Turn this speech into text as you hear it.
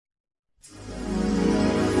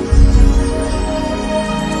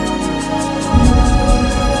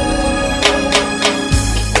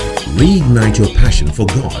reignite your passion for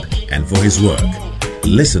God and for His work.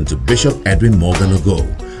 Listen to Bishop Edwin Morgan Ogo,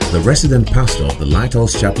 the resident pastor of the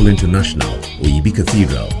Lighthouse Chapel International, Oyibi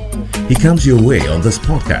Cathedral. He comes your way on this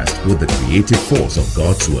podcast with the creative force of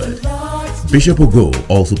God's Word. Bishop Ogo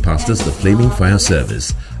also pastors the Flaming Fire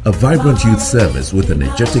Service, a vibrant youth service with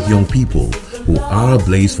energetic young people who are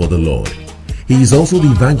ablaze for the Lord. He is also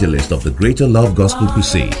the evangelist of the Greater Love Gospel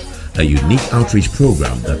Crusade, a unique outreach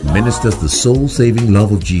program that ministers the soul-saving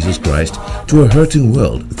love of Jesus Christ to a hurting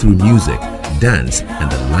world through music, dance, and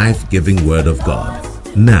the life-giving Word of God.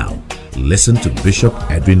 Now, listen to Bishop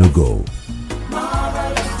Edwin Ogo.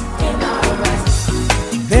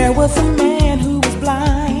 There was a man who was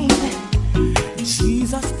blind.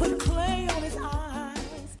 Jesus put clay on his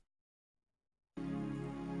eyes.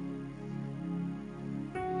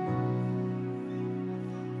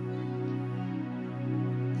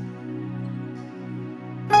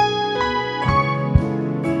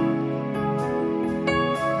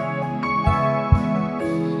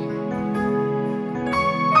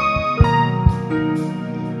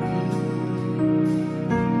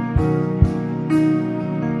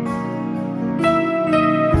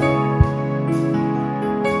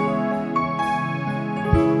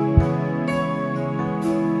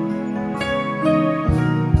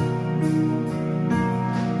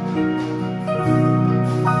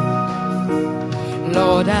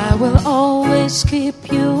 Lord, I will always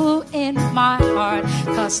keep you in my heart,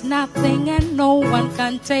 'cause nothing and no one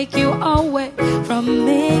can take you away from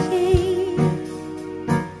me.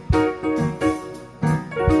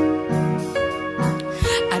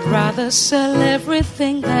 I'd rather sell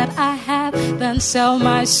everything that I have than sell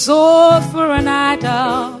my soul for an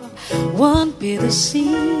idol. Won't be the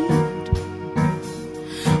seed,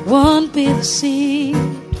 won't be the seed.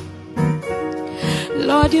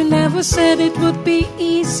 Lord, you never said it would be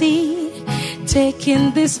easy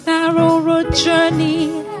taking this narrow road journey.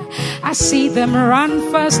 I see them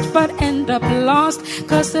run fast but end up lost,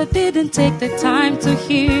 'cause they didn't take the time to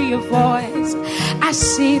hear your voice. I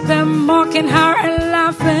see them mocking her and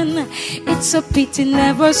laughing. It's a pity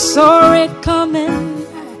never saw it coming.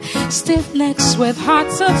 Stiff necks with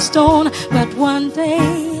hearts of stone, but one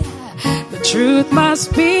day the truth must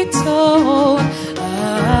be told.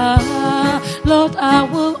 Lord, I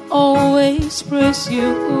will always praise you.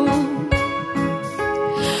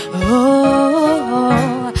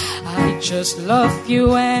 Oh, I just love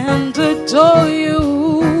you and adore you.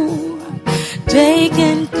 They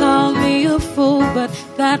can call me a fool, but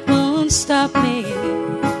that won't stop me.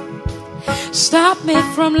 Stop me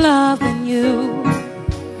from loving you.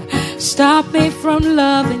 Stop me from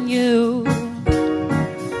loving you.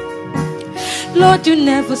 Lord, you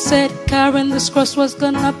never said carrying this cross was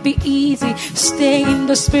gonna be easy. Stay in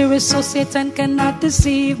the spirit so Satan cannot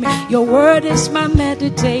deceive me. Your word is my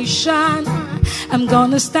meditation. I'm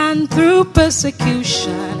gonna stand through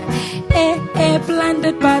persecution.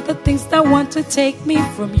 Blinded by the things that want to take me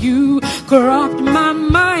from you. Corrupt my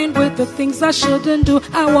mind with the things I shouldn't do.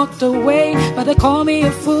 I walked away, but they call me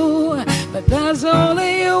a fool. But that's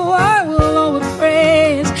only you I will always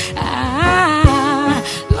praise.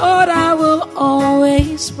 Lord, I will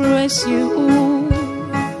always praise you.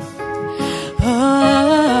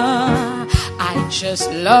 I just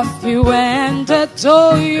love you and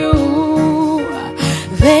adore you.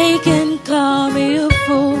 They can call me a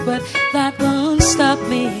fool, but that won't stop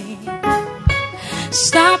me.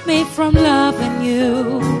 Stop me from loving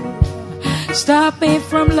you. Stop me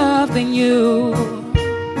from loving you.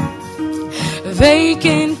 They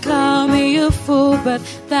can call me a fool, but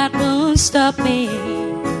that won't stop me.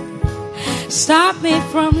 Stop me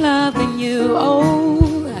from loving you.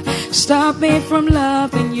 Oh, stop me from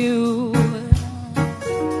loving you.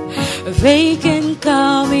 They can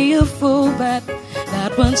call me a fool, but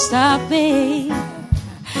that won't stop me.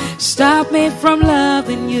 Stop me from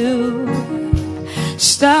loving you.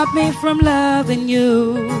 Stop me from loving you.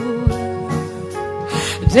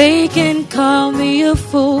 They can call me a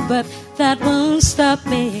fool, but that won't stop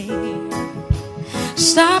me.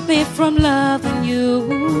 Stop me from loving you.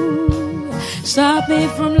 Stop me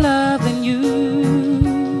from loving you.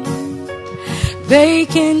 They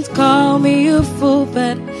can call me a fool,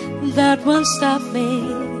 but that won't stop me.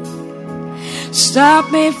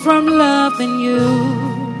 Stop me from loving you.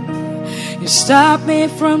 You stop me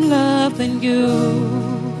from loving you.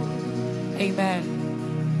 Amen.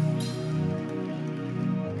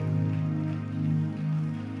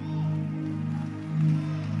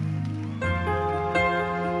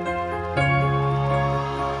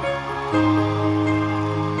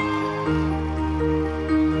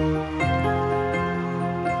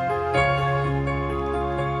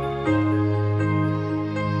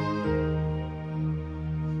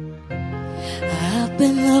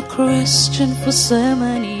 Christian for so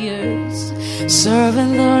many years,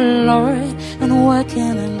 serving the Lord and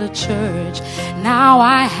working in the church. Now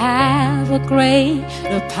I have a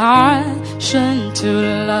greater passion to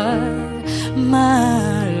love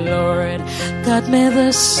my Lord. God made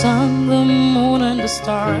the sun, the moon, and the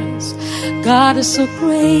stars. God is so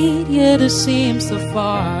great, yet it seems so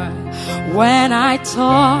far. When I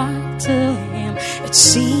talk to Him, it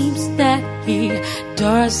seems that He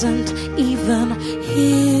doesn't even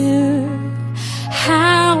hear.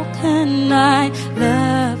 How can I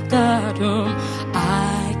love God whom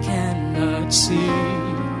I cannot see?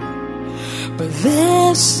 But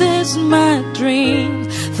this is my dream,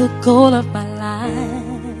 the goal of my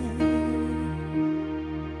life.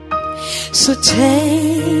 So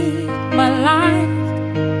take my life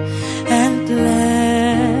and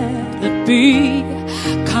let it be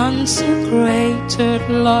consecrated,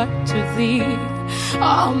 Lord, to Thee.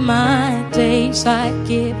 All my days I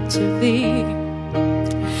give to Thee.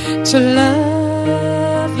 To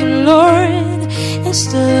love You, Lord, is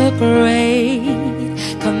the great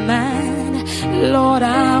command. Lord,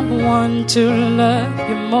 I want to love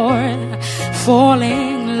You more, falling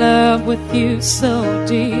in love with You so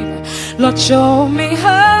deep. Lord, show me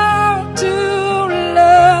how to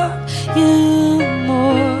love You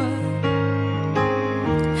more.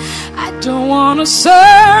 I don't want to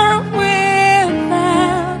serve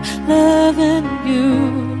without loving You.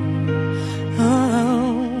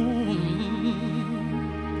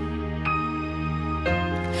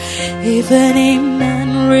 If any man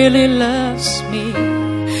really loves me,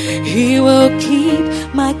 he will keep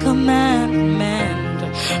my commandment.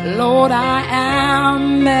 Lord, I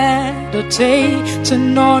am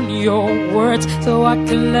meditating on Your words so I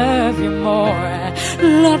can love You more.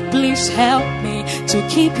 Lord, please help me to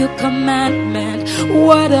keep Your commandment.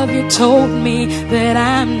 What have You told me that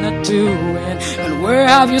I'm not doing? And where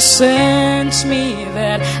have You sent me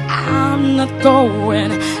that I'm not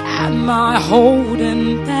going? Am I holding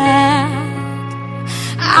back?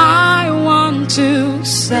 I want to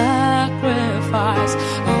sacrifice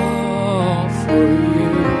all for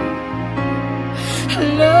You,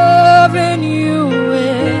 loving You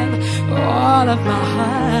with all of my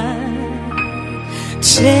heart.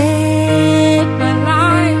 Take my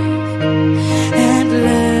life and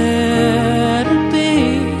let it be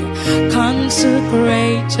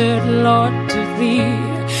consecrated, Lord, to Thee.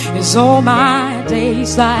 Is all my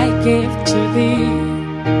days I give to Thee.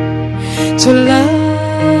 To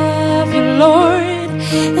love You, Lord,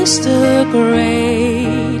 is the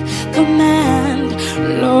great command.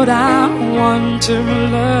 Lord, I want to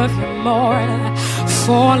love You more,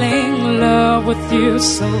 falling in love with You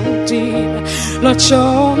so deep. Lord,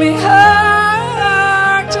 show me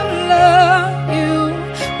how to love You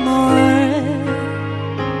more.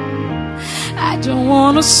 I don't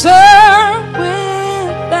want to serve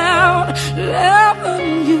without loving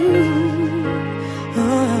You.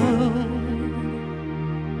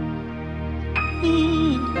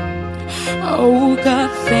 Oh God,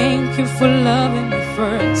 thank You for loving me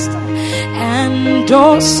first, and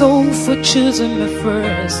also for choosing me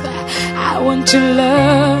first. I want to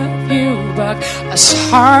love You back as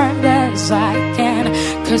hard as I can,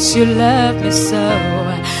 'cause You love me so.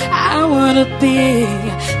 I want to be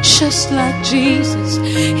just like Jesus.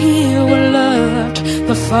 He who loved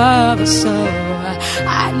the Father so.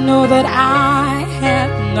 I know that I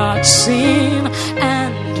have not seen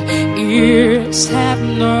and ears have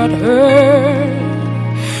not heard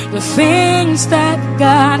the things that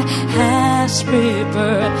God has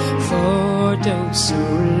prepared for those who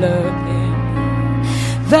love Him.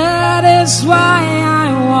 That is why I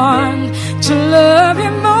want to love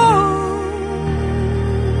You more.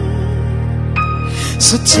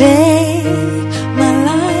 So take my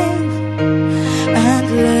life and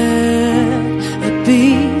let it be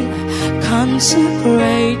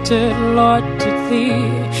consecrated, Lord, to Thee.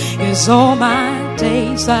 Is all my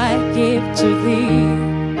days I give to Thee.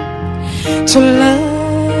 To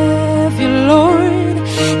love You, Lord,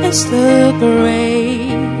 is the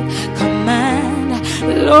great command.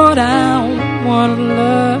 Lord, I want to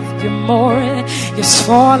love You more. Yes,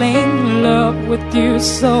 falling in love with You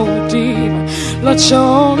so deep. Lord,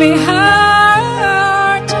 show me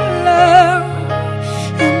how to love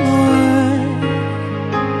You more.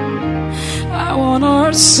 I want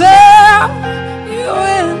to serve You,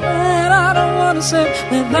 and I don't want to serve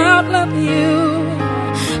without loving You.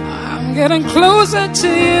 I'm getting closer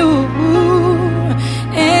to You,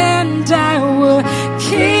 and I will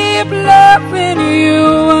keep loving You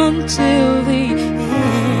until the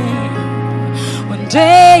end. One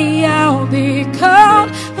day I'll become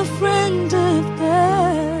a friend of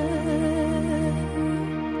God.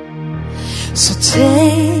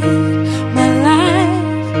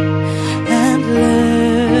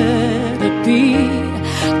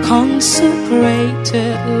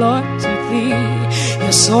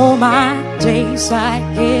 all my days I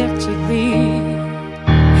give to thee.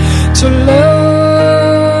 To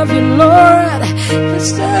love you, Lord,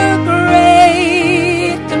 is the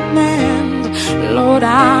great command. Lord,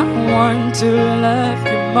 I want to love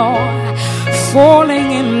you more,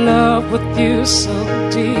 falling in love with you so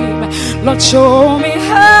deep. Lord, show me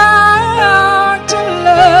how to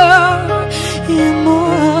love you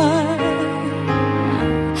more.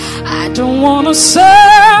 I don't want to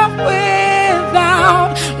serve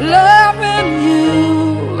without loving you.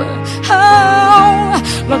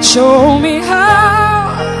 Oh, Lord, show me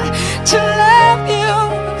how to love you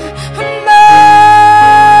more.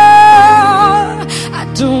 I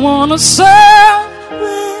don't want to serve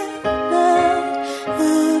without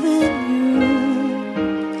loving you.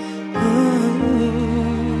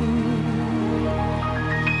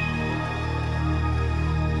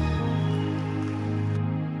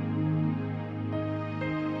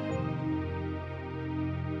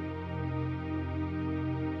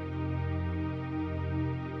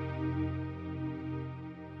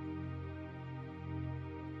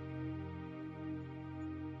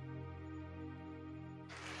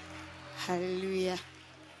 Hallelujah.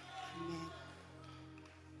 Amen.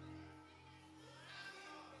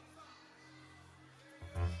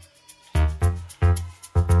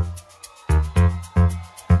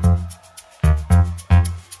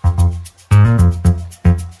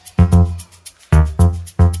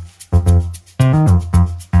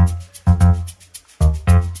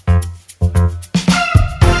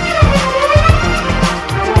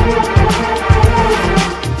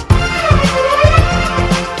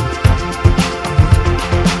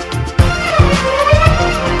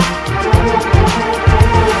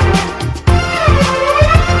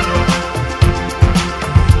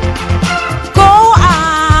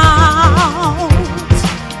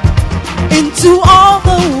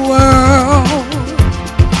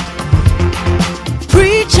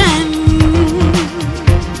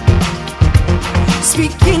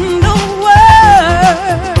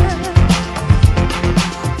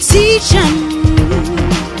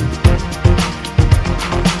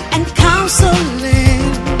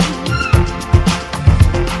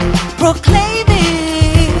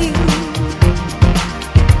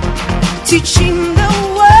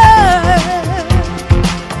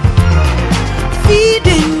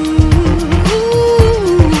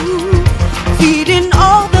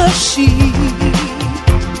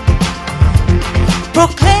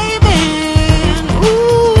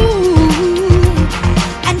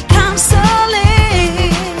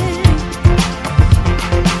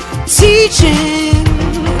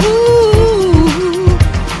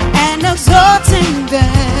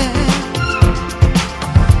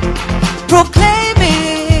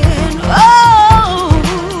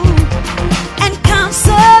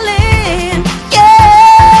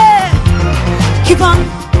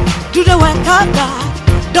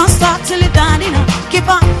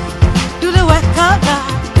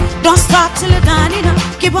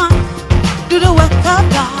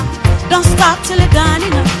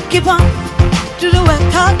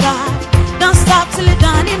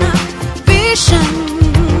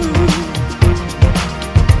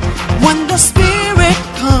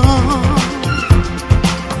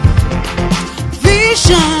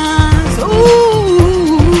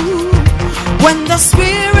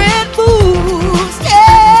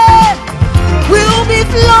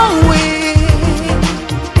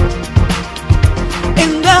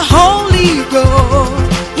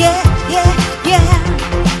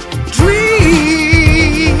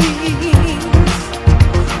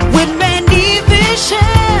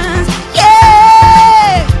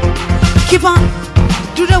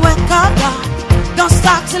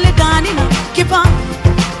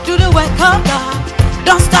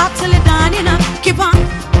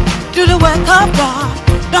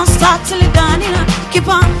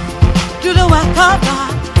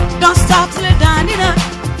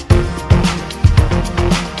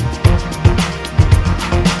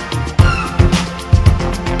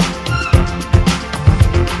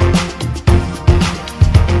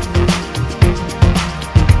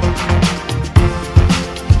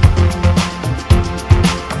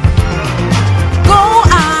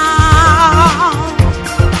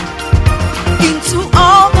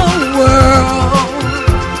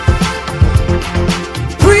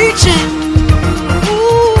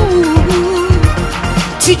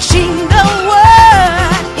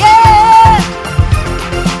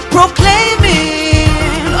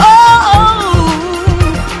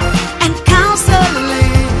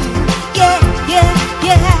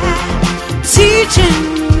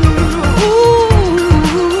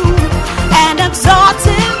 And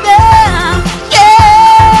exalting them,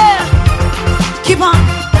 yeah.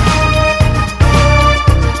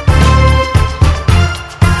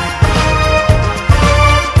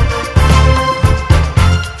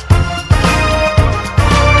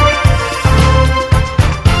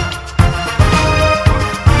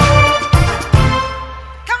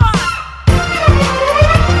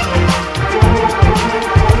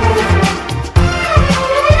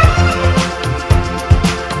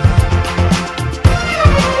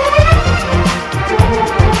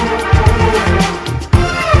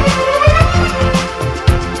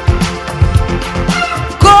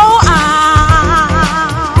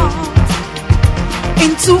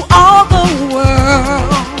 to all the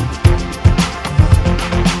world,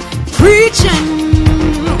 preaching,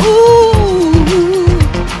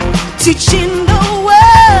 teaching the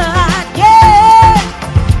word, yeah,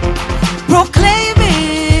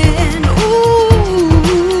 proclaiming,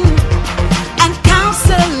 and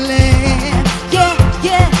counseling, yeah,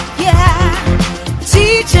 yeah, yeah,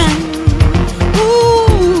 teaching,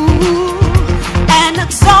 and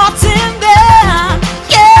exalting them,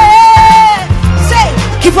 yeah. Say,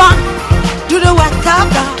 keep on, do the work of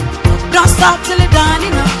God. Don't stop till it's done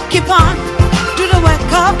enough. Keep on, do the work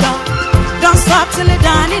of God. Don't stop till it's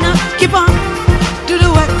done enough. Keep on, do the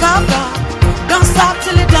work of God. Don't stop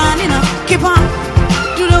till it's done enough. Keep on,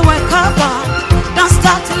 do the work of God. Don't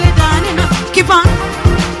stop till it's done enough. Keep on,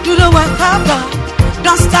 do the work of God.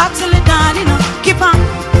 Don't stop till it's done enough. Keep on,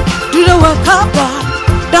 do the work of God.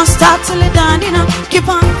 Don't stop till it's done enough. Keep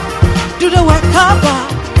on, do the work of God.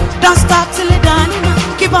 Don't stop till it's done enough.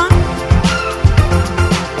 Keep on.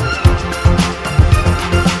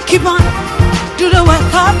 Keep on, do the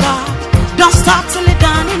work of God. Don't stop till it's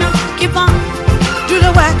done enough. Keep on, do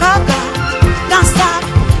the work of God. Don't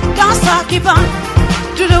stop, keep on,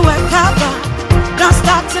 do the work of God. Don't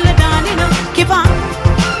stop till it's done enough. Keep on,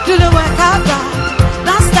 do the work of God.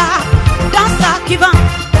 Don't stop, keep on.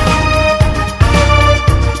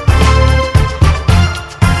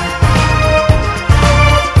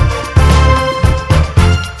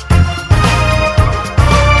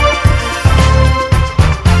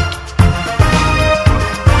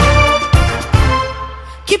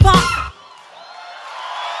 Keep on.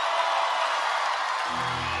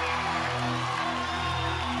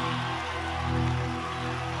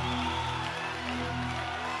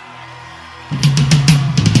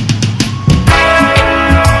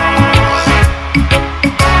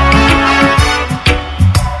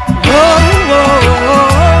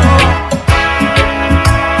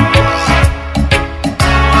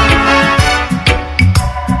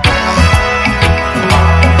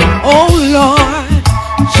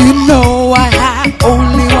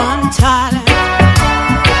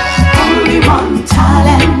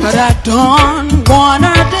 Don't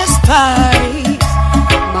wanna despise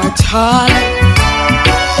my talent.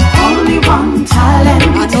 Only one talent.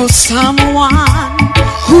 I know someone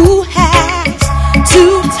who has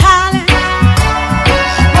two talents.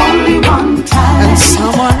 Only one talent. And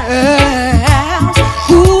someone else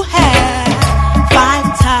who has 5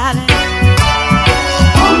 talents.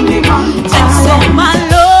 Only one talent. And so my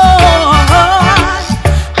Lord,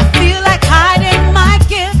 I feel like hiding my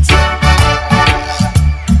gift.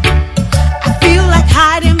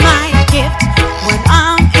 Hiding my gift when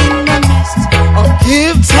I'm in the midst of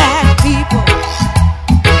gifted people.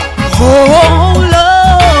 Oh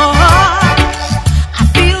Lord, I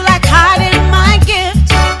feel like hiding my gift.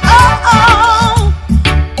 Oh,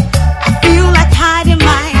 I feel like hiding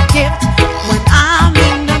my gift when I'm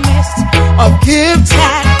in the midst of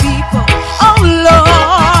gifted people. Oh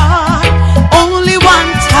Lord, only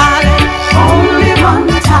one talent. Only one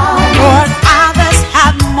talent. Lord, others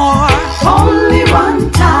have more. Only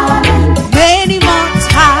one talent. Many more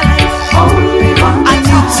talents. Only one I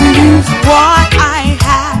need to use what I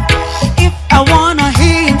have if I wanna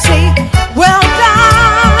hear him say, well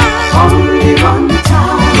done. Only one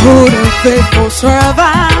talent. Good and faithful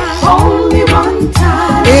servant. Only one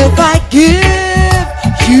talent. If I give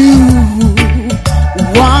you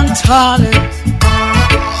one talent,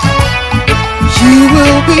 you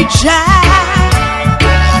will be jacked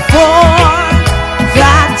for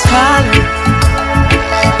that talent.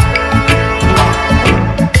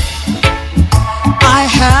 I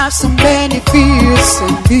have so many fears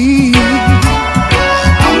in me.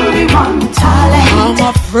 Only one talent. I'm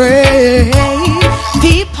afraid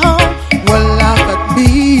people will laugh at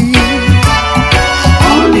me.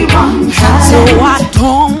 Only one talent. And so I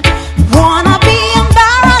don't wanna be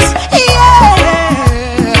embarrassed. Yeah.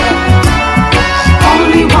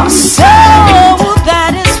 Only one talent. So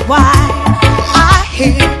that is why I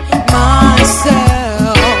hate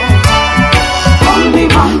myself. Only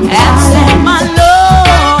one talent. And so my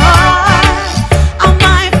Lord, am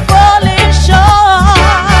I falling short?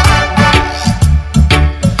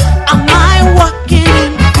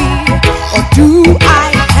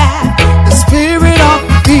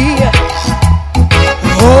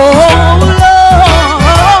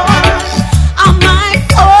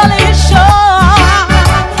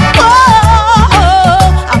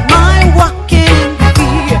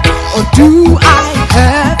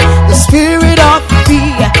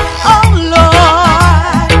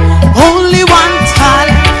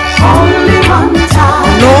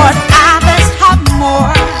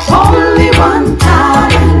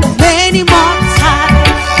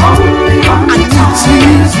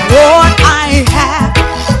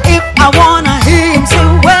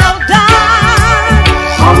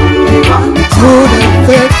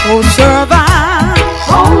 servant.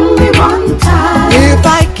 Only one time. If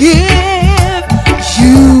I give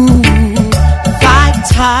you 5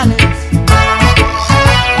 talents,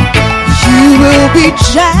 you will be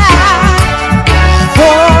judged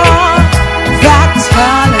for that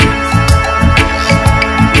talent.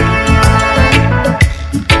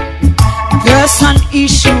 There's an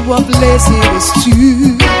issue of laziness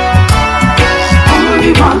too.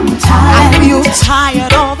 Only one time. I feel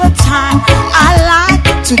tired all the time. I like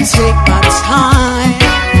to take my time.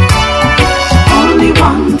 Only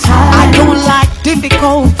one time. I don't like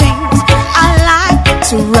difficult things. I like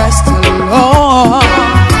to rest alone.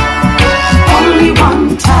 Only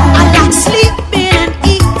one time. I like sleeping and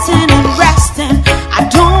eating and resting. I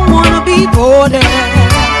don't wanna be bored.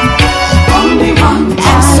 Only one time.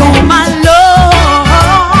 And so my Lord,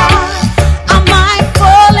 am I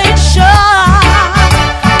falling short?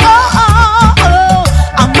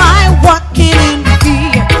 Am I walking in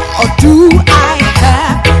fear, or do I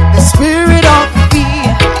have the spirit of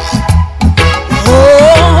fear?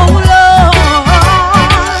 Oh Lord,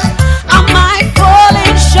 am I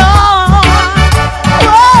falling short?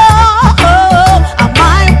 Am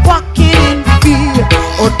I walking in fear,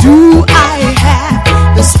 or do I have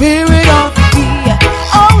the spirit of fear?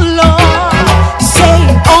 Oh Lord, say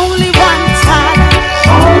only one time.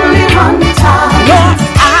 Only one time. Lord,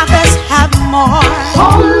 others have more,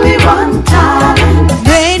 Only one time.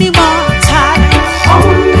 many more times.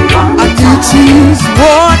 Only one I need to use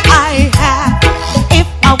what I have if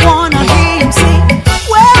I wanna hear him say,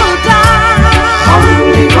 well done,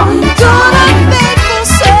 Only one good time. and faithful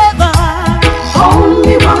servant.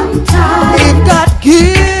 Only one time. If God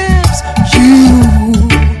gives you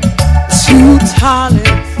 2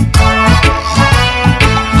 talents,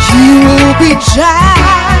 you will be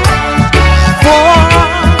judged for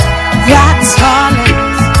that talent.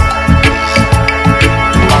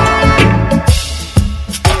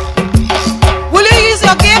 Will you use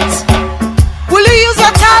your gift? Will you use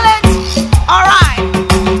your talent? All right.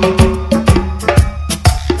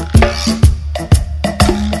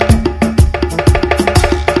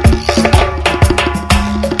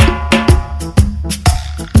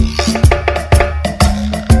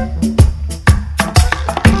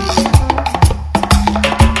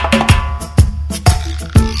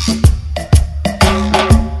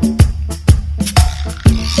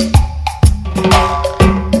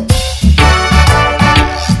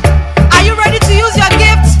 Are you ready to use your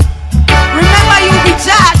gift? Remember, you'll be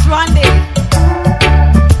judged one day.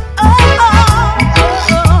 Oh, oh,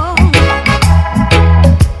 oh.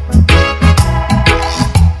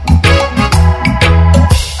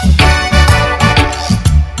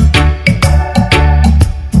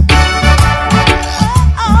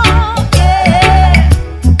 Oh, yeah.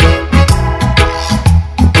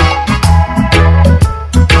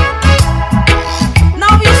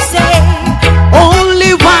 Now you say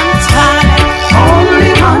only one time.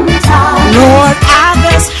 Only one time. Lord,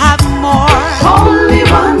 others have more, Only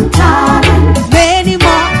one time. many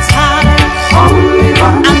more talents. Only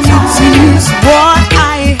one I need to use what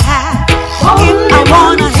I have if I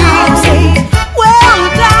wanna hear him say, well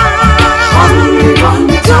done, Only one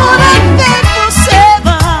good and faithful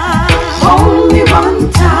servant. Only one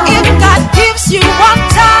time. If God gives you 1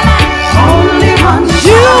 talent, Only one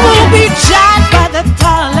you will be judged by the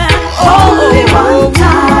talent. Only one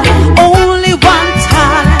talent. Only 1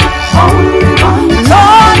 talent. Only one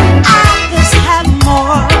Lord, talent. others have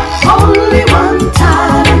more, Only one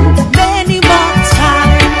talent. many more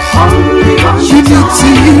talents. Only one You need to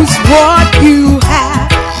talent. use what you have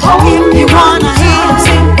if you wanna hear him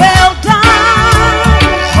say, well done,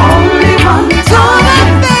 Only one good and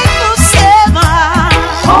talent. faithful servant.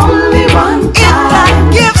 Only one If God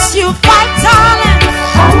talent. gives you 5 talents,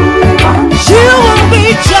 Only one you talent. will be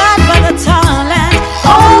judged by the talent.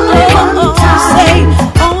 Only one talent. Say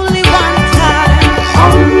only 1 talent.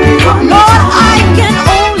 Only one Lord, I talent. can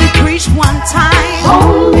only preach 1 time.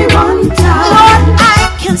 Only one talent. Lord, I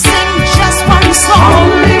can sing just 1 song.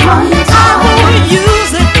 Only one I talent. will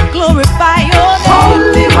use it, glorify your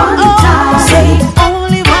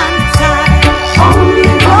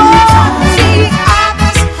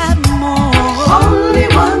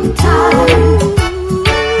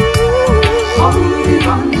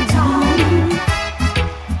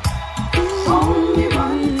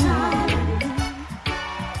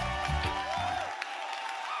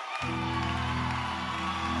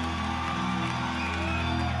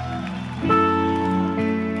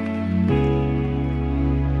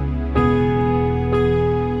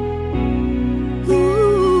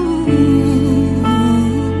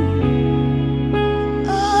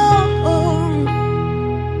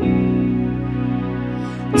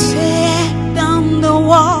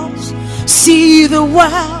see the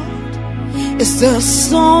world. Is there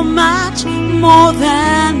so much more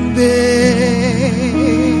than this?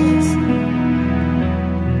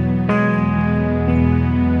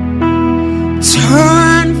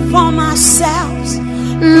 Turn from ourselves,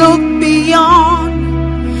 look beyond.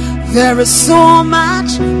 There is so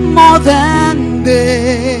much more than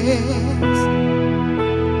this.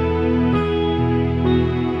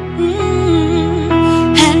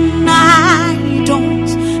 And I don't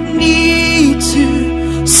need to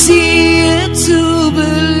see it to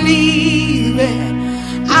believe it.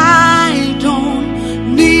 I don't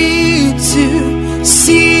need to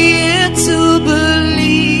see it to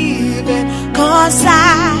believe it. 'Cause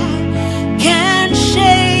I can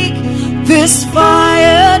shake this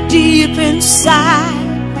fire deep inside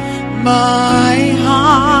my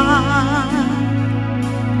heart.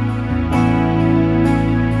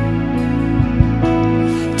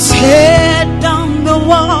 Tear down the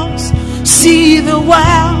walls, see the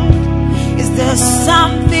world. Is there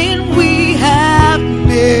something we have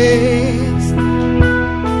missed?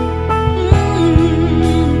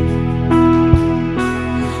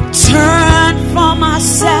 Turn from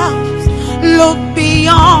ourselves, look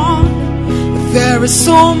beyond. There is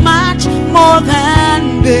so much more than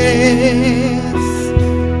this.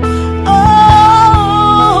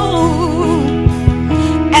 Oh,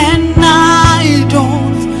 and I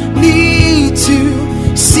don't need to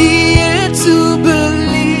see it to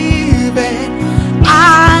believe it.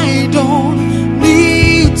 I don't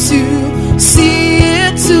need to see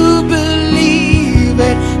it to believe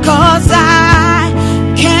it. 'Cause I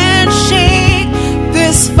can shake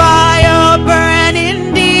this fire burning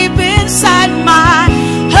deep inside my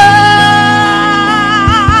heart.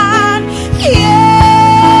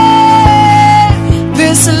 Yeah,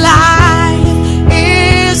 this life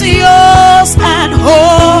is yours and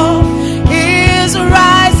hope is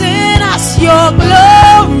rising as your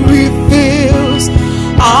glory fills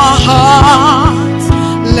our hearts.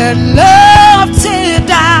 Let love tear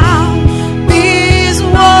down these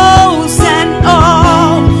walls, and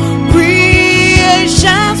all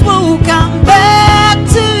creations will come back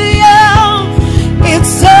to you.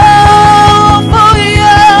 It's all for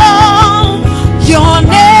you. Your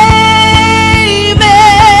name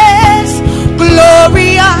is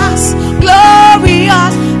glorious,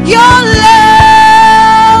 glorious. Your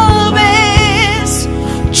love is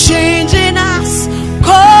changing us,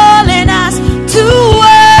 calling us to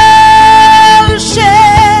worship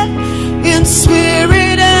in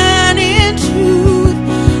spirit and in truth,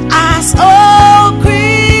 as all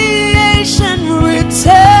creation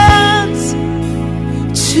returns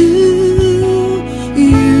to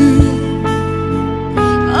you.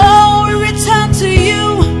 Oh, we return to you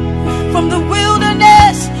from the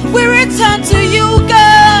wilderness. We return to you,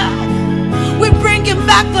 God. We're bringing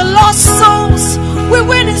back the lost souls. We're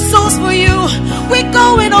winning souls for you. We're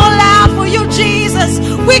going all out for you, Jesus.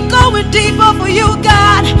 We're going deeper for you,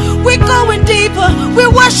 God. We're going deeper.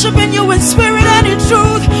 We're worshiping you in spirit and in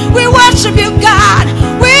truth. We worship you, God.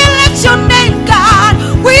 We lift your name, God.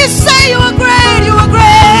 We say you are great, you are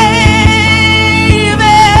great.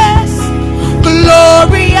 Yes.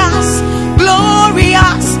 Glorious,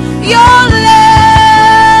 glorious. Your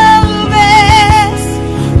love is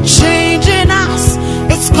changing us.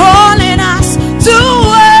 It's calling us to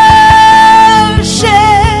worship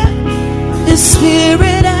in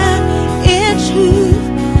spirit and in truth,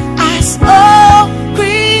 as all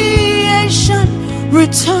creation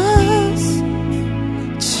returns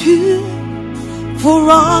to. For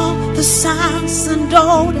all the sons and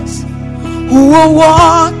daughters who are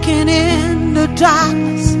walking in the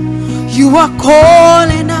darkness, you are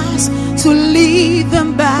calling us to lead them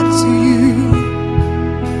back to you.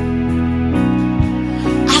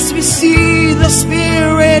 As we see the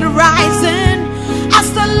Spirit rising, as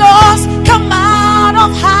the lost come out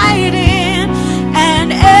of hiding, and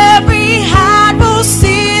every heart will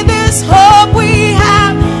see this hope we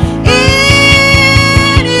have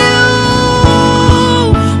in you,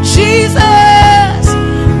 Jesus.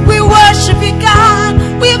 We worship you, God.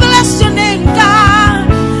 We bless your name, God.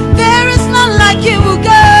 There is none like you,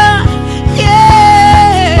 God. Yeah.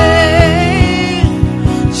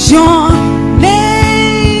 Your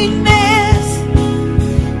name is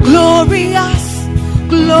glorious,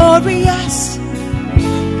 glorious.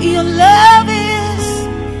 Your love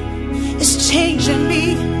is changing me.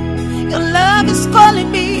 Your love is calling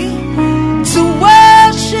me to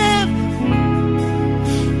worship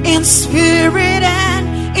in spirit and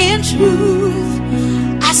in truth,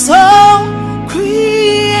 as all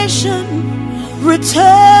creation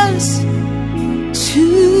returns to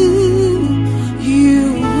you.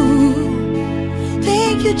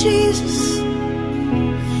 Thank you, Jesus.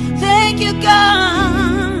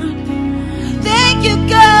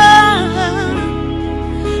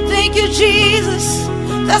 Jesus.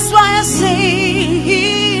 That's why I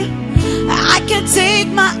say I can't take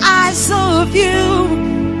my eyes off you.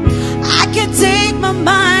 I can't take my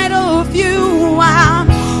mind off you. I'm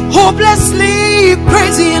hopelessly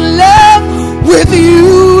crazy in love with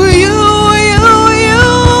you,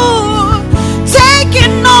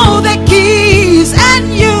 taking all the keys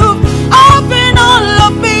and you open all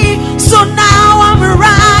of me. So now I'm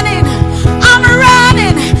running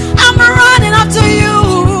after you.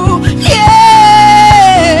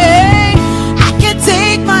 Yeah, I can't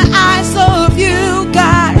take my eyes off you,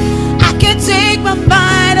 God. I can't take my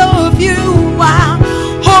mind off you. I'm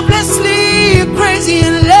hopelessly crazy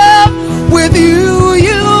in love with you,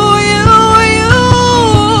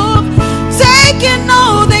 taking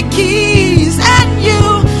all the keys and you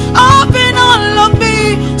open all of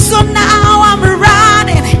me. So now I'm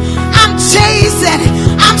running, I'm chasing,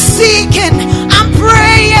 I'm seeking, I'm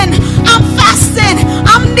praying, I'm fasting,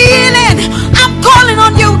 I'm kneeling, I'm calling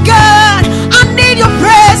on you, God. I need your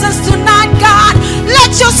presence tonight, God.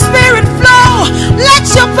 Let your spirit flow, let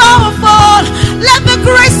your power fall, let the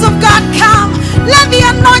grace of God come, let the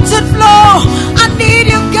anointing flow. I need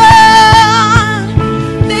you, God.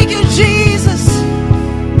 Thank you, Jesus.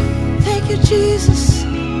 Thank you, Jesus.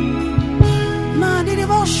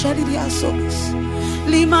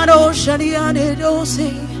 Limaro sharia de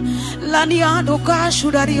dose, laniado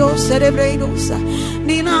cashudario cerebredosa,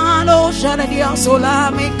 Ninalo sharadia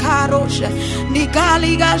sola me carosha,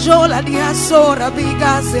 Nikali gajola dia sora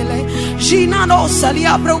bigasele, Shinano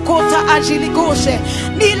salia brocota agilicoshe,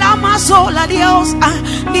 Nilama sola dios,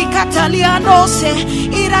 Nikatalianose,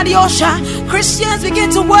 Iradiosha. Christians begin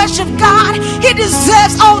to worship God. He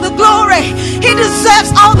deserves all the glory, He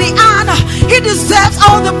deserves all the honor, He deserves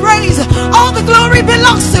all the praise. All the glory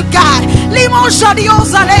belongs to God. Limo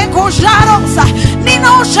shadiosa leko sharosa,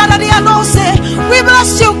 Nino shadadianose. We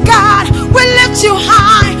bless you, God. We lift you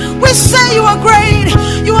high. We say you are great.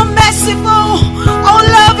 You are merciful, oh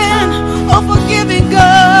loving, oh forgiving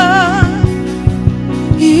God.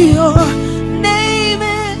 Your name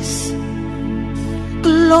is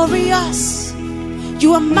glorious.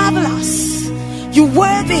 You are marvelous. You're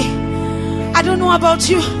worthy. I don't know about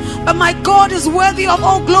you, but my God is worthy of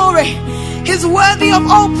all glory. He's worthy of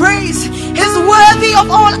all praise. He's worthy of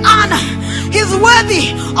all honor. He's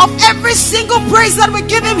worthy of every single praise that we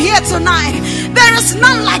give Him here tonight. There is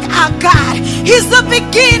none like our God. He's the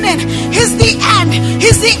beginning, He's the end,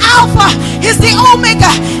 He's the Alpha, He's the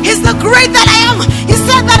Omega, He's the great that I am. He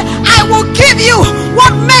said that I will give you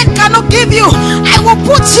what men cannot give you. I will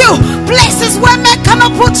put you places where men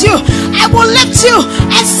cannot put you. I will lift you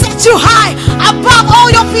and set you high above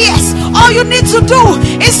all your fears. All you need to do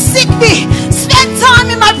is seek me. Spend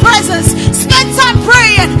time in my presence. Spend time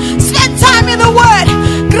praying. Spend time in the word.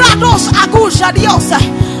 Grados agusha diosa.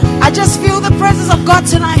 I just feel the presence of God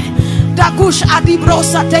tonight. Dagush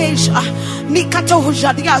adibrosa teisha.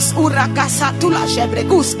 Nikatoja dias urakasa tula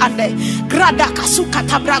shebregus ande. Grada kasuka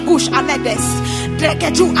tabragush anedes.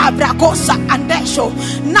 Dreketu abragosa andesho.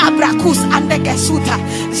 Nabrakus andegesuta.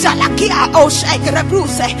 Zalakia oshek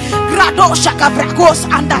rebruse. Gradosha kabragos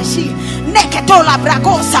andashi. Neketola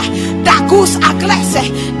bragosa. Dagus aglese.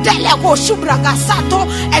 Delego shubragasato.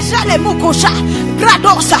 Ezele mukosha.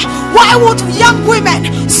 Gradosa. Why would young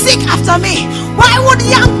women seek after me? Why would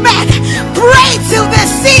young men pray till they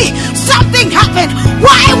see something happen?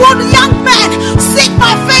 Why would young men seek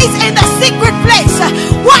my face in the secret place?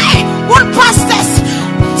 Why would pastors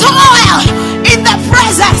toil in the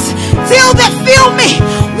presence till they feel me?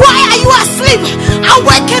 Why are you asleep?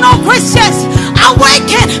 Awaken, all Christians.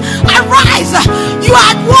 Awaken. Arise. You are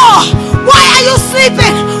at war. Why are you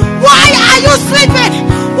sleeping? Why are you sleeping?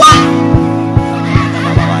 Why?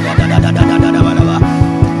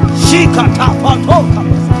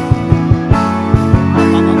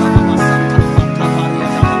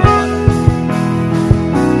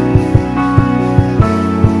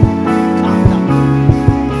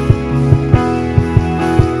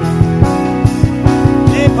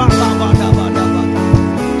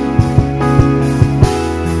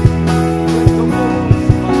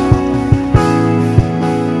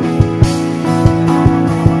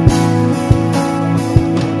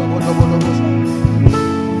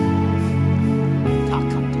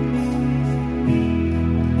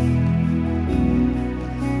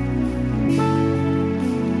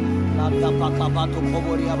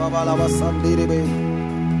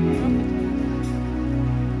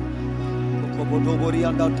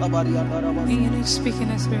 Begin to speak in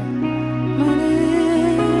the spirit.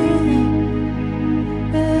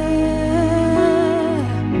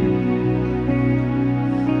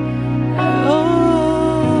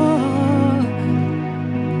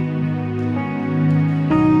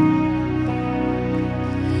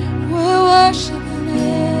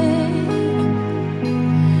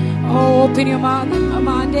 Open your mouth.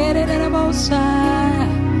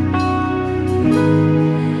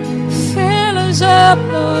 Fill us up,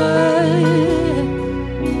 Lord.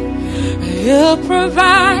 You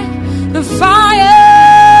provide the fire,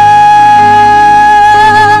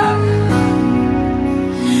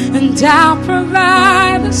 and I'll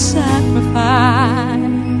provide the sacrifice.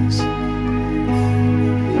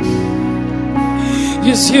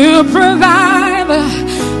 Yes, you provide the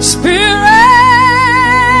Spirit,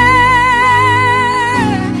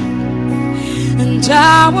 and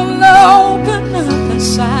I will open up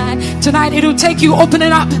inside. Tonight it'll take you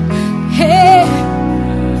opening up. Hey,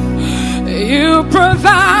 you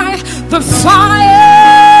provide the fire,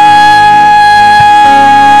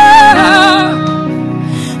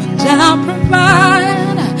 and I'll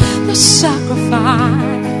provide the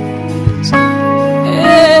sacrifice.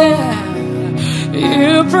 Yeah,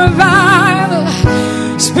 you provide the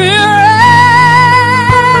Spirit,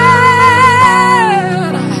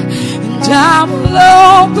 and I will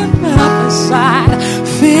open up inside.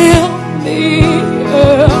 Fill me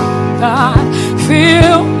up, God.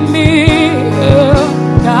 Fill me up,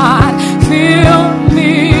 God. Fill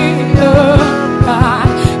me up, God.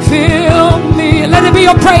 Fill me. Let it be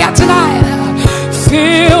your prayer tonight.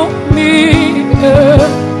 Fill me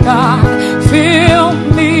up, God. Fill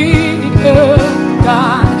me up,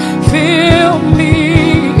 God. Fill me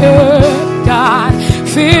up, God.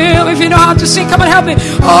 Fill. If you know how to sing, come on, help me.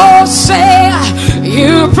 Oh, say,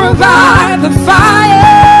 you provide the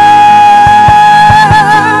fire,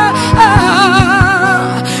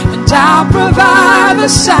 and I'll provide the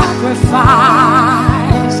sacrifice.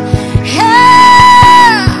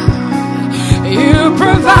 Yeah, you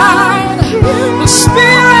provide. The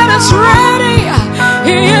Spirit is ready.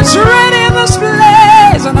 He is ready in this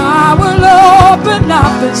place, and I will open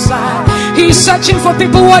up inside. He's searching for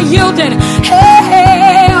people who are yielding.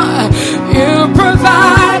 Hey, you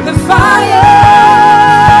provide the fire,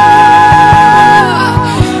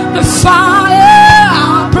 the fire.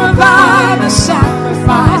 I'll provide the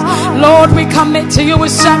sacrifice. Lord, we commit to you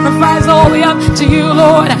with sacrifice all the way up to you,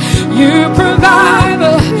 Lord. You provide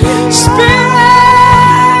the Spirit,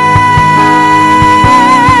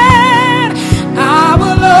 I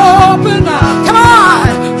will open up. Come on,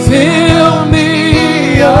 fill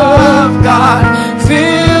me up, God.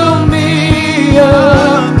 Fill me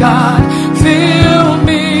up, God. Fill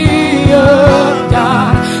me up,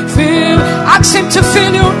 God. Ask him to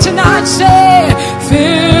fill you tonight. Say,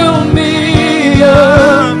 fill me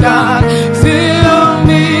up, God. Fill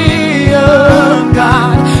me up,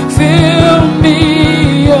 God. Fill me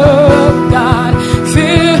up, God.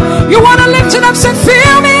 You want to lift it up, say,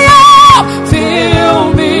 fill me up.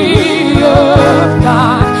 Fill me up,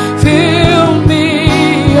 God. Fill me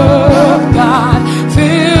up, God.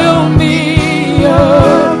 Fill me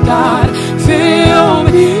up, God. Fill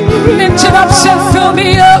me. Lift it up, say, fill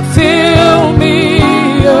me up. Fill me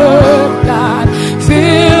up, God.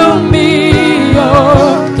 Fill me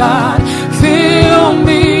up, God. Fill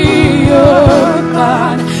me up,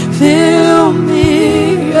 God. Fill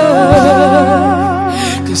me up.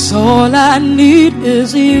 'Cause all I need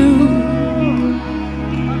is you.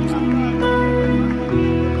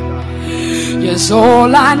 Yes,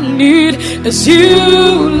 all I need is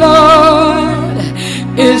you, Lord.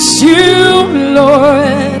 Is you,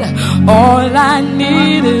 Lord. All I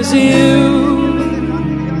need is you.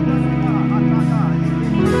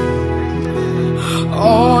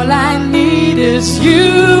 All I need is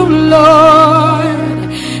you, Lord.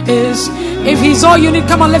 If he's all you need,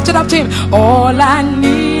 come on, lift it up to him. All I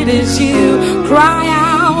need is you. Cry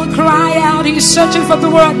out, cry out. He's searching for the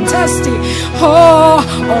word testy. Oh,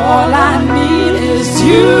 all I need is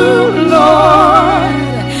you, Lord.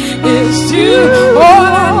 Is you.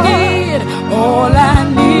 All I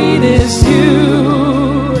need is you.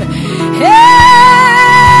 Hey,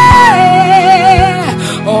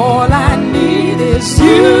 all I need is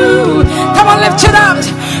you. Come on, lift it up.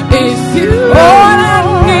 If you,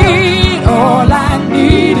 all I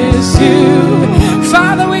need is you.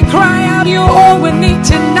 Father, we cry out, you're all we need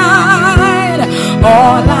tonight.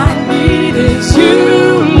 All I need is you,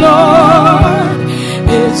 Lord.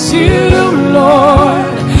 It's you,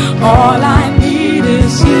 Lord. All I need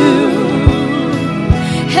is you.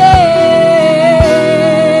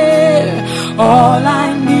 All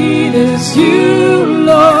I need is you,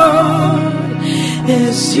 Lord.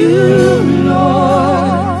 Is you,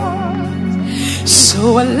 Lord. So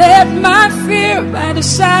I let my fear by the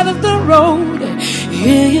side of the road.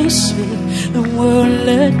 Hear you speak and won't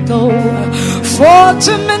let go. Fall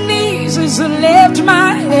to my knees as I lift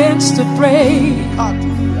my hands to pray.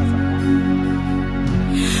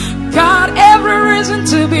 God, every reason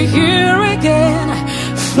to be me here again.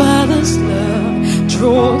 Father's love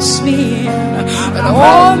draws me in, and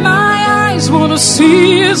all my eyes wanna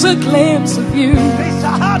see is a glimpse of you.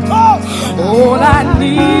 All I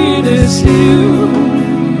need is you.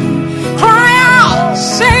 Cry out,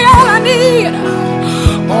 say all I need.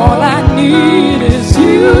 All I need is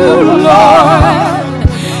you, Lord.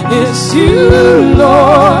 Is you,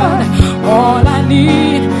 Lord. All I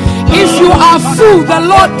need. If you are full, the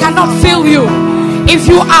Lord cannot fill you. If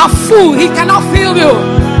you are full, He cannot fill you.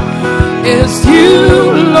 It's you,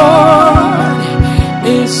 Lord.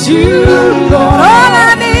 It's you, Lord. All I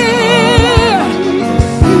need.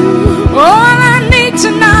 All I need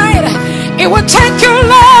tonight. It will take your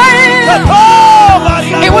life.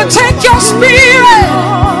 It will take your spirit.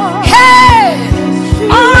 Hey,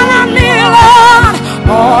 all I need, Lord.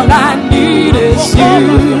 All I need is you.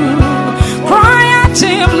 Cry out to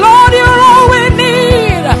Him, Lord, you're all we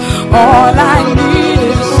need. All I need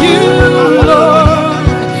is you, Lord.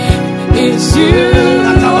 Is you,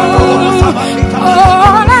 Lord.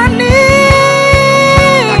 All I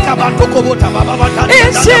need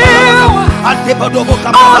is you.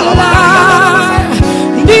 All I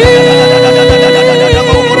need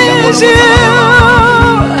is you.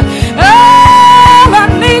 All I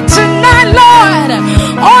need tonight, Lord.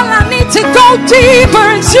 All I need to go deeper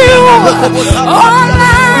is you.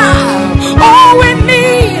 All we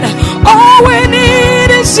need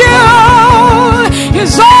is you.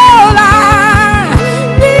 Is all I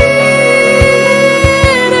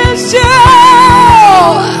need is you.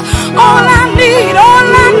 All I need,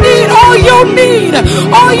 all you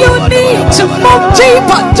need to move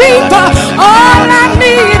deeper, deeper. All I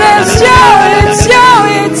need is you, it's you,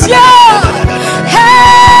 it's you.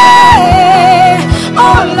 Hey,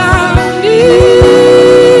 all I need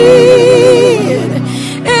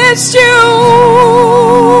is you.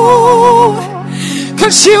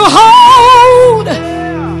 'Cause you hold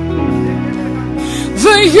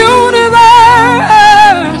the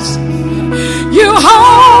universe. You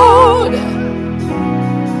hold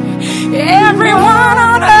everyone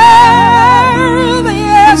on earth.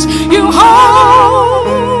 Yes, you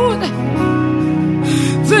hold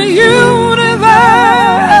the universe.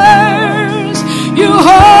 You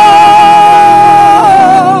hold.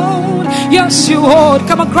 Yes, you hold.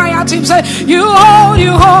 Come on, cry out to Him. Say, you hold,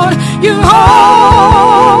 you hold, you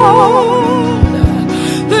hold.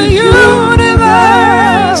 The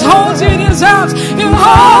universe holds in His arms. You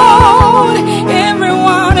hold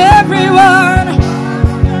everyone, everyone.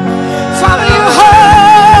 Father, you hold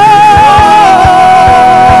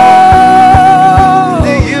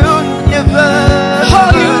the universe. Oh,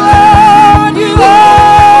 you hold, you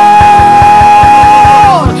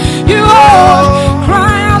hold, you hold.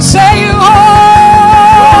 Cry out, say you hold.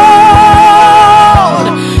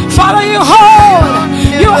 Father, you hold.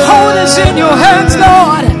 You hold us in your hands,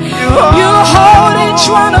 Lord. You hold each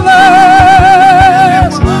one of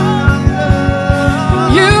us.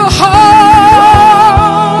 You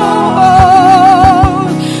hold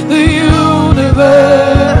the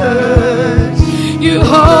universe. You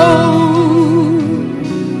hold.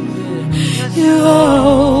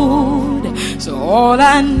 So all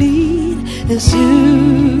I need is you.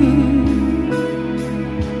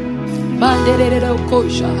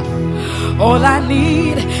 All I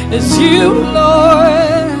need is you,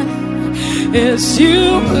 Lord. Is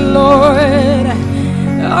you, Lord.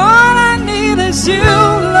 All I need is you,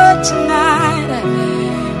 Lord, tonight.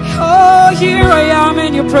 Oh, here I am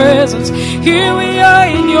in your presence. Here we are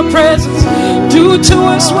in your presence. Do to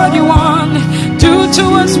us what you want. Do to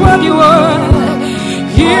us what you want.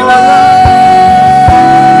 Here I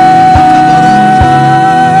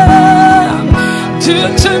am. Do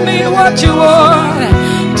to me what you want.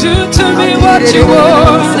 Do to me what you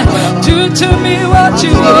want. Do to me what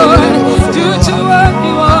you want. Do to what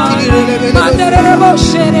you want.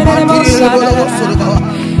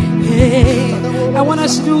 Hey, I want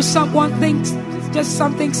us to do just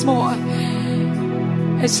something small.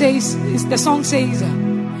 It says, the song says,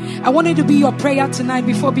 I want it to be your prayer tonight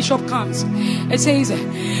before Bishop comes. It says,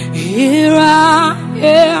 here I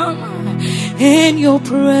am in your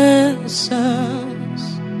presence.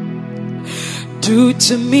 Do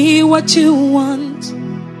to me what you want.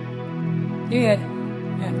 Yeah.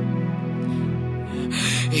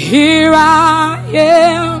 Here I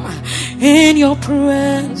am in your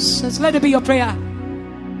presence. Let it be your prayer.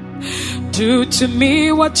 Do to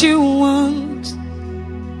me what you want.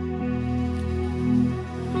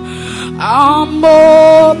 I'm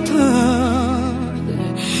open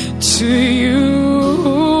to you,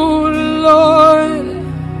 Lord.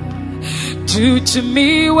 Do to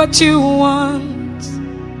me what you want.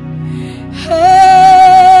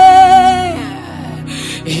 Hey.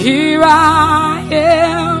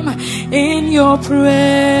 your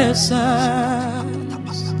presence.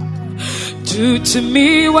 Do to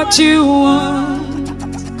me what you want.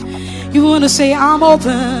 You want to say, I'm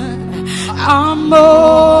open. I'm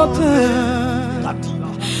open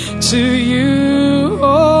to you,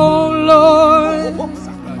 oh Lord.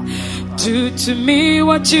 Do to me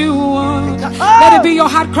what you want. Let it be your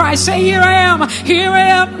heart cry. Say, here I am,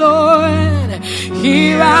 Lord.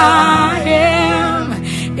 Here I am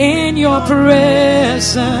in your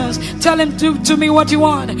presence. Tell him, do to me what you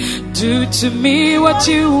want. Do to me what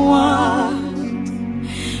you want.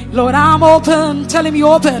 Lord, I'm open. Tell him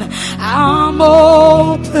you're open. I'm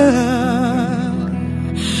open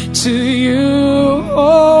to you,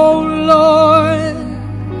 oh Lord.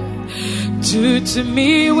 Do to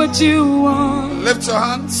me what you want. Lift your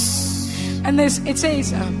hands. And it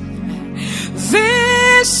says,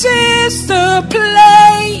 this is the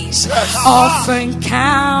place of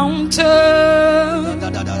encounter.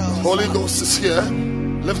 Holy Ghost is here.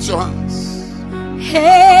 Lift your hands.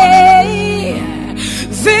 Hey,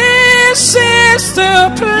 this is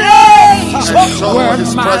the place where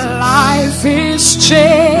my life is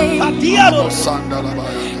changed.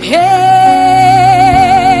 Hey,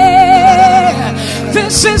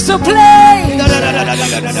 this is the place.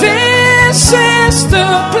 This is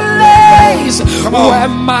the place where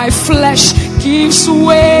my flesh gives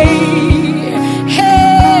way.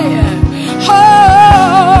 Hey,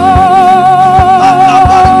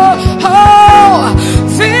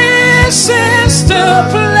 this is the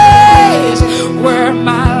place where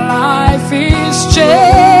my life is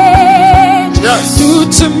changed. Yes. Do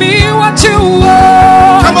to me what you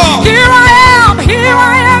want. Come on. Here I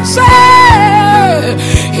am, say,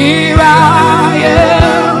 here I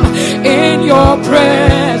am in your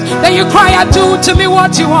presence. Then you cry out, do to me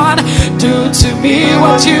what you want. Do to me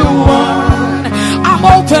what you want. I'm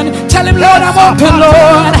open. Tell him, Lord, I'm open,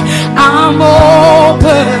 Lord. I'm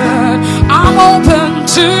open. I'm open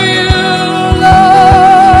to you,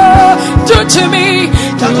 Lord. Do to me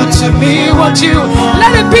what you want.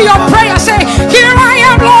 Let it be your prayer. Say, here I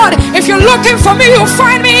am, Lord. If you're looking for me, you'll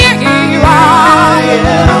find me. Here I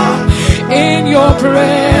am in your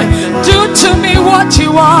prayer. Do to me what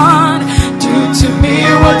you want. Do to me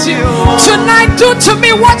what you want. Tonight, do to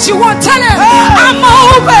me what you want. Tell him, I'm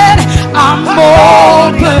open. I'm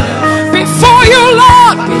open before you,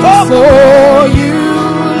 Lord. Before you,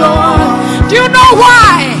 Lord. Do you know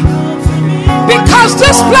why? Because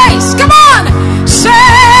this place, come on, say,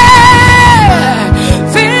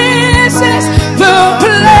 this is the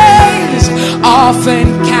place of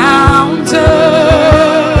encounter.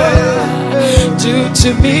 Do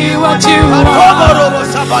to me what you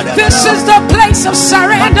want. This is the place of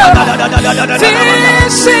surrender.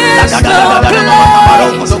 This is the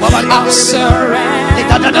place of surrender.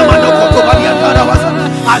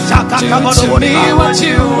 Do to me what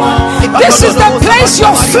you want. This is the place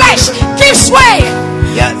your flesh gives way.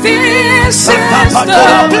 This is the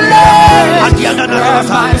place where my flesh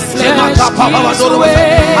gives way.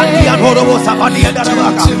 Do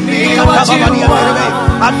to me what you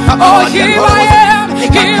want. Oh, here I am,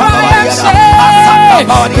 say,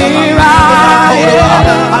 here I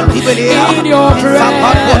am in your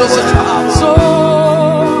presence. So,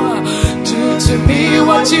 do to me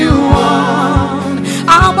what you want.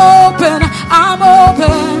 I'm open, I'm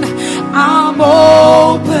open, I'm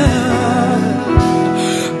open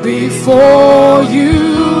before you,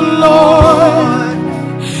 Lord.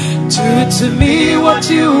 Do to me what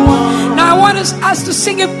you want. Now I want us to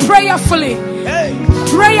sing it prayerfully.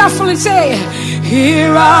 Prayerfully say,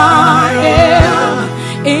 here I am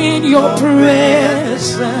in your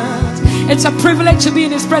presence. It's a privilege to be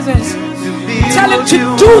in his presence. Tell him to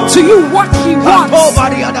do to you what he wants.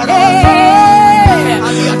 I'm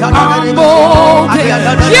open.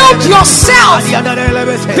 Yield yourself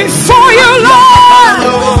before you, Lord.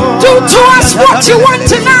 Do to us what you want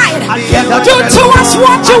tonight. Do to us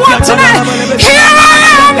what you want tonight. Here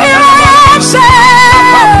I am, say,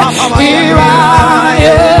 here I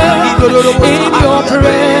am in your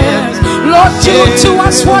presence. Lord, do to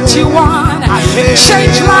us what you want.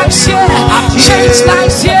 Change lives here. Change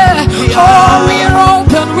lives here. Oh, we're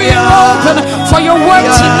open for your word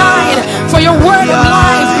tonight. For your word of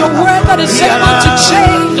life. Your word that is able to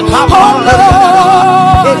change. Oh,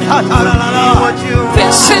 Lord.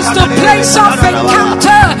 This is the place of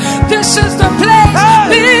encounter. This is the place.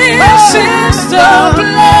 This is the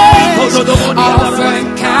place of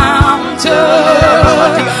encounter.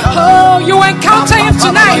 Oh, you encounter him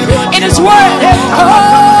tonight in his word.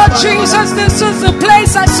 Oh, Jesus, this is the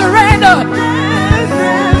place I surrender.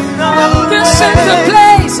 This is the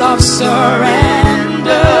place of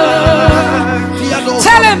surrender.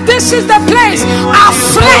 Tell him, him, this is the place our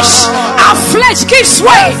flesh gives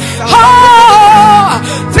way. Oh,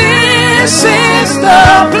 this is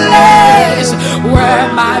the place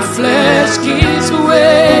where my flesh gives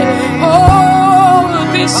way. Oh,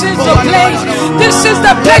 this is the place. This is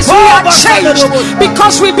the place we are changed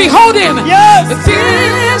because we behold him.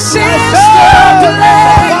 This is the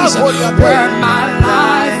place where my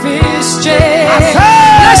life is changed.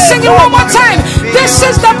 Let's sing it one more time. This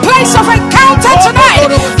is the place of encounter tonight.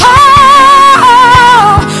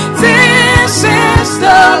 Oh, this is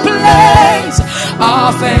the place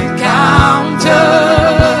of encounter.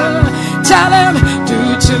 Tell him,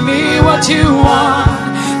 do to me what you want.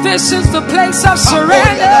 This is the place of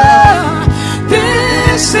surrender.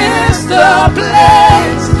 This is the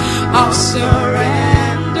place of surrender.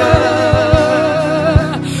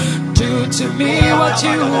 Do to me what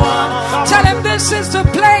you want. Tell him this is the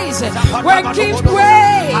place where give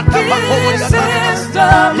way. This is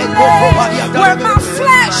the place where my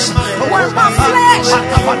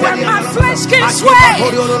flesh gives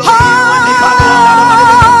way. Oh,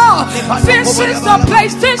 this is the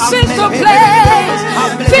place. This is the place.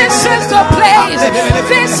 This is the place.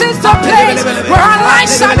 This is the place where our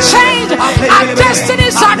lives are changed, our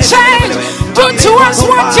destinies are changed. Do to us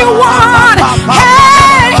what you want.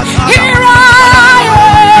 Hey, here I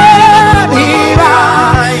am.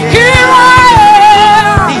 Here I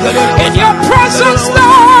am. In your presence,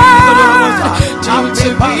 Lord. Do to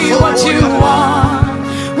me what you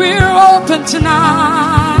want. We're open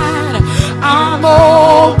tonight. I'm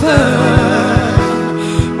open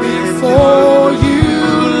before you,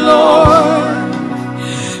 Lord.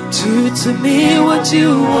 Do to me what you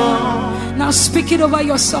want. Now speak it over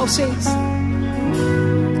yourself, saints.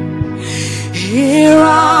 Here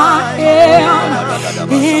I am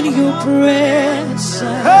in your presence.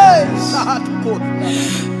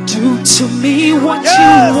 Do to me what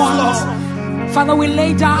you want. Father, we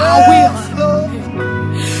lay down our will.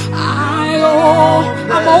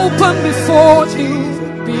 I'm open before you.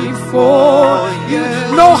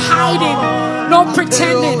 No hiding, no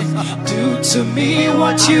pretending. Do to me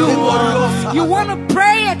what you want. You want to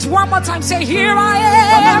pray it one more time. Say, here I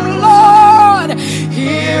am, Lord.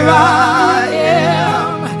 Here I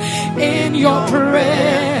am in your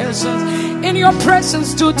presence. In your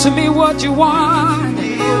presence, do to me what you want.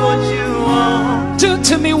 Do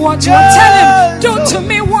to me what you want. Tell him, do to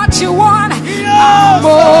me what you want. I'm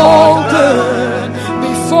open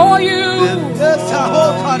before you.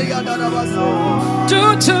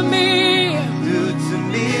 Do to me.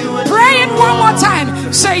 Pray it one more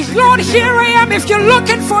time. Say, Lord, here I am. If you're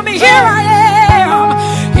looking for me, here I am.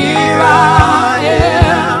 Here I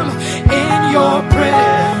am in your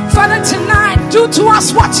prayer. Father, tonight, do to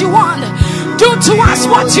us what you want. Do to us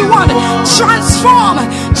what you want. Transform.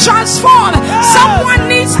 Someone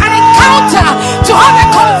needs an encounter to have a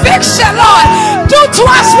conviction, Lord. Do to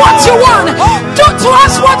us what you want. Do to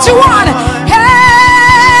us what you want.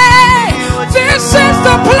 Hey, this is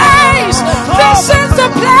the place. This is the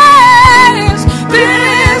place.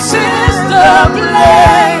 This is the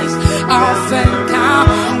place of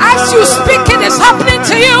encounter. As you speak, it is happening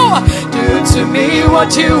to you. Do to me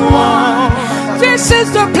what you want. This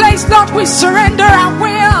is the place, Lord, we surrender our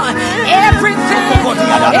will. Everything, Lord.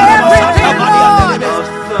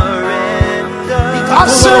 I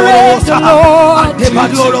surrender, Lord. Do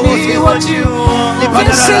to me what you want.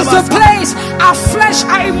 This is the place our flesh,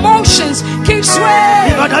 our emotions gives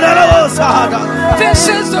way. This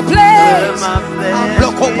is the place.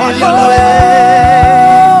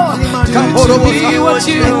 Do to me what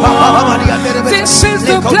you want. This is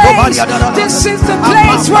the place. This is the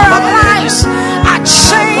place where our lives are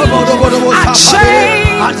changed.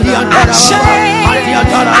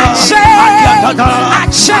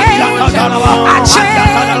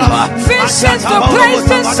 This is the place.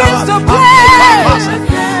 This is the place.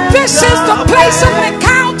 This is the place of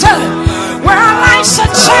encounter where our lives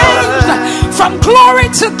are changed from glory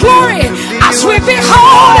to glory. As we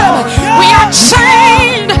behold him, we are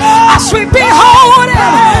changed. As we behold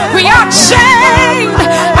him, we are changed.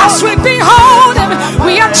 As we behold him,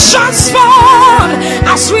 we are transformed.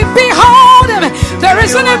 As we behold him, there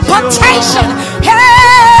is an impartation. Hey,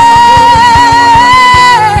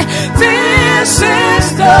 this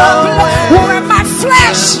is the place where my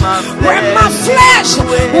flesh, where my flesh,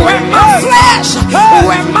 where my flesh,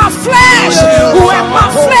 where my flesh, where my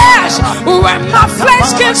flesh, where my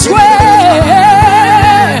flesh gives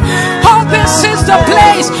way. Oh, this is the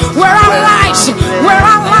place where our lives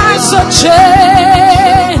are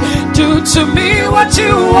changed. Do to me what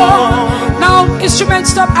you want. Now, instrument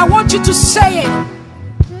stop. I want you to say it.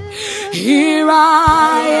 Here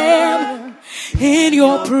I am in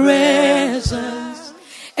your presence.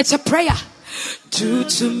 It's a prayer. Do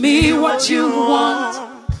to me what you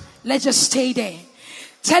want. Let's just stay there.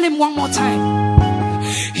 Tell him one more time.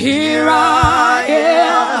 Here I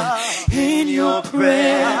am in your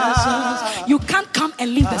presence. You can't come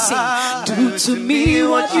and leave the same. Do to me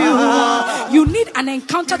what you want. You need an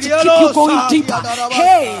encounter to keep you going deeper.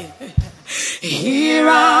 Hey, here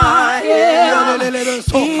I am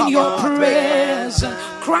in your presence.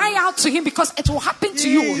 Cry out to him because it will happen to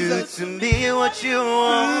you. Do to me what you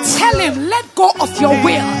want. Tell him, let go of your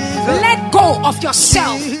will. Let go of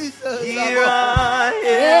yourself. Here I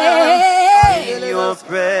am in your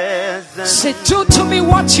presence. Say, do to me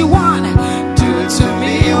what you want. Do to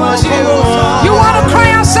me what you want. You want to cry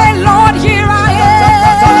and say, Lord, here I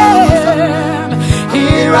am.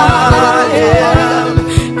 Here I am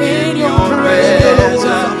in your presence.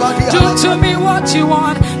 Do to me what you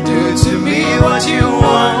want. Do to me what you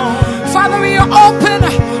want. Father, we are open.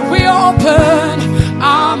 We are open.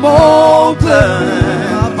 I'm open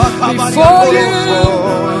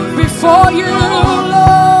before you,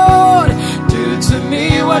 Lord. Do to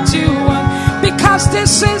me what you want. Because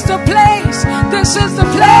this is the place. This is the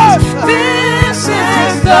place. This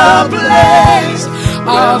is the place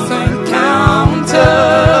of encounter.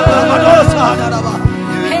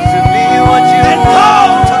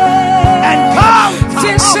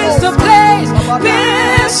 This is the place.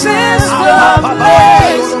 This is the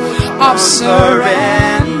place of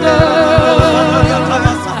surrender.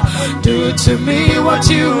 Do to me what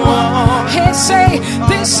you want. Hey, say,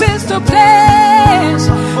 this is the place.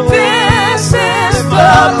 This is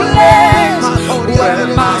the place where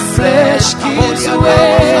my flesh gives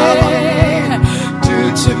way.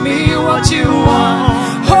 Do to me what you want.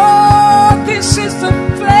 Oh, this is the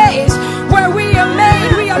place where we are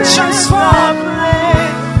made, we are transformed.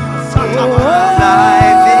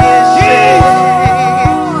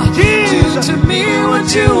 Do to me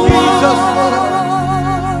what you want.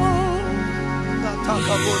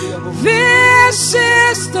 This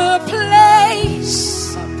is the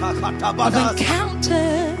place of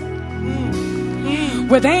encounter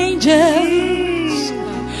with angels,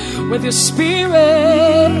 with your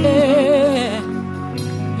spirit.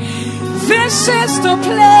 This is the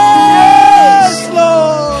place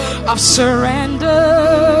of surrender.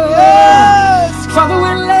 Father,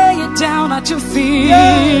 we lay it down at your feet.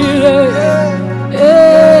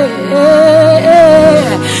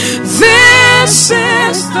 This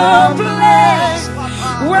is the place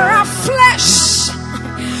where our flesh,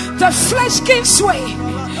 the flesh gives way.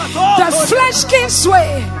 The flesh gives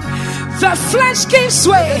way. The flesh gives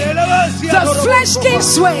way. The flesh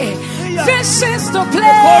gives way. This is the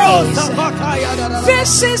place.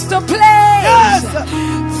 This is the place.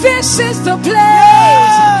 This is the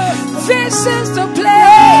place. This is the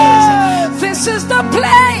place. This is the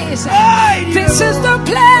place. This is the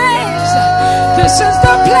place. This is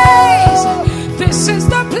the place. This is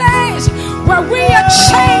the place where we are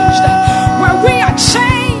changed. Where we are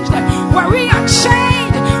changed. Where we are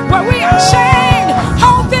changed. Where we are changed.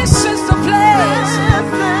 Oh, this is the place.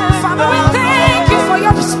 Father, we thank you for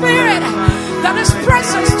your spirit that is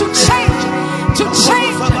present to change, to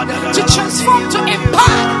transform, to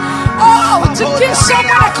impart. Oh, to give someone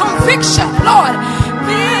a conviction, Lord.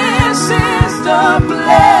 This is the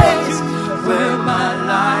place where my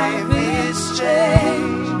life is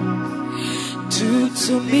changed. Do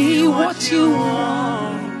to me what you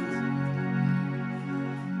want.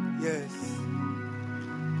 Yes.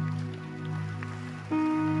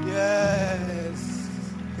 Yes.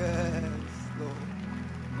 Yes, Lord.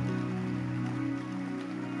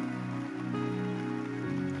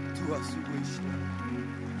 Do as you wish, Lord.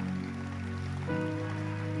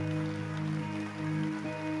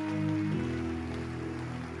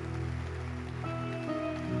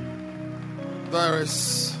 There is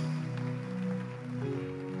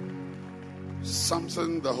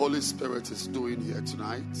something the Holy Spirit is doing here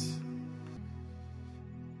tonight.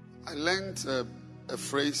 I learned a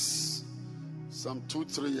phrase some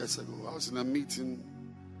 2-3 years ago. I was in a meeting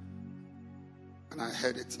and I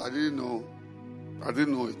heard it. I didn't know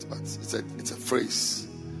it, but it's a phrase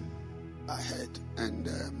I heard. And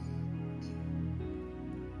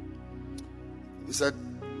he said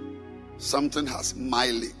something has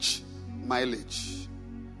mileage.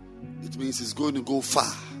 It means it's going to go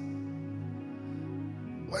far.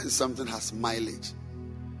 When something has mileage,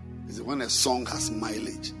 is when a song has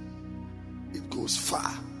mileage, it goes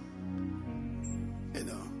far. You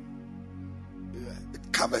know,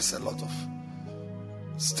 it covers a lot of,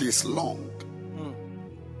 stays long.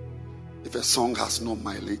 If a song has no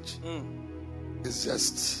mileage, it's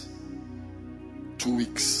just 2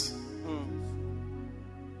 weeks.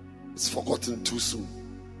 It's forgotten too soon.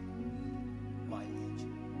 Mileage.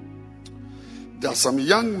 There are some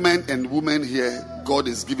young men and women here, God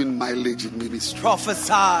is giving mileage in ministry.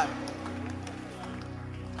 Prophesy.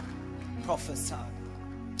 Prophesy.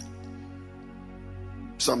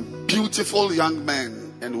 Some beautiful young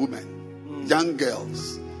men and women, young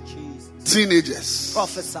girls, Jesus. teenagers,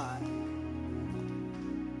 Prophesy.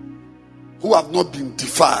 who have not been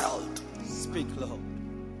defiled. Speak, Lord.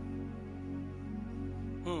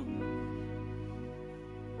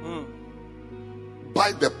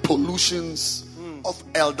 By the pollutions of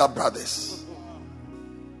elder brothers.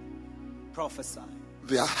 Prophesy.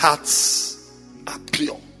 Their hearts are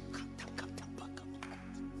pure.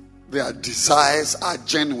 Their desires are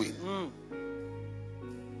genuine.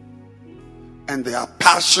 And their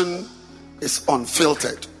passion is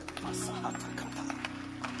unfiltered.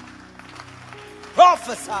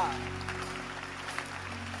 Prophesy.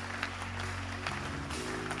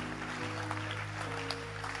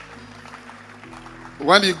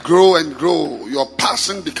 When you grow and grow, your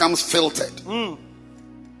passion becomes filtered.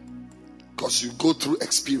 Because you go through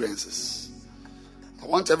experiences. I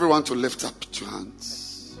want everyone to lift up two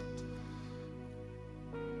hands.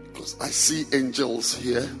 Because I see angels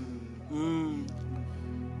here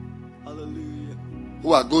Hallelujah.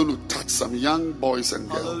 who are going to touch some young boys and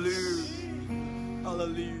girls. Hallelujah.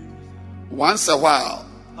 Hallelujah. Once a while,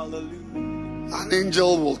 Hallelujah. an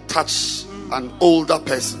angel will touch an older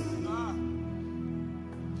person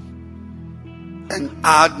and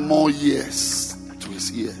add more years to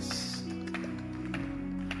his years.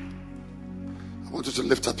 I want you to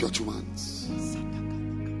lift up your two hands.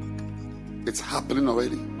 It's happening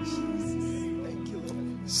already. Thank you,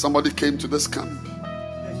 Lord. Somebody came to this camp.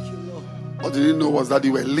 Thank you, Lord. What they didn't know was that they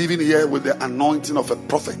were living here with the anointing of a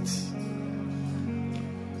prophet.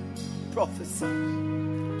 Prophesy.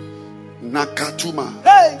 Nakatuma.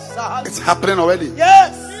 Hey, Sahab. It's happening already.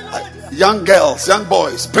 Yes. Young girls, young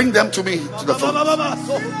boys, bring them to me to the front.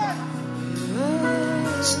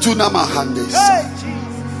 Stunama handes. Hey,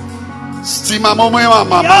 Jesus. Stima momema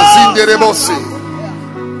mama zinderebosi.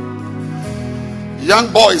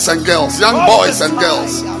 Young boys and girls, young boys and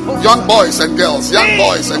girls, young boys and girls, young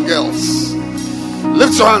boys and girls.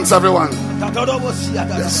 Lift your hands, everyone.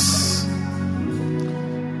 Yes.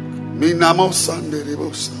 Minamo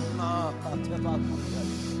sanderebosa.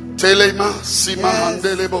 Telema sima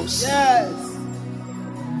handelebos. Yes.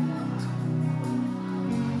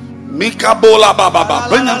 Mikabola bababa.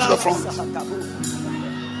 Bring them to the front.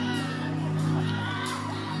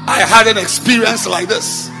 I had an experience like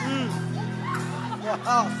this.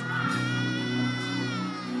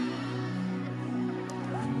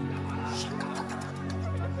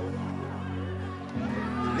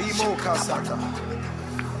 Limo kasata.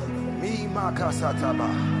 Mima kasata ba.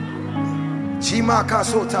 Chima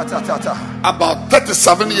kasota tata. About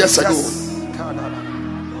 37 years ago, Yes.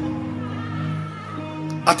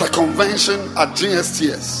 at a convention at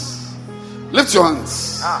GSTS. Lift your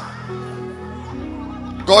hands.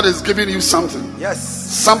 God is giving you something. Yes.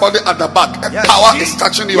 Somebody at the back, a Yes. power is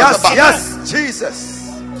touching you at the Yes. back. Yes. Jesus.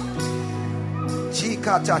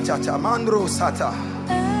 Chika tata mandro sata.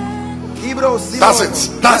 Kibro simo. That's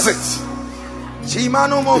it. That's it.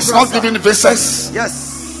 Chimano mo. It's not giving visas. Yes.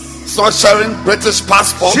 It's not sharing British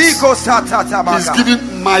passports. Chico sata He's tabaka.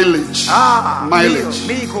 giving mileage. Mileage.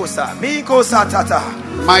 Miko satata.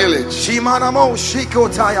 Mileage. Chimanamo shiko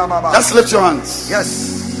taya baba. Just lift your hands. Yes.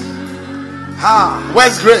 Ha.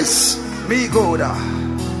 Where's grace? Me goda.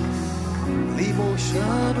 Libo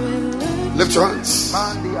shima. Lift your hands.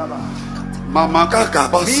 Mandiaba. Mama kaka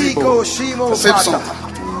Miko basibo. shimo The same pata. song.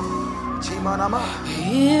 Chimanama.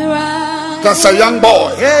 Here I There's a young boy.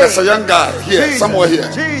 Hey. There's a young guy here. Jesus. Somewhere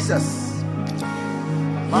here. Jesus.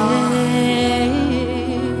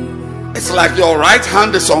 It's like your right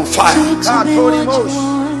hand is on fire. God told him,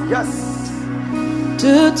 yes.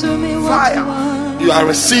 do to me what Fire. you want. You are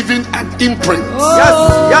receiving an imprint Yes.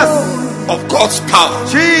 Yes. of God's power.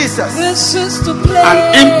 Jesus. This is to play. An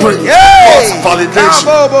imprint. Yay. God's validation.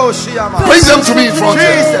 Kabobo shiama. Bring them to me in front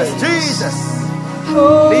here. Jesus. Jesus.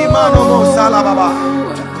 Limano mo salababa.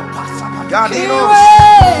 Gadino.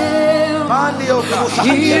 Mandio kasa.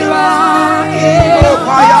 Here I Oh,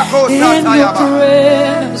 fire ko am in your satayaba.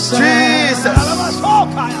 presence. Jesus.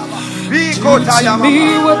 Biko Do to tayama.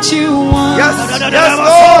 me what you want. Yes. Yes,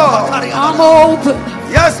 Lord. I'm open.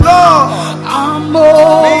 Yes, Lord. I'm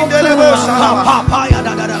open. Mindelebo shalaba.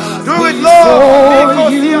 Do it, For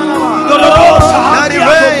Lord. you. Let it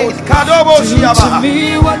rain. Kadobo Do to shiaba.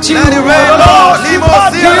 me what you Let it rain, want. Lord. Limo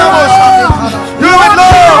sianamo shaba. Do it,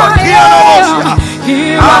 Lord. Kianamo shaba.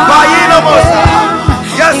 Here Abayino I mosa. am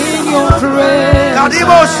Yes. in your presence.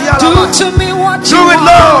 Kadimo Do shialaba. to me what you Do it, want.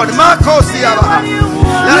 Lord. Makosiaba.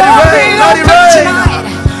 Let it rain. Let it Open rain. tonight.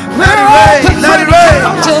 Let it We're rain. open Let for it the rain.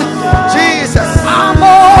 encounter. Jesus. I'm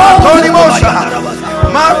open Makonimosha.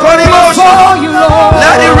 Makonimosha. before you, Lord.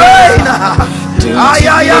 Let it rain. Do Ay, to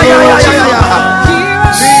ay, me ay, ay, what ay, you ay, ay. want. Here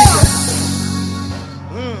I Jesus.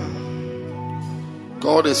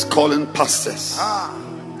 God is calling pastors.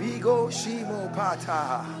 Bigo shimo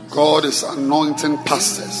pata. God is anointing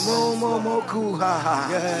pastors. Momomoku ha.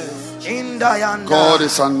 Indayanda. God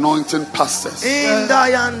is anointing pastors.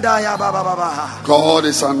 Indayanda ya baba baba. God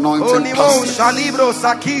is anointing Onimo pastors. shalibro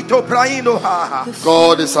sakito praino ha.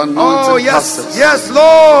 God is Oh anointing yes, pastors. yes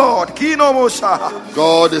Lord. Kino mosha.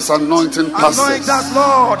 God is anointing Anoint pastors. us,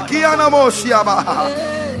 Lord. Kiana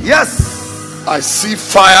moshiaba. Yes. I see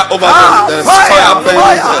fire over them. There's fire burning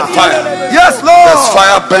there. Fire. Yes, Lord. There's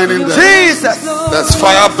fire burning there. Jesus. There's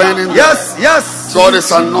fire burning there. Yes, yes. God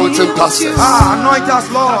is anointing pastors. Anoint us,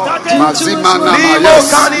 Lord. Mazima nama. Limo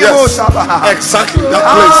Yes, kanimo yes. shaba. Exactly. That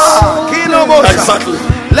place. Kino mosha. Exactly.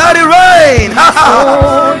 Let it rain.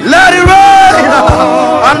 Let it rain.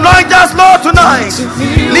 Anoint us, Lord, tonight.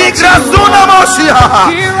 Ligrazuna moshia.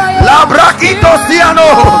 Labrakito siano.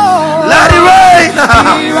 Let it rain.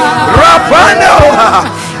 Rapano.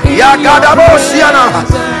 Yakadaboshiana.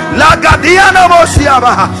 Lagadiana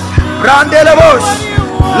moshiaba. Brandelebosh.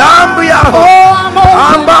 Lambia.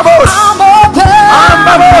 Ambabosh.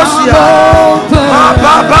 Ambaboshia.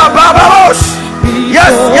 Bababababosh.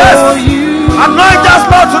 Yes, yes. Anoint us,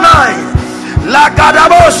 Lord, tonight.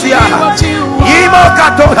 Lagadaboshia. Imo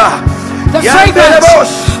katoda.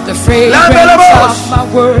 The fragrance of my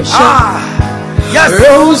worship Yes.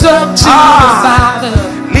 rose up to the Father.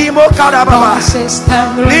 Limo karababa. Voices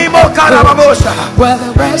tender Limo karababosha. where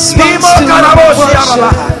the response Limo to my karaboshia baba.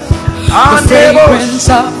 worship, the Andebos. fragrance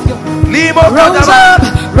of your Limo rose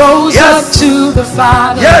karababa. rose Yes. up to the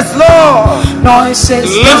Father. Yes, Lord. Noises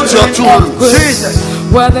Lift your two hands. Jesus.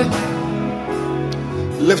 where the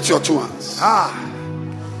Lift your two hands.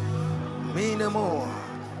 Me no more.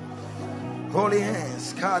 Holy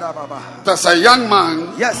hands. Karababa. There's a young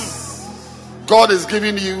man. Yes. God is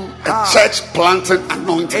giving you a church planting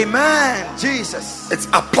anointing. Amen. Jesus. It's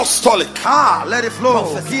apostolic. Let it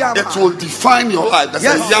flow. It will define your life. There's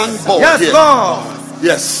Yes. a young boy Yes, here. Lord.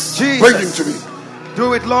 Yes. Jesus. Bring him to me.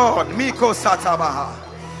 Do it, Lord. Miko satabaha.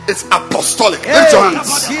 It's apostolic. Lift your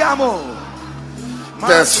hands. Kiamo.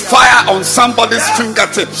 There's fire on somebody's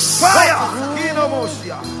fingertips. Fire.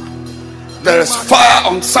 Kinomosia. There is fire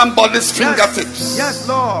on somebody's fingertips. Yes,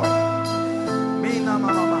 Lord. Mina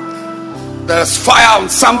mama. There's fire on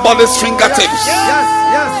somebody's fingertips. Yes,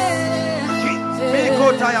 yes.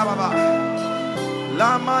 Miko taya baba.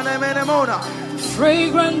 La mane mene mona.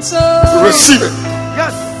 fragrance of Receive it.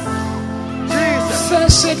 Yes. Jesus.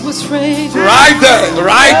 first it was fragrance. Right there.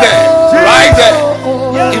 Right there. Right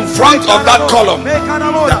there. In front of that column.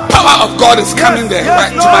 The power of God is coming there.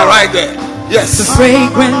 Right to my right there. Yes. The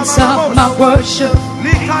fragrance of my worship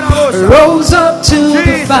rose up to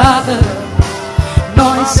the Father.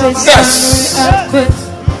 Noises Yes. and earthquakes.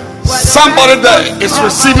 Somebody there is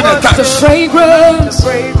receiving a The touch.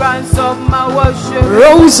 fragrance of my worship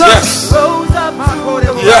rose up. Yes. rose up to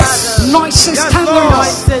the Yes. Noises Yes, thunders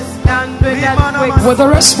voices and with with a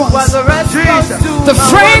response. the response Jesus. to The my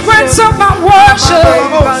fragrance worship, of my worship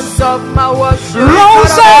fragrance of my worship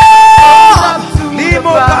rose up. up to the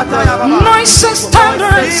Limo Father. kataya baba. Noises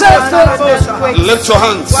thunders earthquakes. Lift your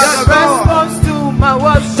hands. What a response to my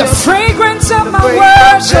worship. The fragrance of my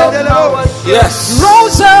worship Yes.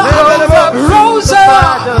 rose up. Rose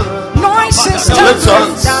up. Noises Lift your thunders.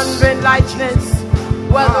 hands. Thundering lightnings.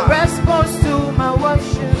 What a response to my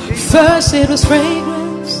worship. First it was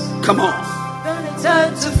fragrance, Come on. Then it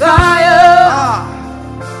turned to fire.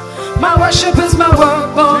 my worship is my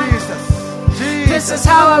work, boy. Jesus. This is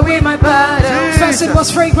how I win my battle. First it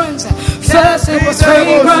was fragrance, first it was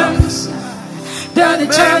fragrance, then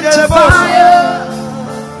it turned to fire.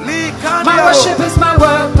 My worship is my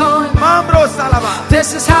work, boy. Mambro salama.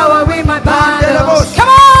 This is how I win my battles. Come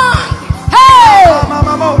on, hey!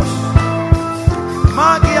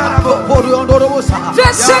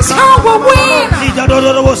 This is how we win.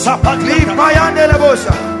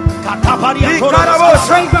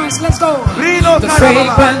 Fragrance, let's go. The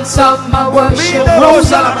fragrance of my worship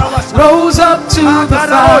rose up to the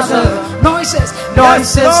Father. Noises,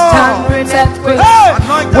 thundering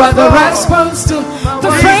earthquakes were the response to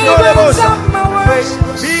the fragrance of my worship.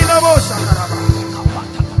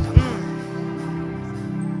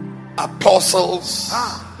 Apostles,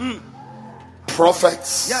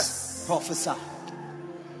 prophets, Yes. Prophesy.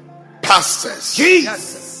 pastors.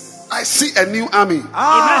 Jesus. I see a new army.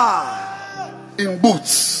 in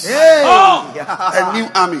boots. Hey. A new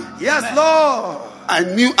army. Yes, Lord. A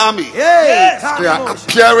new army. Hey. They are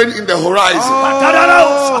appearing in the horizon.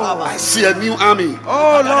 Oh. I see a new army.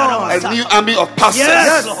 Oh, Lord. A new army of pastors.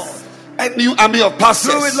 Yes. A new army of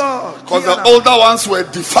pastors. Do it, Lord. Because the older ones were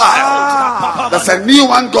defiled. There's a new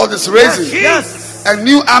one God is raising. Yes. A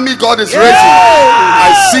new army God is raising.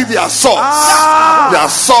 I see their swords. Their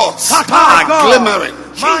swords are glimmering.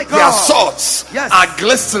 Their swords are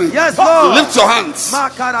glistening. Yes, Lord. Lift your hands.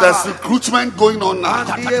 There's recruitment going on now.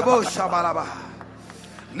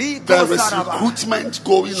 There is recruitment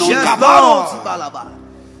going on Yes, now. Lord.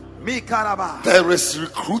 There is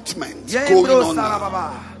recruitment going on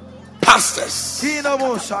now. Pastors,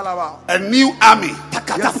 a new army.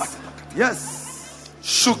 Yes.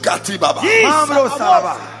 Shukati Baba. Yes.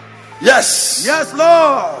 Yes. Yes,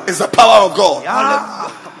 Lord. It's the power of God.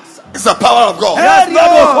 It's the power of God. Yes,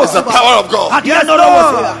 Lord. It's the power of God. Yes,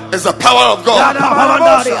 Lord. It's the power of God.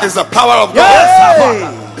 It's the power of God.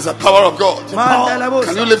 Yes. It's the power of God. Mandela.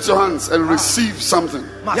 Can you lift your hands and receive something?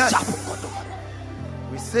 Yes.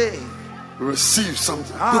 Receive. Receive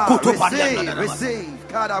something. Receive.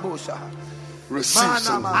 Kadabosha. Receive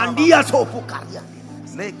something. Andia topukaria.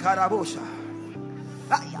 Le kadabosha.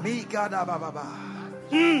 Mi kadababa.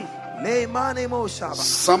 Le manemo.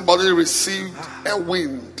 Somebody received a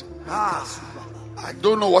wind. I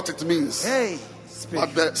don't know what it means. Hey.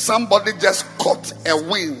 But somebody just caught a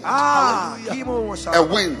wind. A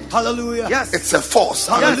wind. Hallelujah. Yes. It's a force.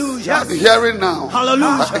 Hallelujah. I'm hearing now.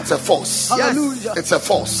 Hallelujah. It's a force. Hallelujah. It's a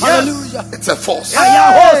force. Hallelujah. It's a force.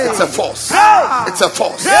 Hey. It's a force. Hey. It's a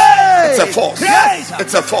force. Hey. It's a force. Hey.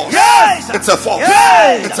 It's a force. Hey. It's a force.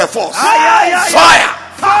 Hey. It's a force. Fire.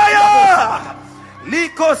 Fire.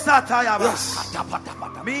 Liko satayaba. Yes.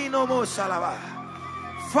 Mino mo shalaba.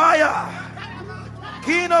 Fire.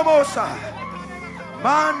 Kino mosa.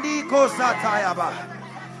 Mandi kosatayaba.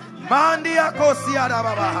 Mandi akosiada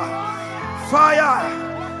baba. Fire.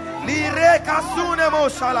 Lire kasune mo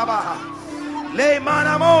shalaba. Le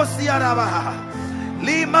manamo siada.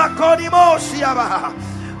 Li makoni mo siaba.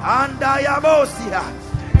 Andaya bosia.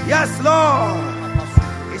 Yes, Lord.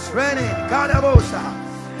 It's raining. Kadabosa.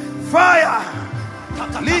 Fire.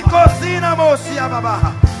 Likosina mo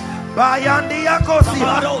siaba. Bayandi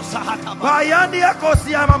akosia. Bayandi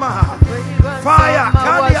akosia mama. Fire.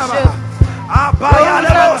 Kandiaba.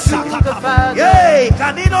 Abayada bosia. Yay.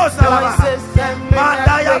 Kanino salaba.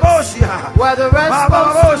 Mandaya bosia. Where the rest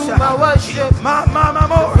goes to my worship. Mama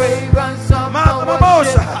mo. Fragrance of my Mama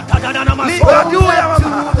worship. Lika duya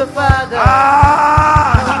mama. To the Father.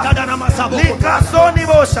 Lika soni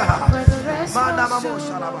bosa. Manda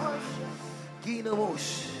mamosha laba. Gino mosh.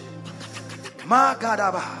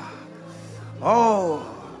 Magadaba. Oh.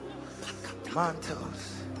 Mantles.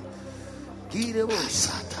 Gino mosh.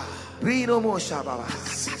 Brino mosha baba.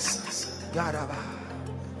 Gadaba.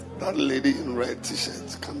 That lady in red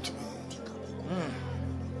t-shirt, come to me.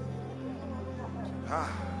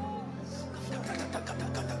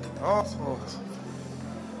 Oh.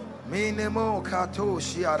 Minemo kato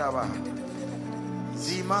shiaraba.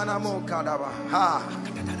 Zimana mo kadaba. Ha.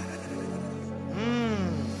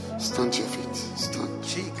 Stand to your feet. Stand.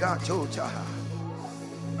 Chika chocha.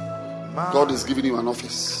 God is giving you an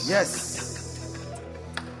office. Yes.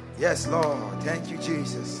 Yes, Lord. Thank you,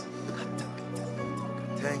 Jesus.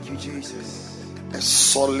 Thank you, Jesus. A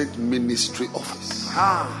solid ministry office.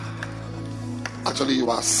 Actually, you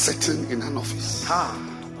are sitting in an office.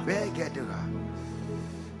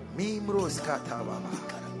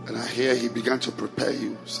 And I hear he began to prepare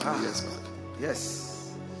you some years back.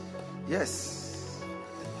 Yes. Yes.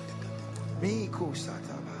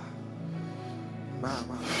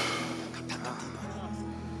 Mama.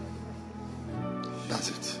 That's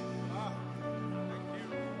it.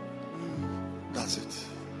 That's it.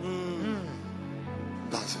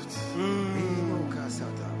 That's it.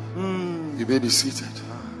 You may be seated.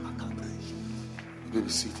 You may be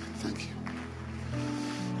seated. Thank you.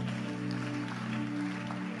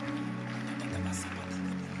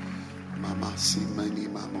 Mama Simani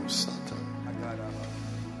Mamo Sata.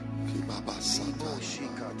 Kibaba Sata.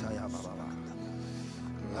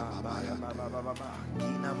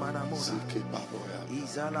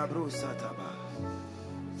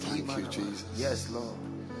 Thank you, Jesus. Yes, Lord.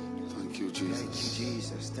 Thank you, Jesus. Thank you,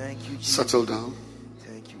 Jesus. Thank you, Jesus. Settle down.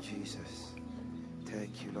 Thank you, Jesus.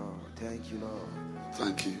 Thank you, Lord. Thank you, Lord.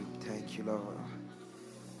 Thank you. Thank you, Lord.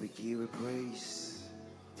 We give you praise.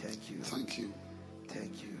 Thank you. Thank you.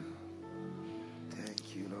 Thank you.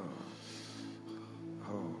 Thank you, Lord.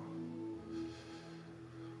 Oh.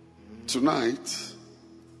 Tonight,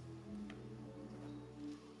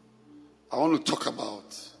 I want to talk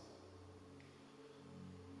about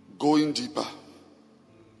Going deeper.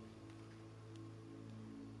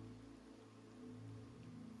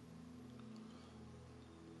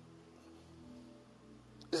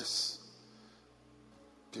 Yes.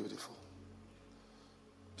 Beautiful.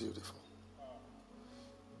 Beautiful.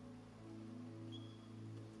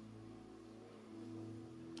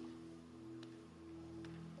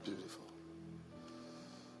 Beautiful.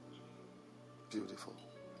 Beautiful.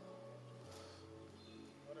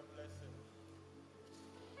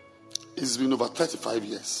 It's been over 35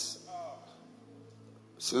 years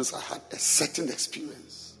since I had a certain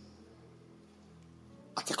experience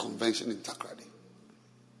at a convention in Takrady.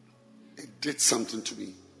 It did something to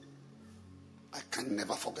me. I can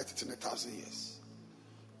never forget it in 1,000 years.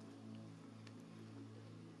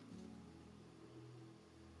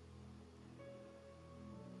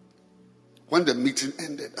 When the meeting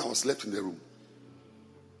ended, I was left in the room.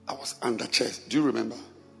 I was under chairs. Do you remember?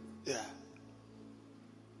 Yeah.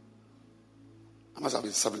 I must have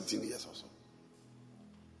been 17 years or so.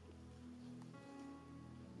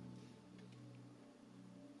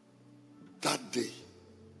 That day,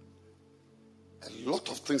 a lot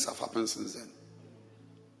of things have happened since then.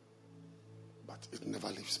 But it never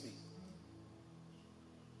leaves me.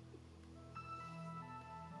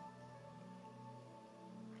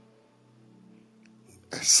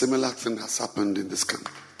 A similar thing has happened in this camp.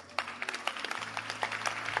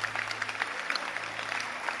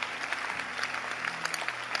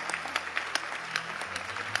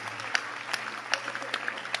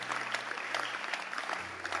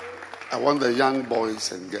 I want the young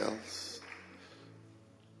boys and girls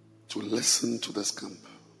to listen to this camp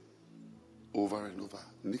over and over.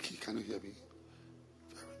 Nikki, can you hear me?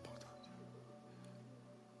 Very important.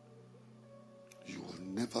 You will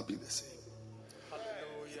never be the same.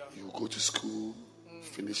 You go to school,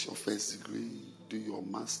 finish your first degree, do your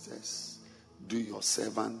masters, do your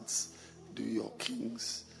servants, do your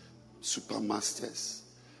kings, supermasters,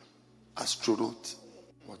 astronaut,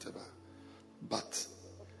 whatever. But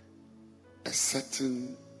a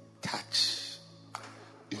certain touch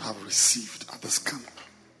you have received at this camp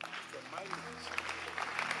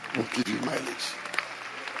will give you mileage.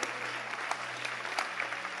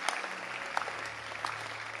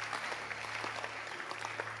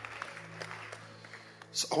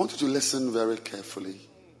 So I want you to listen very carefully,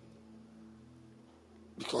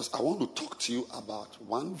 because I want to talk to you about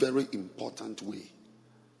one very important way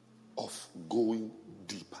of going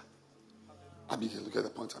deeper. Abigail, look at the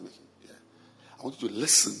point I'm making. Yeah. I want you to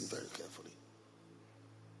listen very carefully.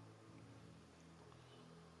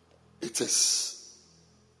 It is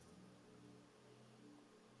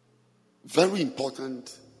very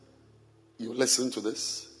important you listen to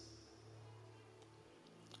this.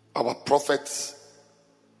 Our prophets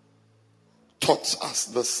taught us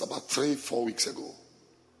this about 3-4 weeks ago.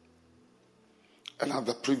 And I have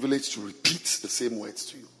the privilege to repeat the same words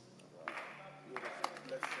to you.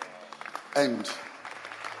 And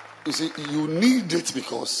you see, you need it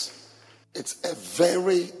because it's a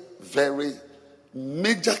very, very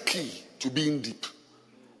major key to being deep.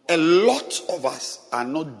 A lot of us are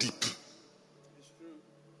not deep.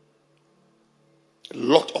 A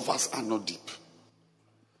lot of us are not deep.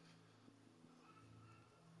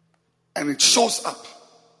 And it shows up.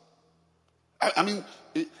 I mean,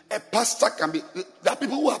 a pastor can be... There are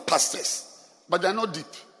people who are pastors, but they are not deep.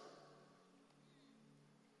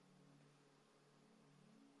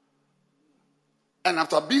 And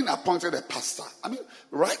after being appointed a pastor, I mean,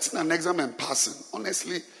 writing an exam and passing,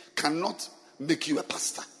 honestly, cannot make you a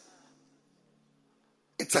pastor.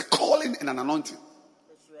 It's a calling and an anointing.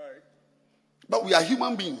 That's right. But we are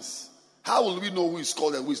human beings. How will we know who is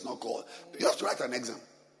called and who is not called? You have to write an exam.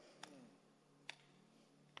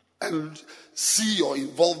 And see your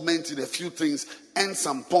involvement in a few things, earn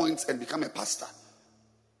some points, and become a pastor.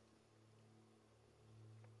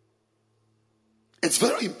 It's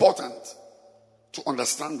very important to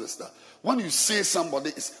understand this. That when you say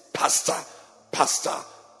somebody is pastor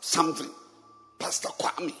something, Pastor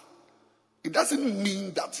Kwame, it doesn't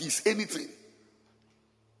mean that he's anything.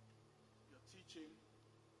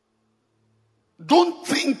 Don't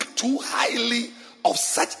think too highly of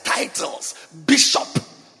such titles. Bishop,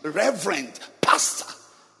 reverend, pastor.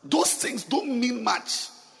 Those things don't mean much.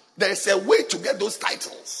 There is a way to get those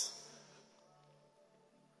titles.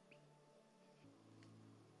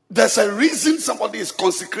 There's a reason somebody is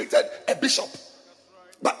consecrated a bishop.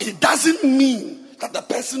 But it doesn't mean that the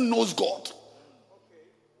person knows God.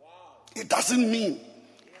 It doesn't mean.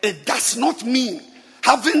 It does not mean.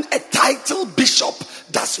 Having a title bishop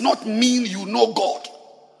does not mean you know God.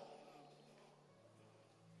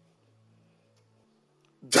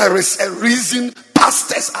 There is a reason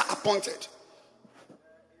pastors are appointed.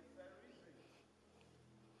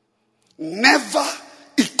 Never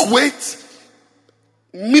equate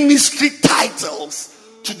ministry titles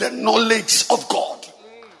to the knowledge of God.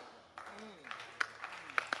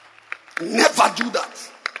 Never do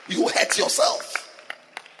that. You hurt yourself.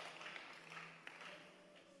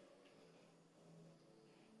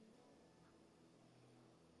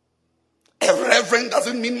 A reverend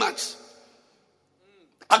doesn't mean much.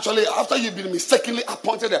 Actually, after you've been mistakenly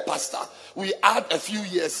appointed a pastor, we add a few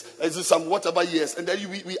years, some whatever years, and then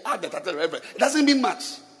we add the title reverend. It doesn't mean much.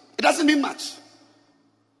 It doesn't mean much.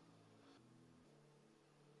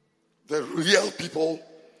 The real people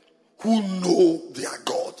who know their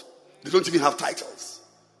God, they don't even have titles.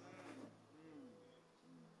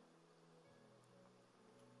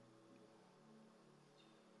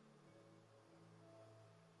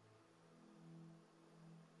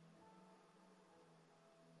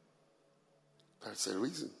 That's a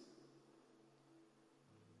reason.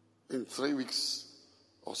 In 3 weeks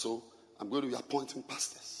or so, I'm going to be appointing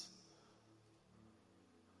pastors.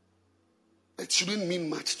 It shouldn't mean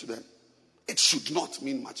much to them. It should not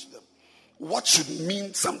mean much to them. What should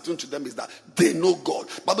mean something to them is that they know God.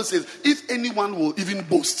 The Bible says, if anyone will even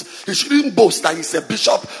boast, he shouldn't boast that he's a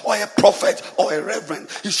bishop or a prophet or a reverend.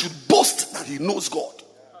 He should boast that he knows God.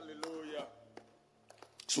 Hallelujah.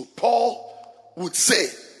 So Paul would say,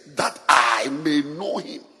 that I may know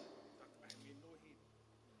him.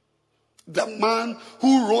 The man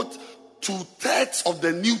who wrote 2/3 of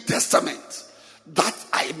the New Testament, that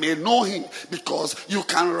I may know him, because you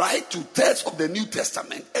can write 2/3 of the New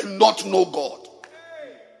Testament and not know God.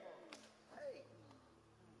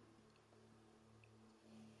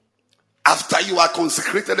 After you are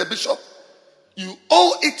consecrated a bishop, you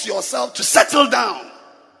owe it to yourself to settle down.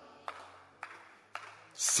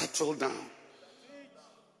 Settle down.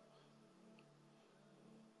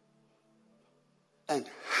 And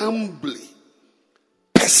humbly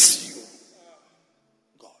pursue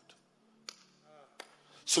God.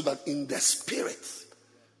 So that in the spirit,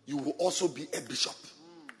 you will also be a bishop.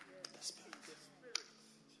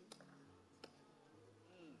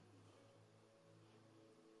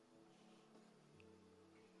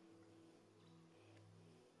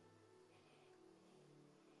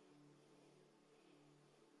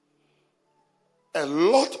 A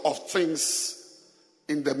lot of things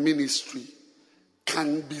in the ministry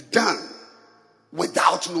can be done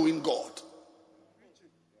without knowing God.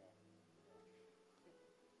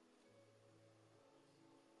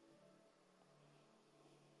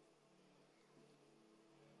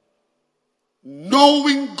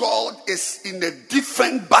 Knowing God is in a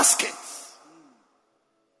different basket.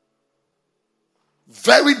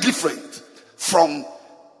 Very different from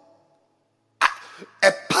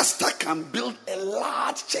a pastor can build a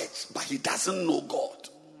large church, but he doesn't know God.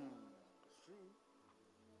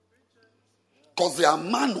 Because there are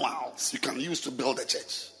manuals you can use to build a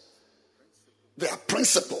church. There are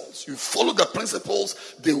principles. You follow the principles,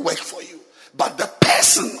 they work for you. But the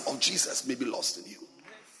person of Jesus may be lost in you.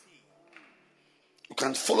 You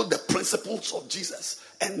can follow the principles of Jesus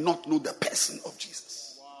and not know the person of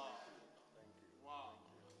Jesus.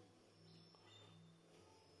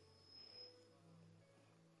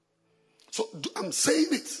 So I'm saying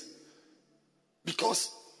it because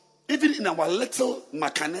even in our little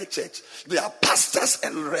Makane church, there are pastors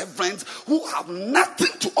and reverends who have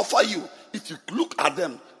nothing to offer you. If you look at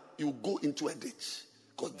them, you go into a ditch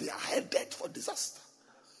because they are headed for disaster.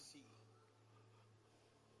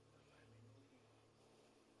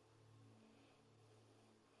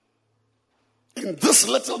 In this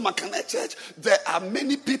little Makane church, there are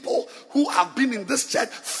many people who have been in this church,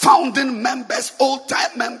 founding members,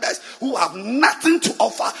 old-time members, who have nothing to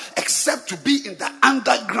offer except to be in the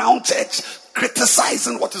underground church,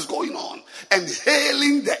 criticizing what is going on and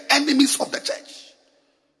hailing the enemies of the church.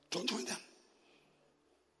 Don't join them.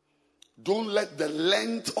 Don't let the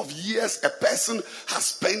length of years a person has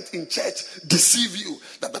spent in church deceive you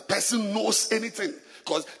that the person knows anything.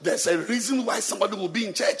 Because there's a reason why somebody will be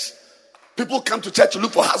in church. People come to church to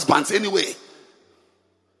look for husbands anyway.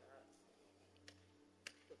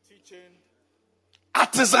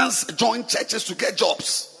 Artisans join churches to get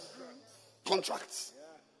jobs, contracts.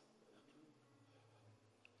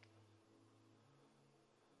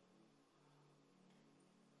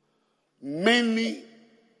 Many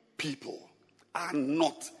people are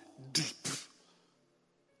not deep.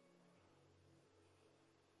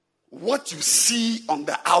 What you see on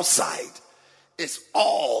the outside is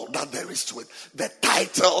all that there is to it. The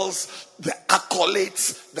titles, the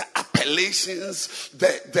accolades, the appellations,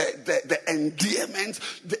 the endearment.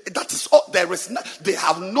 That is all. There is they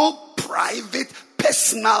have no private,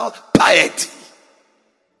 personal piety.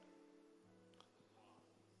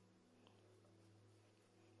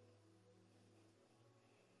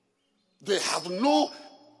 They have no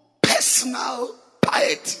personal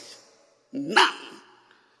piety. None.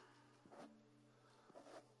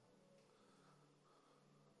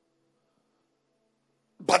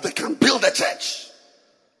 But they can build a church.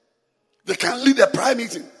 They can lead a prayer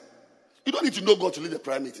meeting. You don't need to know God to lead a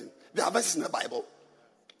prayer meeting. There are verses in the Bible.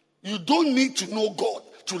 You don't need to know God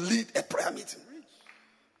to lead a prayer meeting.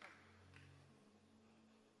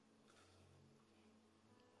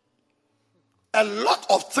 A lot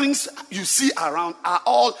of things you see around are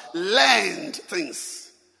all learned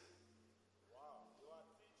things.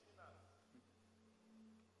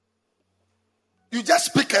 You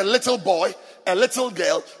just pick a little boy, a little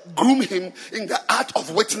girl, groom him in the art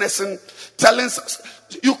of witnessing, telling.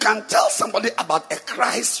 You can tell somebody about a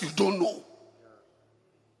Christ you don't know.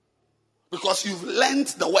 Because you've learned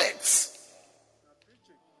the words.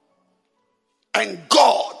 And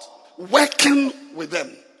God working with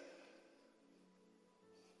them.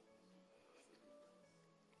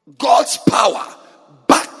 God's power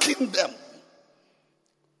backing them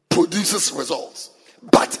produces results.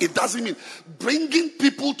 But it doesn't mean bringing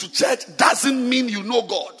people to church doesn't mean you know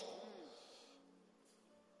God.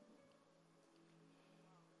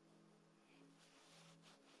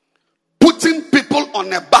 Putting people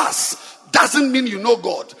on a bus doesn't mean you know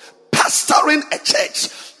God. Pastoring a church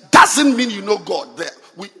doesn't mean you know God.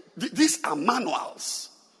 These are manuals.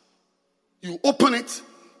 You open it.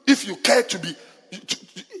 If you care to be,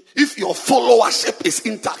 if your followership is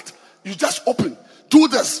intact, you just open. Do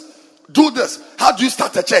this. Do this. How do you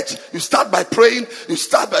start a church? You start by praying. You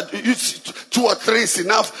start by 2 or 3 is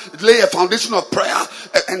enough. Lay a foundation of prayer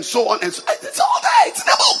and so on. And so, it's all there. It's in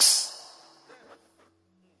the books.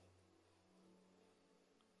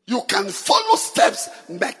 You can follow steps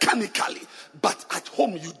mechanically, but at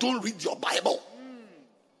home you don't read your Bible.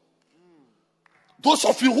 Those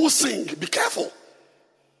of you who sing, be careful.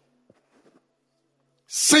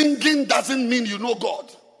 Singing doesn't mean you know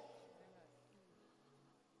God.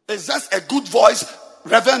 It's just a good voice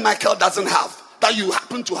Reverend Michael doesn't have, that you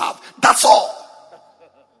happen to have. That's all.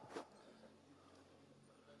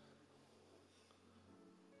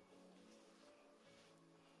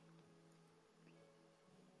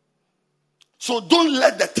 So don't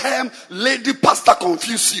let the term lady pastor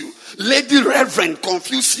confuse you. Lady reverend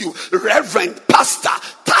confuse you. Reverend pastor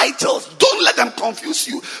titles, don't let them confuse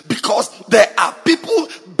you, because there are people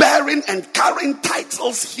bearing and carrying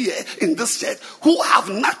titles here in this church who have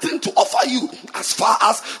nothing to offer you as far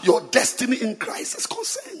as your destiny in Christ is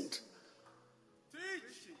concerned.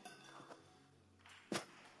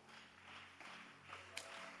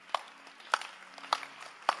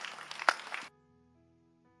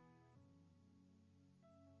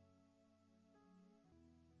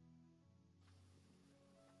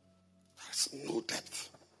 There's no depth.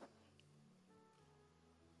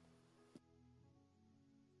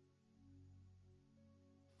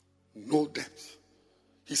 No depth.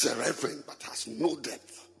 He's a reverend but has no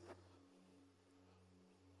depth.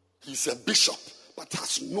 He's a bishop but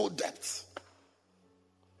has no depth.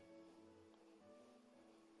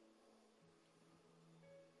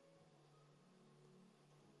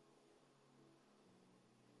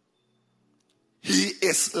 He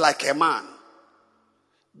is like a man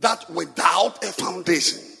that without a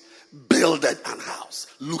foundation builded an house.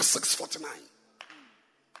 Luke 6:49.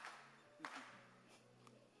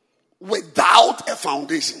 Without a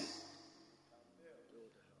foundation.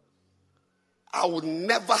 I would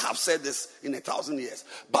never have said this in 1,000 years,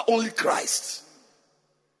 but only Christ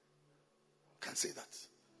can say that.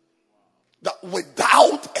 That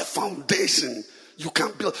without a foundation, you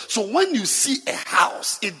can build. So when you see a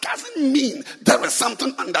house, it doesn't mean there is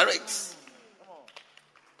something under it.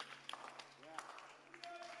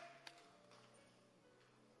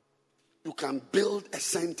 You can build a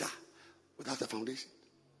center without a foundation.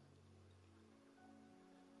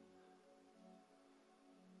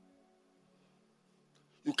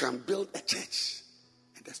 You can build a church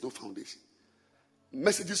and there's no foundation.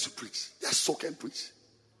 Messages to preach, just soak and preach.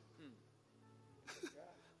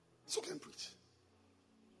 Soak and preach.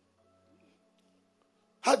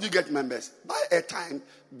 How do you get members? Buy airtime,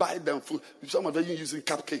 buy them food. Some of them using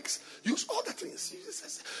cupcakes. Use all the things.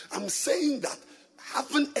 I'm saying that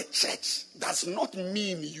having a church does not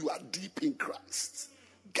mean you are deep in Christ.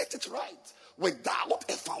 Get it right. Without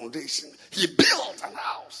a foundation, he built an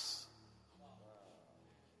house.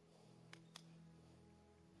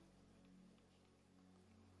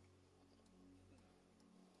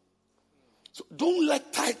 So don't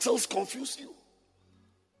let titles confuse you.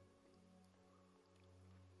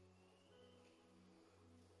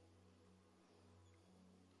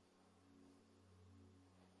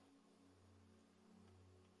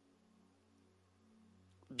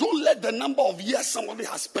 let the number of years somebody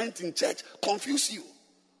has spent in church confuse you.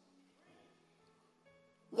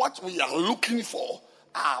 What we are looking for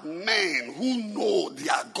are men who know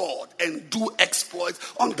their God and do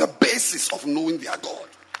exploits on the basis of knowing their God.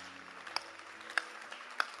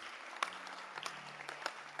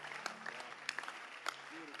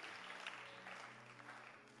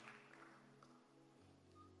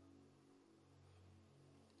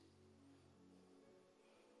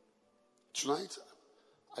 Tonight,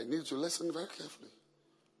 I need you to listen very carefully.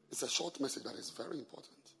 It's a short message that is very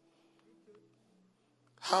important.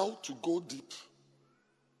 How to go deep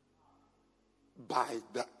by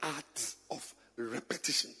the art of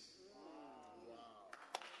repetition.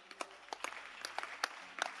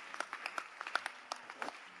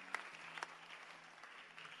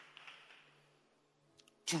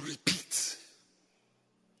 To repeat.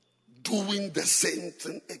 Doing the same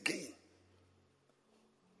thing again.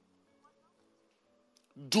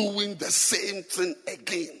 Doing the same thing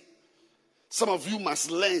again. Some of you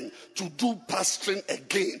must learn to do pastoring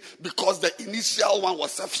again because the initial one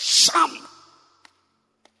was a sham.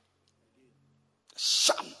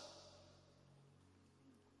 Sham.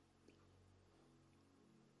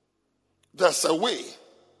 There's a way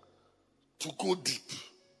to go deep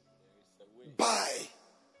by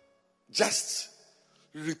just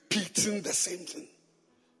repeating the same thing.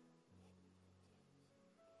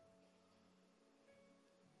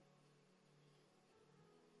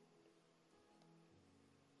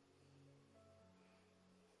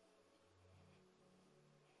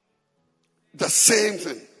 The same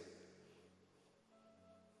thing.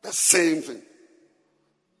 The same thing.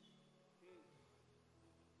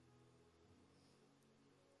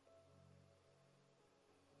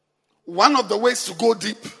 One of the ways to go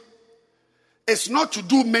deep is not to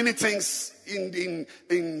do many things in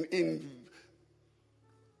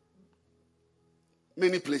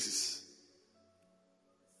many places.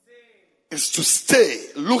 It's to stay.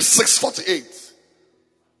 Luke 6:48.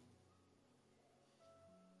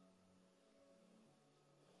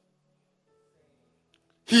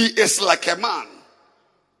 He is like a man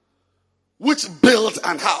which built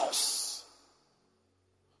an house.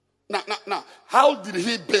 Now, how did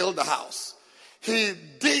he build the house? He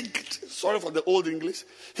digged, sorry for the old English,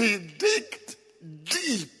 he digged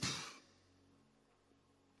deep.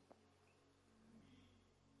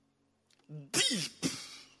 Deep.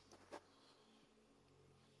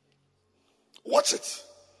 Watch it.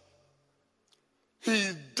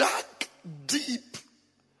 He dug deep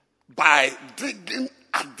by digging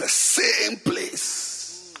at the same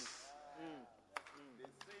place.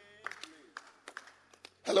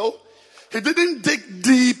 Hello? He didn't dig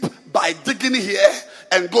deep by digging here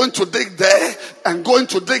and going to dig there and going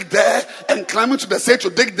to dig there and climbing to the stage to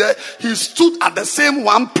dig there. He stood at the same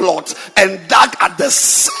one plot and dug at the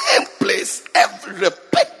same place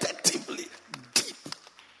repetitively deep.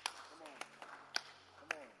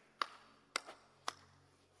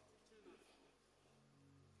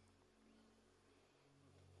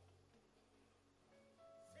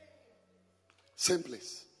 Same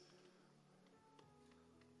place.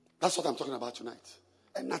 That's what I'm talking about tonight.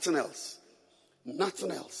 And nothing else.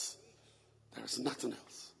 Nothing else. There is nothing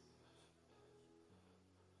else.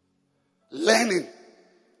 Learning.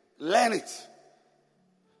 Learn it.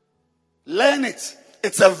 Learn it.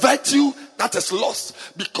 It's a virtue that is lost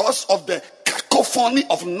because of the cacophony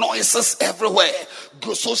of noises everywhere.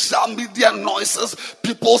 Social media noises,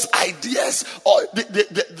 people's ideas, or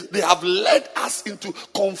they have led us into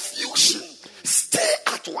confusion. Stay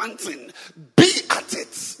at one thing. Be at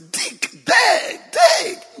it. Dig there.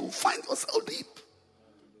 Dig. You'll find yourself deep.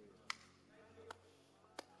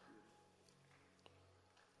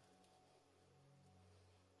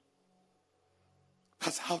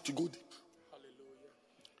 That's how to go deep.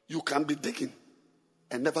 You can be digging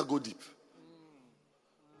and never go deep.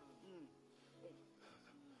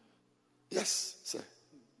 Yes, sir.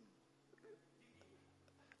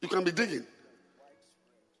 You can be digging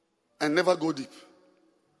and never go deep.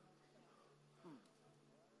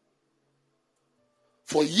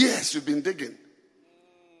 For years you've been digging,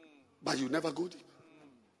 but you never go deep.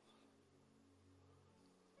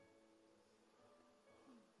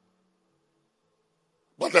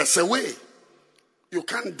 But there's a way. You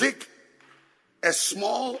can dig a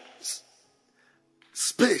small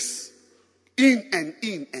space in and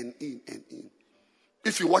in and in and in.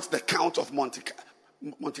 If you watch the Count of Monte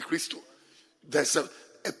Cristo, there's a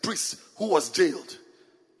priest who was jailed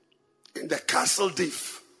in the Castle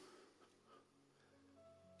d'If.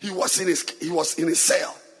 He was in his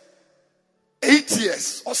cell 8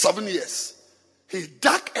 years or 7 years. He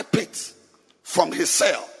dug a pit from his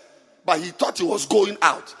cell, but he thought he was going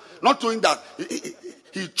out. Not knowing that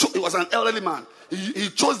he was an elderly man. He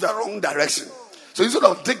chose the wrong direction. So instead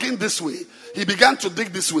of digging this way, he began to dig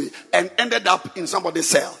this way and ended up in somebody's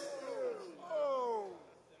cell.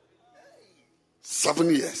 7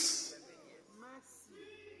 years.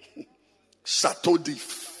 Chateau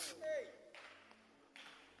d'If.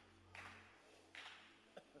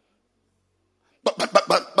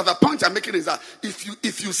 But the point I'm making is that if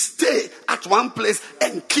you stay at one place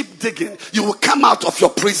and keep digging, you will come out of your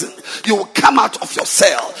prison. You will come out of your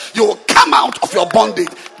cell. You will come out of your bondage.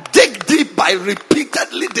 Dig deep by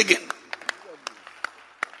repeatedly digging.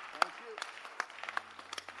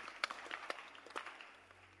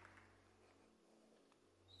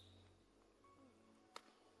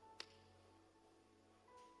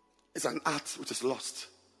 It's an art which is lost.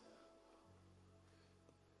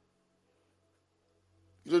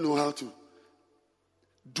 You don't know how to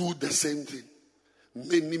do the same thing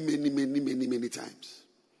many times.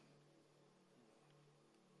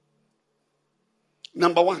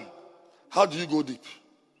 Number one, how do you go deep?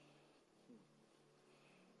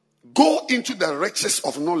 Go into the riches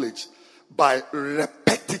of knowledge by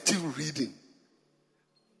repetitive reading.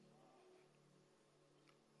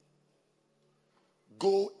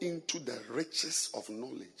 Go into the riches of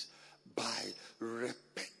knowledge by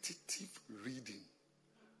repetitive reading.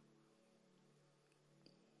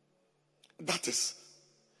 That is,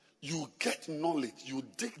 you get knowledge, you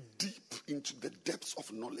dig deep into the depths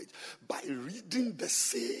of knowledge by reading the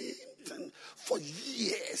same thing for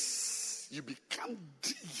years. You become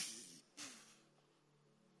deep.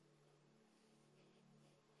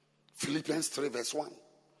 Philippians 3 verse 1.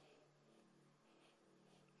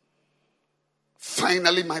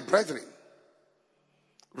 Finally, my brethren,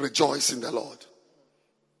 rejoice in the Lord.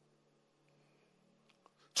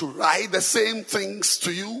 To write the same things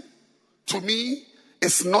to you, to me,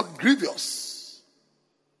 is not grievous,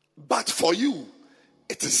 but for you,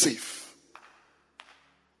 it is safe.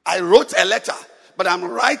 I wrote a letter, but I'm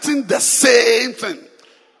writing the same thing.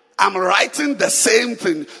 I'm writing the same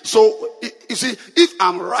thing. So, you see, if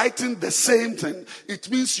I'm writing the same thing, it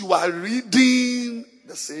means you are reading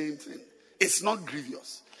the same thing. It's not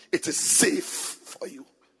grievous. It is safe for you.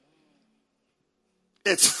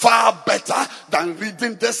 It's far better than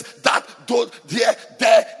reading this, that, those, there.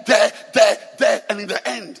 And in the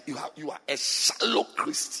end, you are a shallow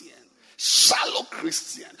Christian. Shallow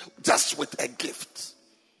Christian. Just with a gift.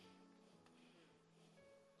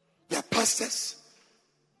 There are pastors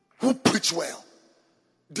who preach well.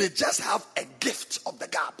 They just have a gift of the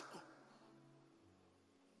gap.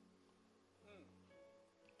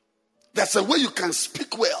 There's a way you can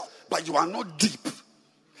speak well, but you are not deep.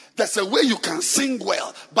 There's a way you can sing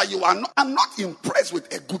well, but you are not. I'm not impressed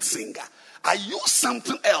with a good singer. I use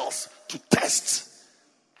something else to test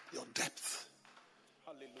your depth.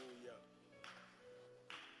 Hallelujah.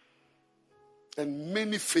 And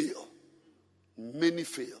many fail. Many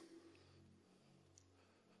fail.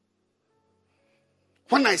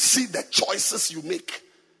 When I see the choices you make,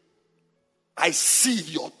 I see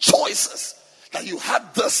your choices. That you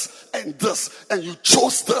had this, and you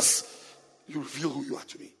chose this. You reveal who you are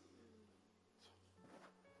to me.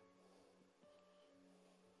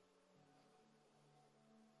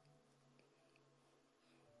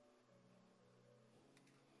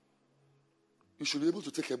 You should be able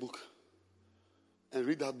to take a book and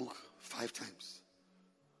read that book 5 times.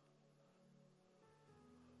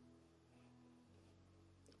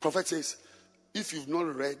 Prophet says, if you've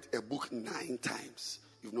not read a book 9 times,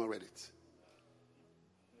 you've not read it.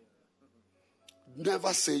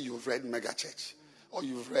 Never say you've read Mega Church or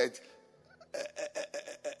you've read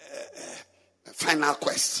Final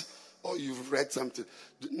Quest or you've read something.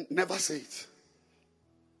 Never say it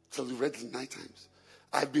till you've read it 9 times.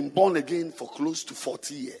 I've been born again for close to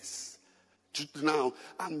 40 years. Now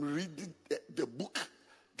I'm reading the book.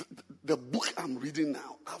 The book I'm reading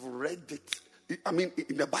now, I've read it. I mean,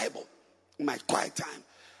 in the Bible, in my quiet time,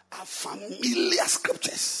 are familiar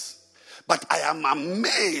scriptures. But I am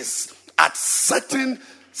amazed at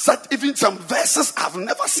even some verses I've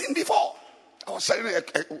never seen before. I was sharing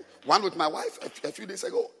one with my wife a few days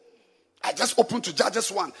ago. I just opened to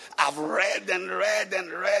Judges 1. I've read and read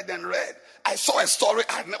and read and read. I saw a story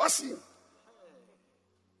I'd never seen.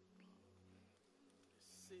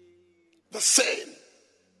 The same.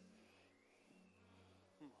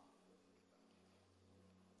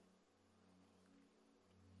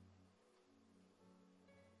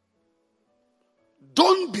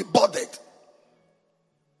 Don't be bothered.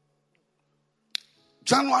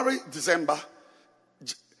 January, December,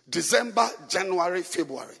 January,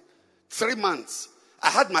 February. 3 months. I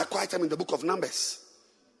had my quiet time in the book of Numbers.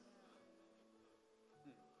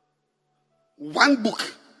 One book,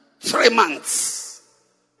 3 months.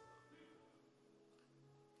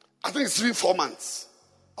 I think it's 4 months.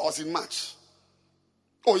 I was in March.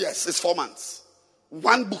 Oh yes, it's 4 months.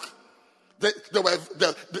 One book. There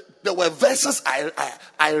were verses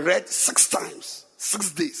I read 6 times.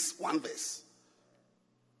 6 days, one verse.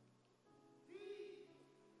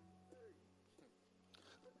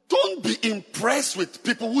 Don't be impressed with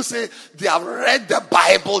people who say they have read the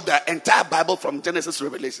Bible, the entire Bible from Genesis to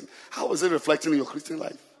Revelation. How is it reflecting in your Christian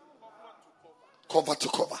life? Cover to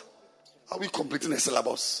cover. Are we completing a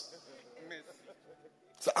syllabus?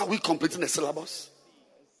 So are we completing a syllabus?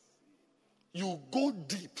 You go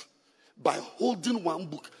deep by holding one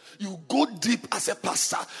book. You go deep as a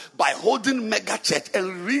pastor by holding mega church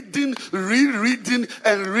and reading, rereading,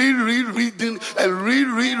 and rereading, and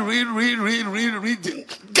rereading.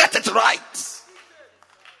 Get it right.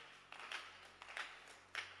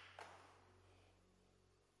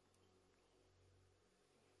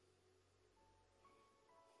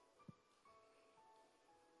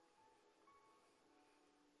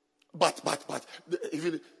 But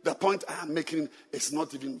even the point I am making is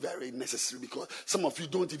not even very necessary, because some of you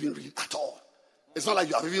don't even read at all. It's not like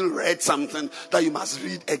you have even read something that you must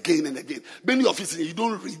read again and again. Many of you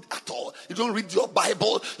don't read at all. You don't read your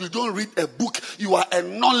Bible. You don't read a book. You are a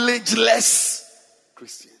knowledgeless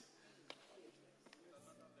Christian.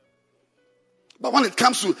 But when it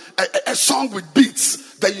comes to a song with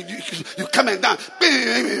beats, that you come and down.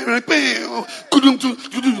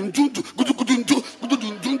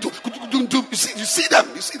 You see them.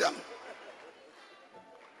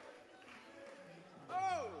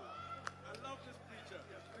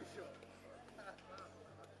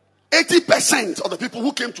 80% of the people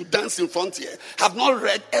who came to dance in Frontier have not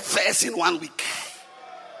read a verse in 1 week.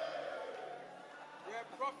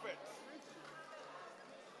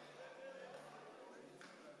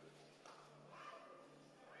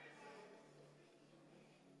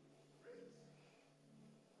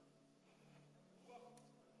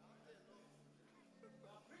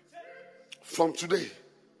 From today,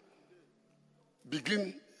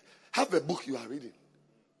 have a book you are reading.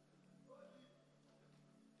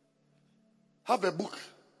 Have a book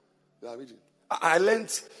you are reading. I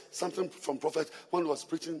learned something from Prophet when he was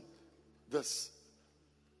preaching this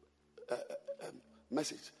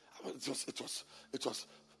message. It was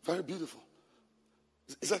very beautiful.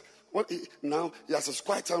 It's like now he has his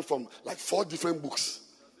quiet time from like 4 different books.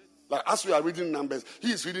 Like as we are reading Numbers,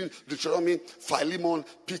 he is reading Deuteronomy, Philemon,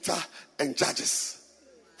 Peter, and Judges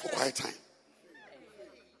for quiet time.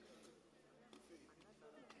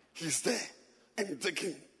 He's there and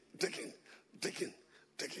digging.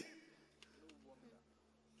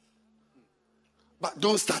 But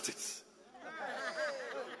don't start it.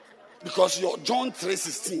 Because your John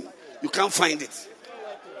 3:16, you can't find it.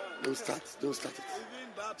 Don't start it.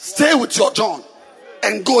 Stay with your John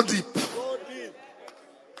and go deep.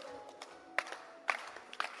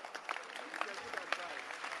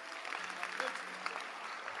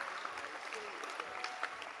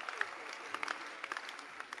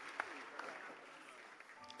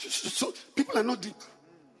 So people are not deep.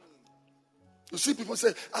 You see people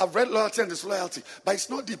say, I've read loyalty and disloyalty, but it's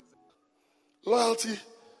not deep. Loyalty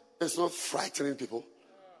is not frightening people.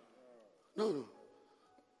 No.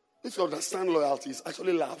 If you understand loyalty, it's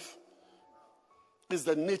actually love. It's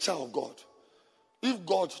the nature of God. If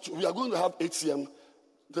God, we are going to have HCM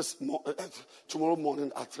tomorrow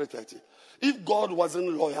morning at 3:30. If God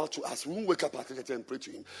wasn't loyal to us, we won't wake up at 3:30 and pray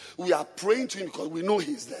to him. We are praying to him because we know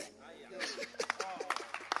he's there.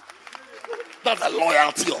 That's the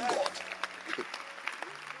loyalty of God.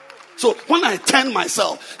 So when I turn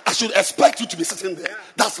myself, I should expect you to be sitting there.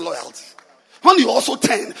 That's loyalty. When you also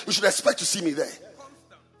turn, you should expect to see me there.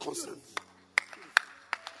 Constant.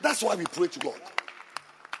 That's why we pray to God.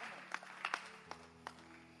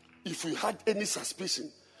 If we had any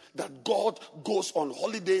suspicion that God goes on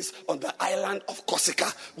holidays on the island of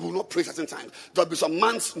Corsica, we will not pray certain times. There will be some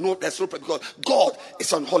months, there's no prayer because God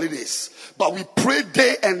is on holidays. But we pray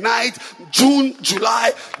day and night, June,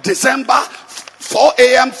 July, December, 4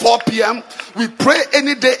 a.m., 4 p.m. We pray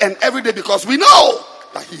any day and every day because we know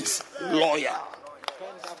that he is loyal.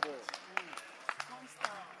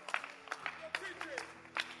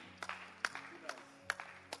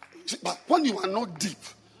 But when you are not deep,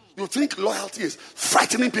 you think loyalty is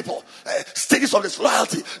frightening people. Stages of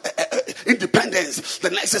disloyalty, independence. The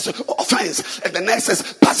next is offense, and the next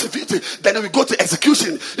is passivity. Then we go to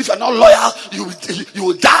execution. If you are not loyal, you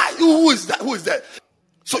will die. Who is that? Who is that?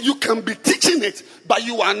 So you can be teaching it, but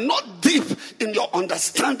you are not deep in your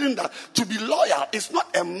understanding that to be loyal is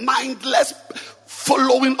not a mindless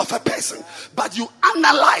following of a person, but you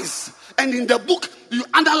analyze And in the book, you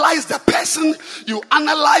analyze the person, you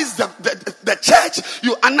analyze the church,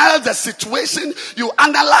 you analyze the situation, you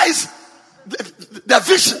analyze the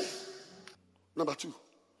vision. Number 2.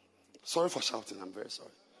 Sorry for shouting. I'm very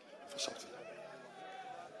sorry for shouting.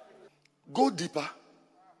 Go deeper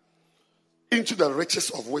into the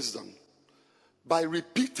riches of wisdom by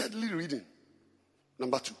repeatedly reading.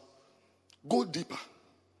 Number 2. Go deeper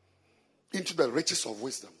into the riches of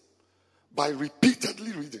wisdom by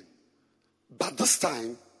repeatedly reading. But this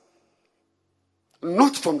time,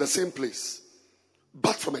 not from the same place,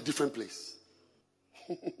 but from a different place.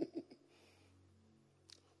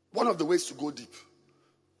 One of the ways to go deep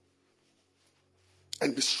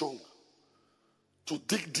and be strong, to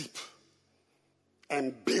dig deep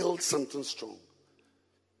and build something strong.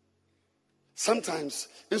 Sometimes,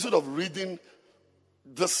 instead of reading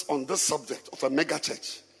this on this subject of a mega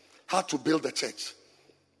church, how to build a church,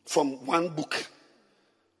 from one book,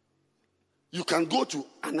 you can go to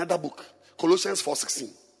another book, Colossians 4:16.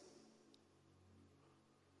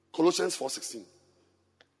 Colossians 4:16.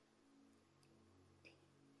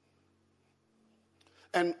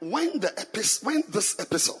 And when this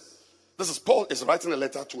epistle, this is Paul is writing a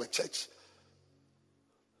letter to a church.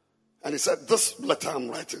 And he said, this letter I'm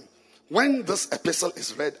writing, when this epistle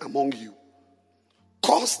is read among you,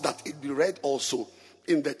 cause that it be read also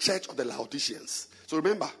in the church of the Laodiceans. So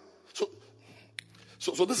remember,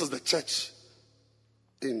 so this is the church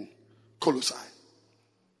in Colossae.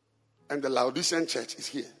 And the Laodicean church is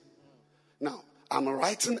here. Now, I'm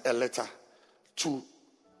writing a letter to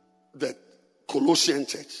the Colossian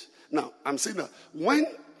church. Now, I'm saying that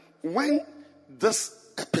when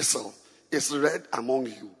this epistle is read among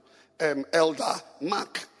you, Elder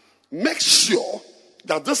Mark, make sure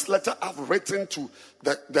that this letter I've written to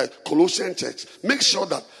the Colossian church, make sure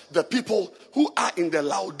that the people who are in the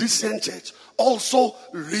Laodicean church also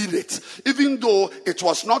read it, even though it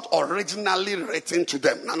was not originally written to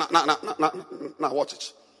them. Now watch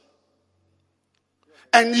it.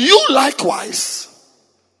 And you likewise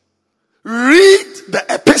read the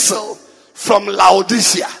epistle from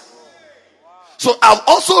Laodicea. So I've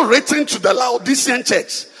also written to the Laodicean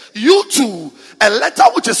church, you too, a letter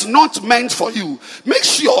which is not meant for you. Make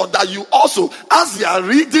sure that you also, as they are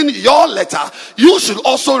reading your letter, you should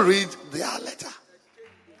also read their letter.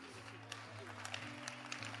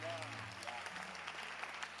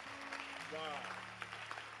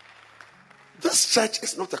 This church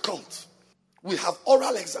is not a cult. We have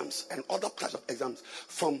oral exams and other kinds of exams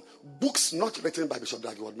from books not written by Bishop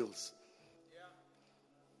Dag Heward-Mills.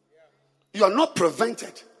 You are not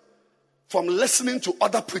prevented from listening to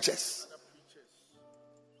other preachers.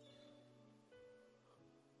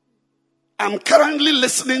 I'm currently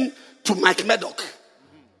listening to Mike Murdoch.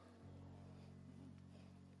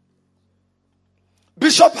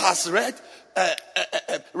 Bishop has read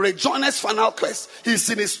Ray Joyner's Final Quest. He's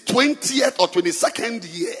in his 20th or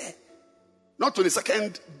 22nd year. Not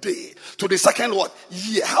 22nd day. 22nd what?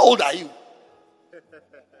 Year. How old are you?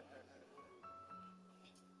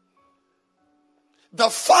 The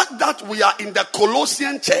fact that we are in the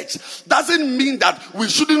Colossian church doesn't mean that we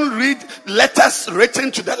shouldn't read letters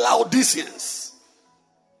written to the Laodiceans.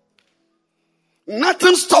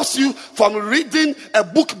 Nothing stops you from reading a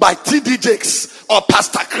book by T.D. Jakes or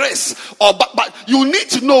Pastor Chris. But you need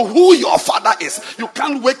to know who your father is. You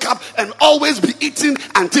can't wake up and always be eating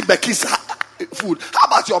Auntie Becky's food. How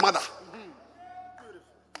about your mother?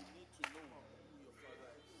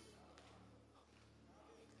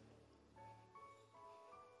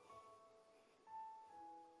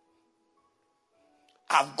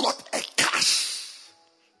 I've got a cache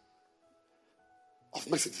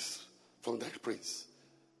of messages from the Prince.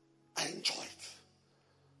 I enjoy it.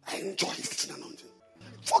 I enjoy his teaching anointing.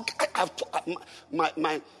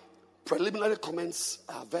 My preliminary comments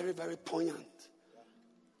are very, very poignant.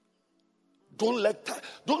 Don't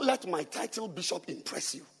let my title bishop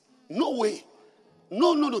impress you. No way.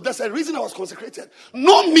 No. There's a reason I was consecrated.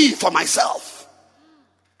 Not me for myself.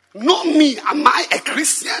 Not me. Am I a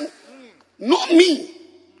Christian? Not me.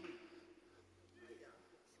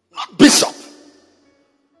 Not bishop.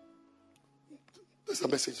 There's a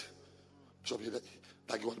message Bishop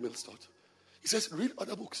Dag Heward-Mills taught. He says, read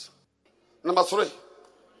other books. Number 3.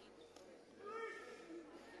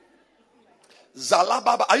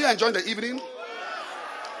 Zalababa. Are you enjoying the evening?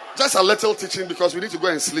 Just a little teaching because we need to go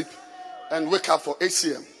and sleep and wake up for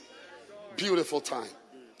ACM. Beautiful time.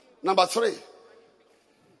 Number 3.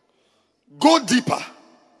 Go deeper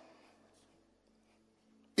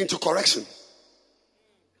into correction.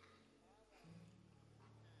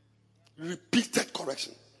 Repeated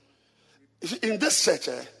correction. In this church,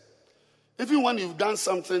 even when you've done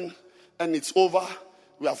something and it's over,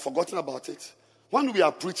 we have forgotten about it. When we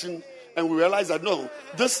are preaching and we realize that no,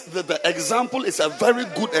 the example is a very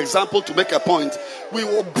good example to make a point, we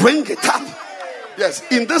will bring it up. Yes,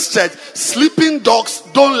 in this church, sleeping dogs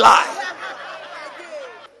don't lie.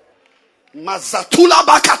 Mazatula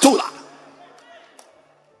bakatula.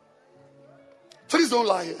 Please don't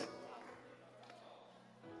lie here.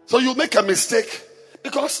 So you make a mistake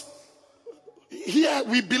because here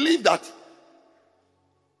we believe that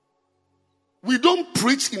we don't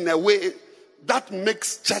preach in a way that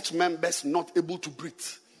makes church members not able to breathe.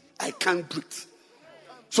 I can't breathe.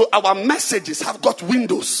 So our messages have got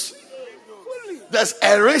windows. There's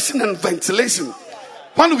aeration and ventilation.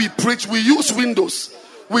 When we preach, we use windows.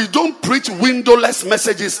 We don't preach windowless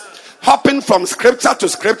messages, hopping from scripture to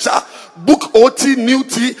scripture, book OT, new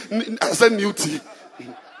T. I said new T.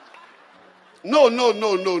 No.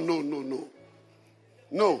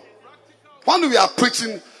 When we are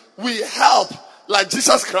preaching, we help like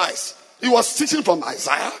Jesus Christ. He was teaching from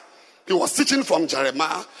Isaiah. He was teaching from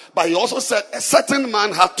Jeremiah. But he also said a certain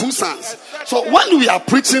man had 2 sons. So when we are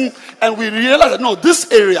preaching and we realize that no,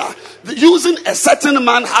 this area, using a certain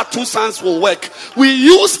man had 2 sons will work. We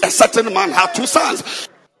use a certain man had 2 sons.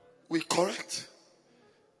 We correct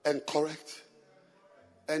and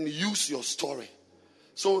use your story.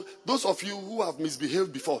 So those of you who have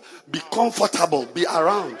misbehaved before, be comfortable, be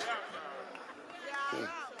around.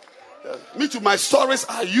 Me too, my stories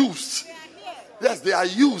are used. Yes, they are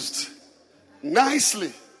used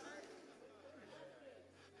nicely.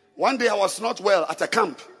 One day I was not well at a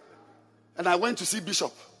camp and I went to see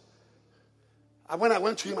Bishop. And when I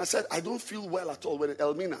went to him, I said, I don't feel well at all with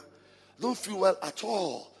Elmina. I don't feel well at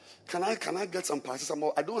all. Can I get some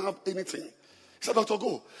paracetamol? I don't have anything. He said, Dr.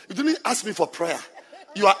 Go, you didn't ask me for prayer.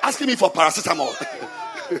 You are asking me for paracetamol.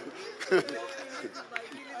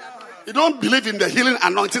 You don't believe in the healing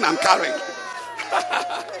anointing I'm carrying.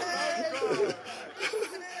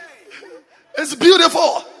 It's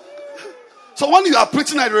beautiful. So when you are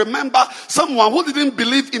preaching, I remember someone who didn't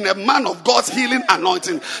believe in a man of God's healing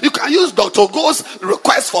anointing. You can use Dr. Go's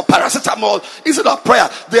request for paracetamol instead of prayer.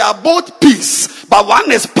 They are both peace, but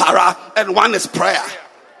one is para and one is prayer.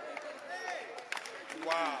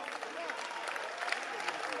 Wow.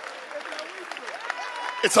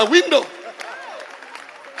 It's a window.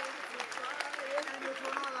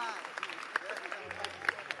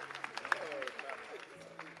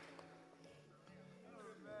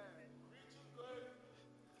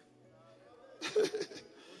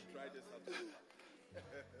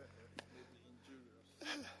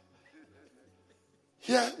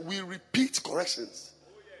 Here we repeat corrections.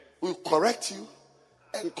 We'll correct you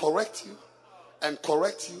and correct you and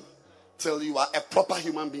correct you till you are a proper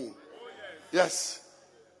human being. Yes.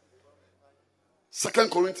 2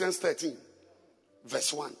 Corinthians 13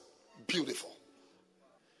 verse 1. Beautiful.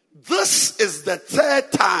 This is the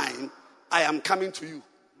 3rd time I am coming to you.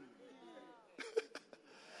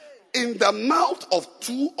 In the mouth of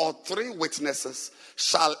 2 or 3 witnesses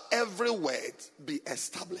shall every word be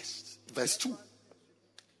established. Verse 2.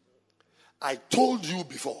 I told you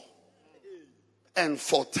before and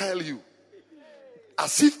foretell you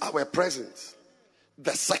as if I were present the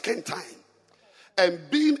 2nd time, and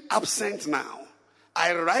being absent now,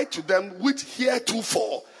 I write to them which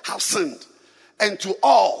heretofore have sinned, and to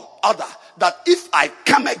all other that if I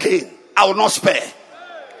come again, I will not spare.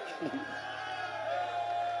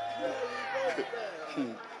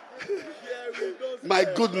 My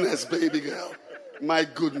goodness, baby girl. My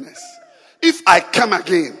goodness. If I come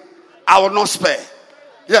again, I will not spare.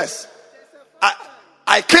 Yes.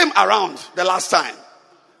 I came around the last time.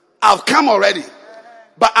 I've come already.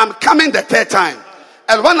 But I'm coming the 3rd time.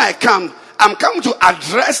 And when I come, I'm coming to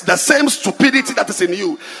address the same stupidity that is in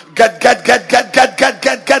you. Get ready.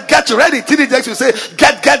 TD will say,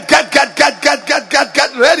 get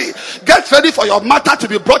ready. Get ready for your matter to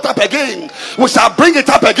be brought up again. We shall bring it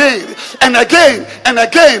up again and again and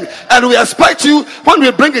again. And we expect you, when we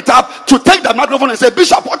bring it up, to take the microphone and say,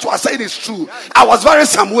 Bishop, what you are saying is true. I was very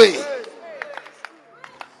some way.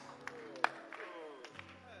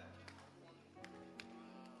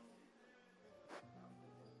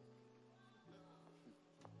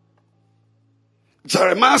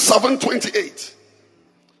 Jeremiah 7:28.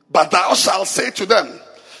 But thou shalt say to them,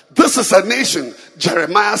 this is a nation,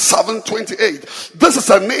 Jeremiah 7:28. This is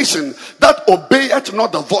a nation that obeyeth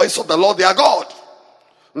not the voice of the Lord their God,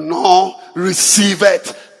 nor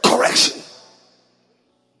receiveth correction.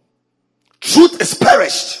 Truth is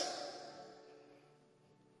perished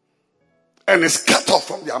and is cut off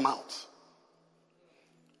from their mouth.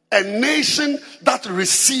 A nation that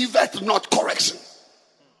receiveth not correction.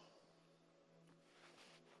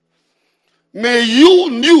 May you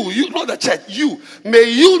not the church, may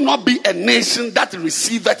you not be a nation that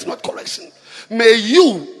receiveth not correction. May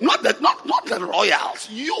you, not the royals,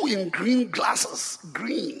 you in green glasses.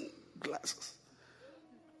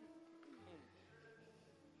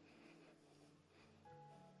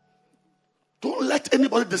 Don't let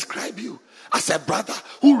anybody describe you as a brother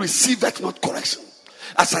who receiveth not correction,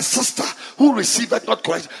 as a sister who receiveth not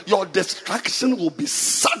correction. Your destruction will be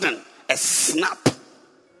sudden, a snap.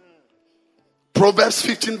 Proverbs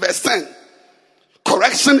 15 verse 10.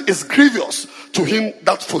 Correction is grievous to him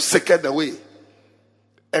that forsaketh the way,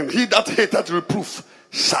 and he that hateth reproof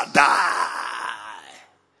shall die.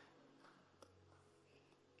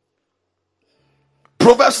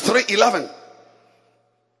 Proverbs 3:11.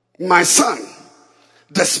 My son,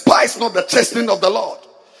 despise not the chastening of the Lord,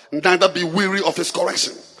 neither be weary of his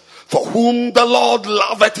correction. For whom the Lord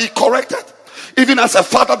loveth, he correcteth, even as a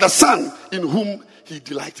father the son in whom he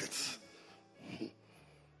delighteth.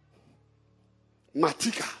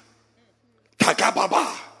 Matika,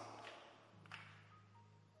 Tagababa,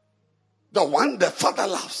 the one the father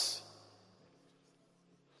loves.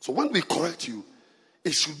 So when we correct you,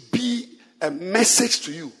 it should be a message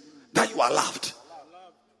to you that you are loved.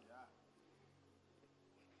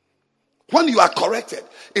 When you are corrected,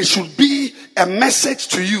 it should be a message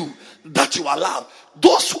to you that you are loved.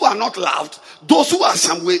 Those who are not loved, those who are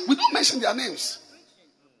some way, we don't mention their names.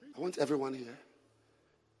 I want everyone here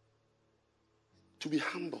to be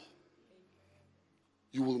humble.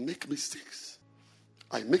 You will make mistakes.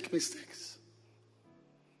 I make mistakes.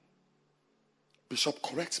 Bishop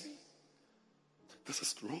corrects me. This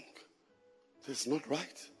is wrong. This is not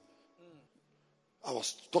right. I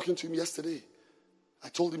was talking to him yesterday. I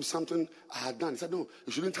told him something I had done. He said, no,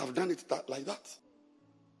 you shouldn't have done it like that.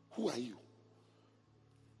 Who are you?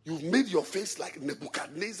 You've made your face like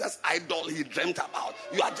Nebuchadnezzar's idol he dreamt about.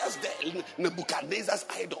 You are just there, Nebuchadnezzar's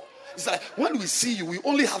idol. It's like when we see you, we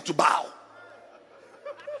only have to bow.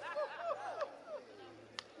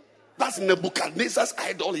 That's Nebuchadnezzar's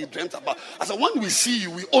idol he dreamt about. I said, when we see you,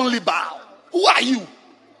 we only bow. Who are you?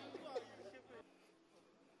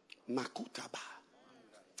 Makutaba.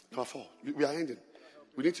 Number 4. We are ending.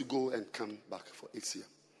 We need to go and come back for 8 CM.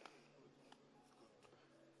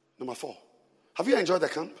 Number 4. Have you enjoyed the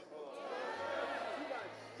camp?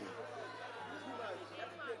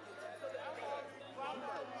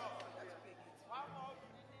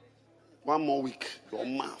 One more week. Your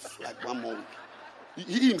mouth, like 1 more week.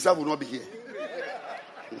 He himself will not be here.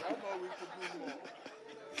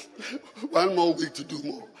 1 more week to do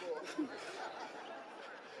more.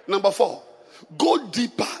 Number 4. Go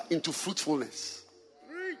deeper into fruitfulness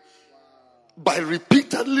by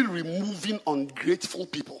repeatedly removing ungrateful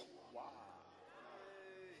people.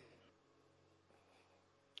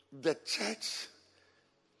 The church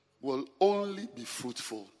will only be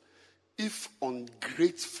fruitful if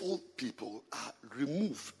ungrateful people are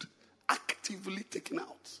removed, actively taken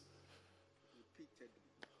out.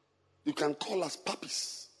 You can call us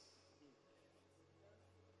puppies.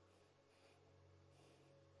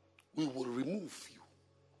 We will remove you.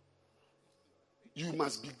 You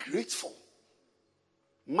must be grateful.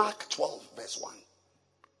 Mark 12 verse 1.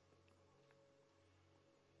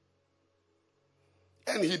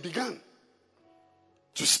 And he began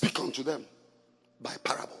to speak unto them by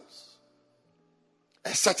parables.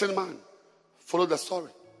 A certain man, follow the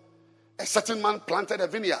story. A certain man planted a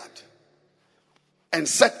vineyard and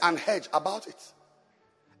set an hedge about it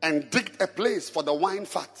and digged a place for the wine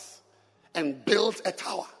fats and built a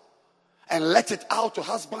tower and let it out to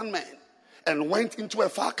husbandmen and went into a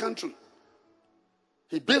far country.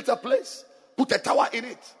 He built a place, put a tower in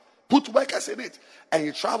it, put workers in it, and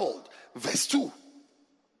he traveled. Verse 2.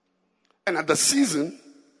 And at the season,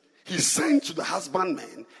 he sent to the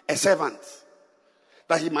husbandman a servant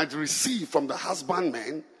that he might receive from the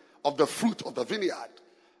husbandman of the fruit of the vineyard.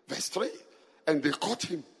 Verse 3. And they caught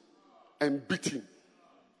him and beat him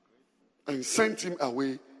and sent him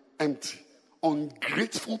away empty.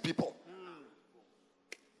 Ungrateful people.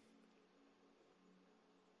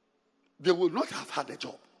 They would not have had a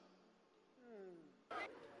job.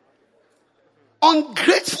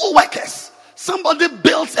 Ungrateful workers. Somebody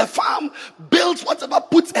builds a farm, builds whatever,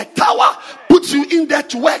 puts a tower, puts you in there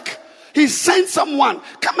to work. He sends someone,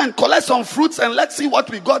 come and collect some fruits and let's see what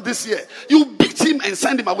we got this year. You beat him and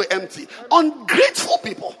send him away empty. Ungrateful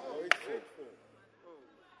people.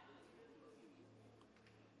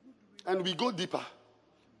 And we go deeper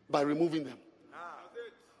by removing them.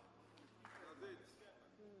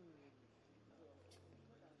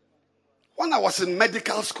 When I was in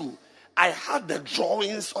medical school, I had the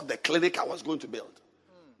drawings of the clinic I was going to build.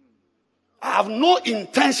 I have no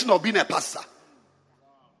intention of being a pastor.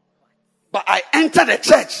 But I entered the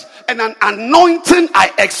church and an anointing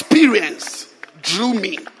I experienced drew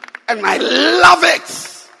me. And I love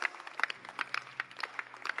it.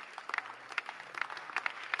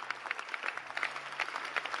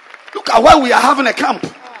 Look at where we are having a camp.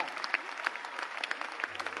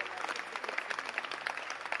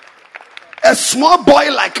 A small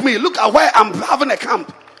boy like me, look at where I'm having a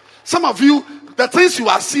camp. Some of you, the things you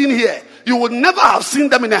are seeing here, you would never have seen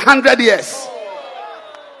them in 100 years.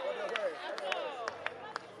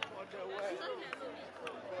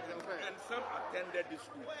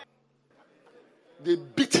 They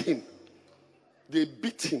beat him. They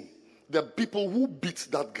beat him. The people who beat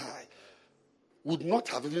that guy would not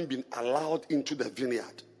have even been allowed into the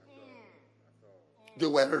vineyard. They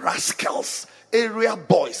were rascals, area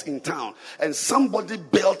boys in town. And somebody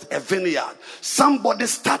built a vineyard. Somebody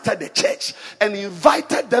started a church and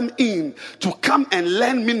invited them in to come and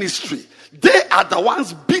learn ministry. They are the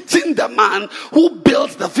ones beating the man who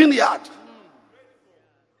built the vineyard.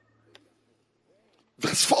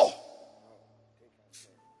 Verse 4.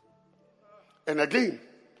 And again,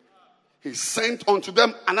 he sent unto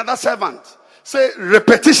them another servant. Say,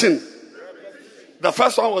 repetition. The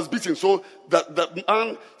first one was beaten. So the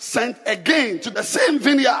man sent again to the same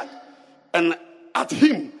vineyard. And at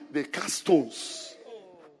him, they cast stones.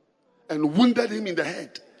 And wounded him in the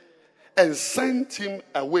head. And sent him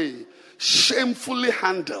away. Shamefully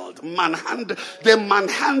handled. They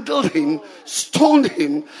manhandled him, stoned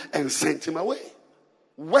him, and sent him away.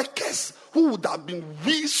 Workers who would have been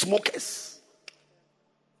weed smokers.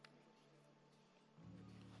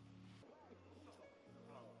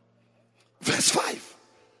 Verse 5.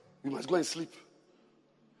 We must go and sleep.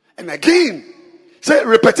 And again, say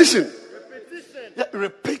repetition. Yeah,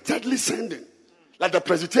 repeatedly sending. Like the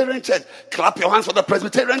Presbyterian church. Clap your hands for the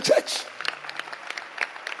Presbyterian church.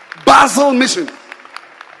 Basel mission.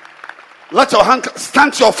 Let your hand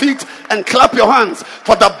stand to your feet and clap your hands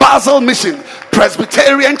for the Basel mission.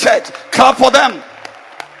 Presbyterian church. Clap for them.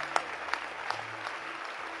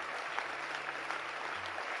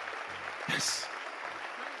 Yes.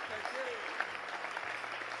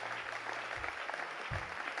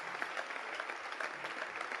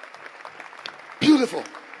 Beautiful.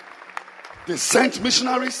 They sent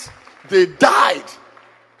missionaries. They died.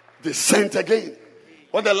 They sent again.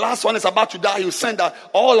 When the last one is about to die, you send that.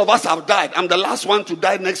 All of us have died. I'm the last one to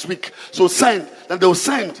die next week. So send. Then they'll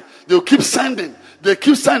send. They'll keep sending. They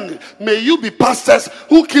keep sending. May you be pastors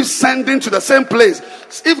who keep sending to the same place.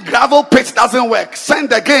 If gravel pit doesn't work,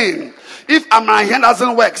 send again. If Amrahen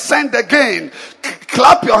doesn't work, send again.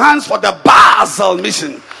 Clap your hands for the Basel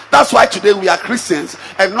mission. That's why today we are Christians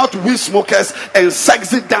and not weed smokers and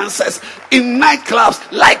sexy dancers in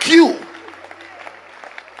nightclubs like you.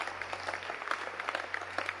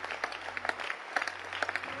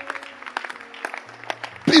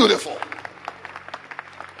 Beautiful.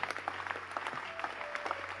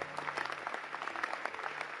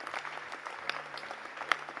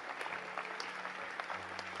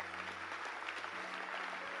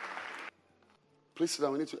 Please sit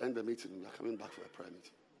down. We need to end the meeting. We are coming back for a prayer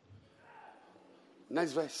meeting.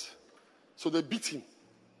 Next verse. So they beat him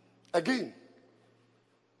again.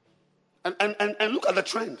 And look at the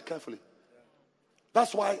trend carefully.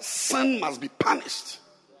 That's why sin must be punished.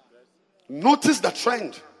 Notice the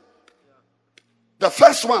trend. The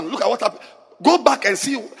first one, look at what happened. Go back and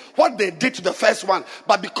see what they did to the first one.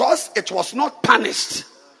 But because it was not punished,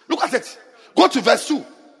 look at it. Go to verse 2.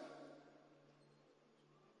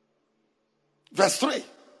 Verse 3.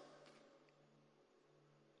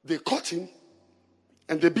 They caught him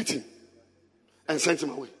and they beat him and sent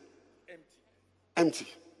him away. Empty.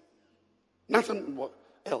 Nothing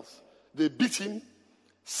else. They beat him,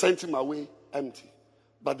 sent him away empty.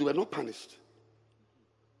 But they were not punished.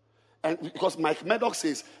 And because Mike Murdoch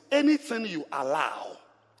says, anything you allow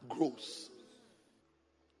grows.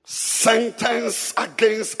 Sentence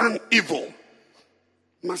against an evil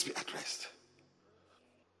must be addressed.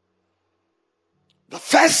 The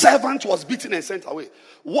first servant was beaten and sent away.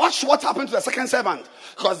 Watch what happened to the second servant.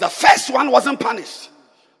 Because the first one wasn't punished.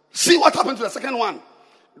 See what happened to the second one.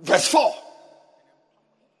 Verse 4.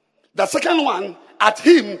 The second one, at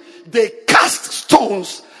him, they cast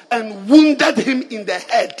stones and wounded him in the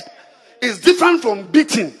head. It's different from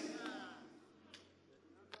beating.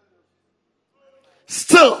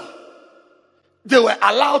 Still, they were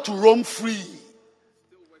allowed to roam free.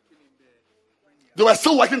 They were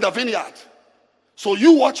still working the vineyard. So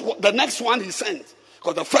you watch the next one he sent.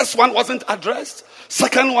 Because the first one wasn't addressed.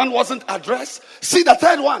 Second one wasn't addressed. See the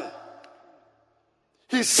third one.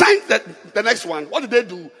 He sent the next one. What did they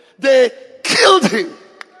do? They killed him.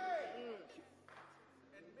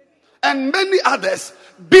 And many others,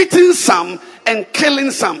 beating some and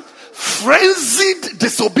killing some. Frenzied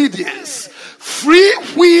disobedience.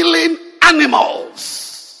 Free-wheeling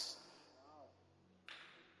animals.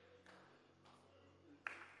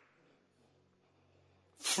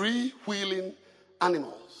 Free-wheeling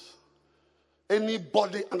animals.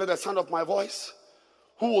 Anybody under the sound of my voice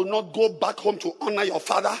who will not go back home to honor your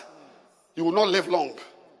father, you will not live long.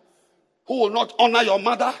 Who will not honor your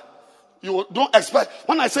mother, you don't expect.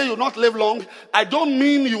 When I say you will not live long, I don't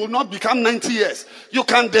mean you will not become 90 years. You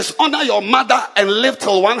can dishonor your mother and live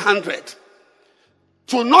till 100.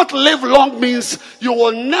 To not live long means you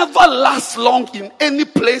will never last long in any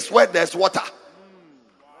place where there's water.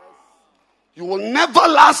 You will never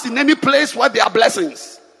last in any place where there are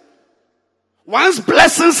blessings. Once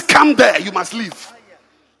blessings come there, you must leave.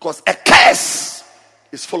 Because a curse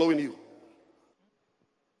is following you.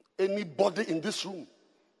 Anybody in this room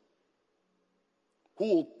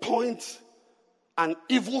who will point an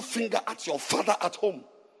evil finger at your father at home,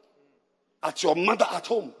 at your mother at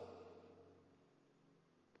home,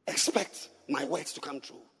 expect my words to come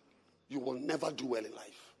true. You will never do well in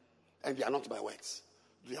life. And they are not my words.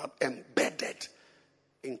 They are embedded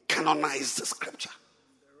in canonized scripture.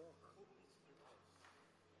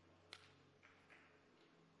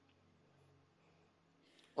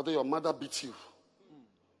 Whether your mother beat you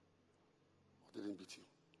or didn't beat you,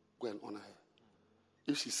 go and honor her.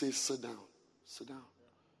 If she says sit down, sit down.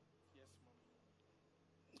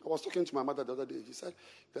 I was talking to my mother the other day. She said,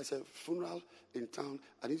 there's a funeral in town.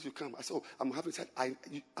 I need you to come. I said, oh, I'm happy. She said,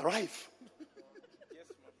 you arrive. Yes,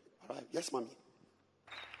 mommy. Arrive. Yes, mommy.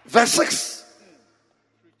 Verse 6.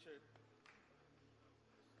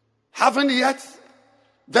 Having yet,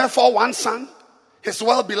 therefore, one son, his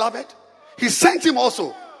well-beloved, he sent him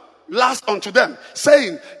also last unto them,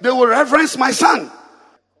 saying, they will reverence my son.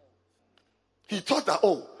 He thought that,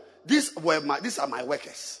 oh, these are my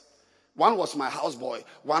workers. One was my houseboy,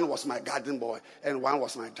 one was my garden boy, and one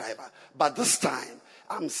was my driver. But this time,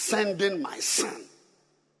 I'm sending my son.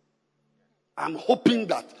 I'm hoping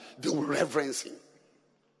that they will reverence him.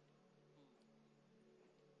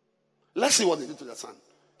 Let's see what they did to the son.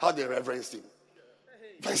 How they reverenced him.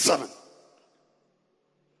 Verse 7.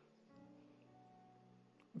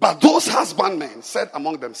 But those husbandmen said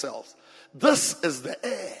among themselves, this is the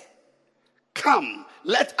heir. Come,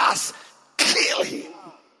 let us kill him.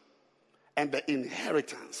 And the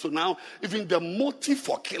inheritance. So now, even the motive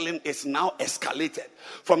for killing is now escalated.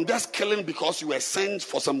 From just killing because you were sent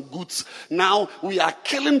for some goods. Now, we are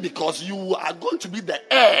killing because you are going to be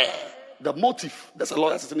the heir. The motive. There's a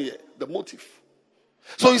lot that's sitting here. The motive.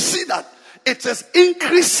 So you see that it is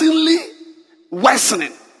increasingly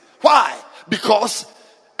worsening. Why? Because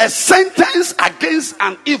a sentence against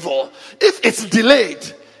an evil, if it's delayed,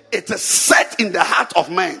 it is set in the heart of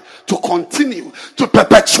man to continue, to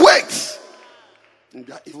perpetuate in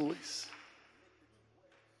their evil ways.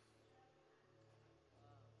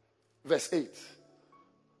 Verse 8.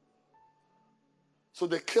 So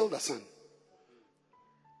they killed the son.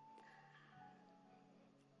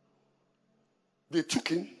 They took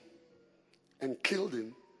him and killed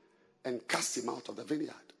him and cast him out of the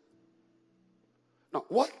vineyard. Now,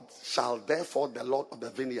 what shall therefore the Lord of the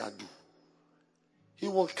vineyard do? He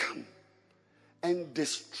will come and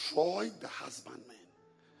destroy the husbandman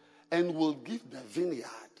and will give the vineyard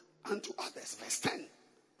unto others. Verse 10.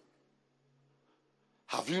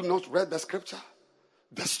 Have you not read the scripture?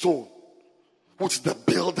 The stone which the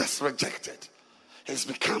builders rejected has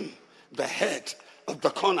become the head of the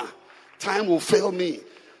corner. Time will fail me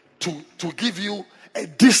to give you a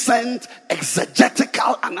decent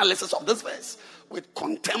exegetical analysis of this verse with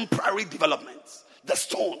contemporary developments. The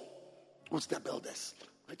stone which the builders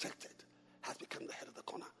rejected has become the head of the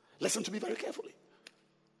corner. Listen to me very carefully.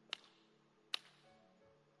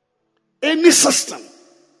 Any system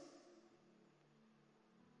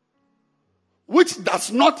which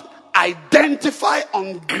does not identify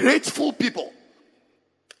ungrateful people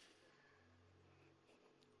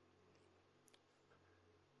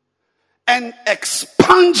and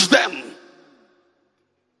expunge them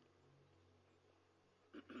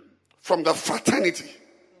from the fraternity.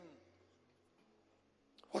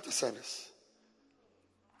 What a service.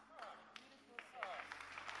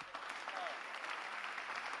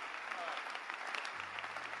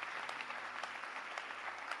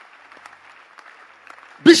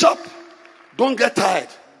 Bishop, don't get tired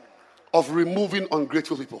of removing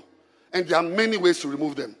ungrateful people. And there are many ways to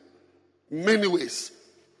remove them. Many ways.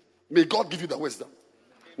 May God give you the wisdom.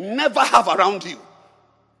 Never have around you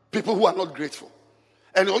people who are not grateful.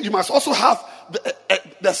 And you must also have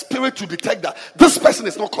the spirit to detect that this person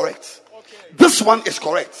is not correct. This one is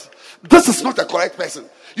correct. This is not a correct person.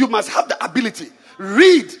 You must have the ability.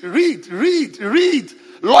 Read.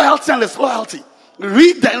 Loyalty and disloyalty.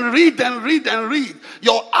 Read and read.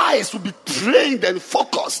 Your eyes will be trained and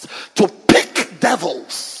focused to pick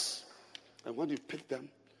devils. And when you pick them,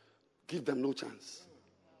 give them no chance.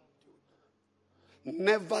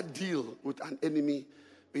 Never deal with an enemy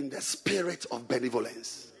in the spirit of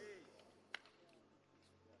benevolence.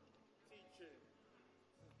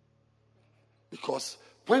 Because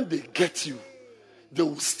when they get you, they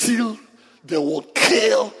will steal, they will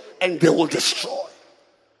kill, and they will destroy.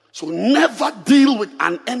 So never deal with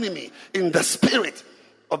an enemy in the spirit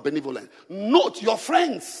of benevolence. Note your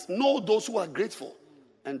friends. Know those who are grateful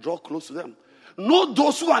and draw close to them. Know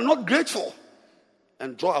those who are not grateful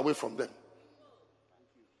and draw away from them.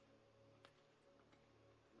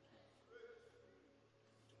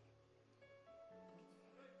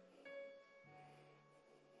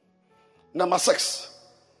 Number 6.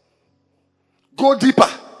 Go deeper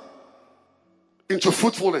into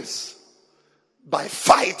fruitfulness by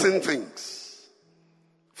fighting things.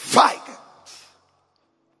 Fight.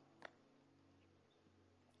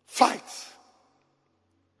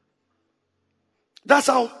 That's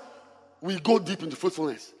how we go deep into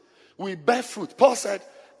fruitfulness. We bear fruit. Paul said,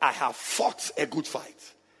 I have fought a good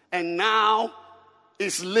fight. And now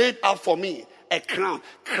it's laid up for me a crown.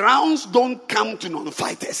 Crowns don't come to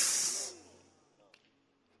non-fighters.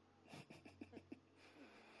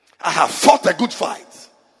 I have fought a good fight.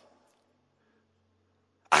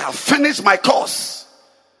 I have finished my course.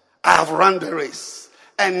 I have run the race.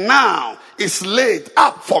 And now is laid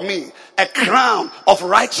up for me a crown of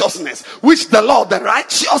righteousness, which the Lord, the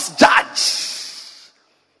righteous judge,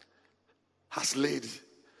 has laid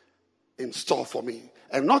in store for me.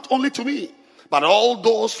 And not only to me, but all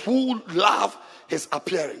those who love his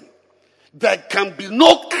appearing. There can be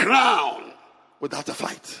no crown without a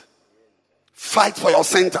fight. Fight for your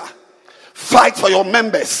center. Fight for your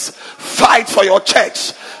members. Fight for your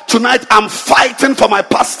church. Tonight I'm fighting for my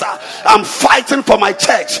pastor. I'm fighting for my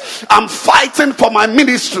church. I'm fighting for my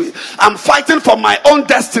ministry. I'm fighting for my own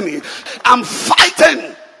destiny. I'm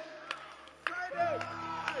fighting.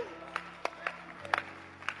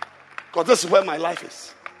 Because this is where my life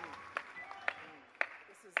is.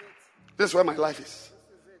 This is where my life is.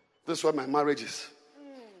 This is where my marriage is.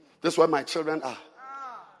 This is where my children are.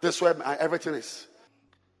 This is where my everything is.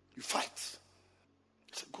 You fight.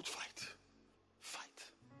 It's a good fight.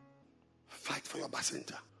 Fight for your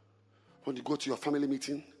bacenta. When you go to your family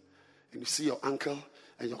meeting and you see your uncle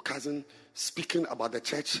and your cousin speaking about the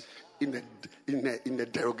church in the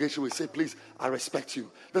derogation, we say, please, I respect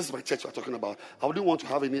you. This is my church we're talking about. I wouldn't want to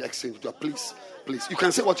have any exchange with you. Please. You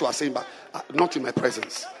can say what you are saying, but not in my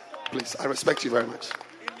presence. Please, I respect you very much.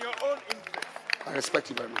 In your own interest. I respect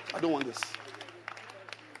you very much. I don't want this.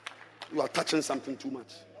 You are touching something too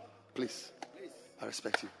much. Please, I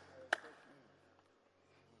respect you.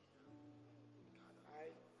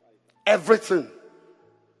 Everything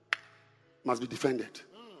must be defended.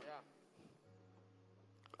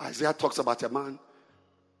 Isaiah talks about a man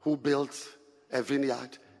who built a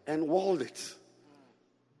vineyard and walled it.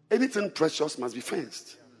 Anything precious must be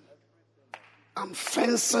fenced. I'm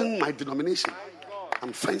fencing my denomination.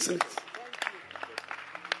 I'm fencing it.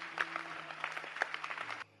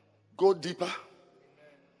 Go deeper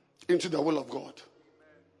into the will of God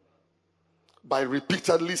by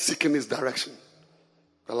repeatedly seeking his direction.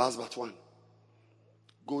 The last but one.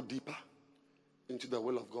 Go deeper into the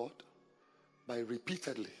will of God by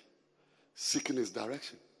repeatedly seeking his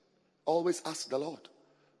direction. Always ask the Lord,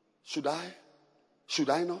 should I? Should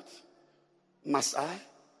I not? Must I?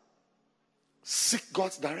 Seek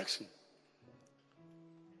God's direction.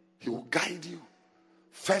 He will guide you.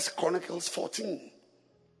 1 Chronicles 14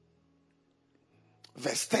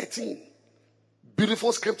 verse 13.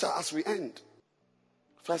 Beautiful scripture as we end.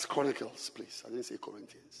 1 Chronicles, please. I didn't say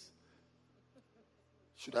Corinthians.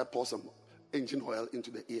 Should I pour some engine oil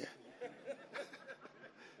into the ear?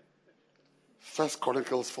 1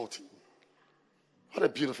 Chronicles 14. What a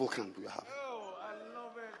beautiful camp we have. Oh, I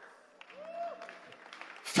love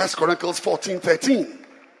it. 1 Chronicles 14:13.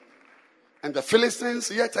 And the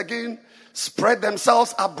Philistines yet again spread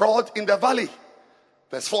themselves abroad in the valley.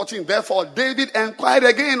 Verse 14. Therefore David inquired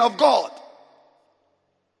again of God.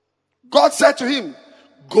 God said to him,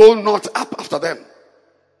 go not up after them.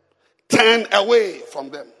 Turn away from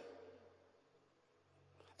them.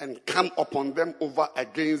 And come upon them over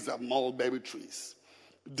against the mulberry trees.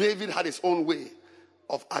 David had his own way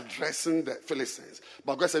of addressing the Philistines.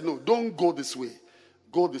 But God said, no, don't go this way.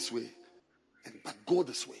 Go this way. But go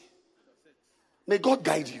this way. May God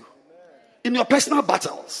guide you in your personal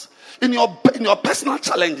battles, in your personal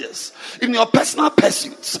challenges, in your personal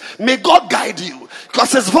pursuits. May God guide you,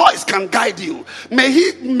 because his voice can guide you. May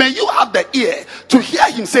you have the ear to hear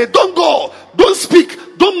him say, don't go, don't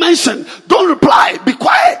speak, don't mention, don't reply, be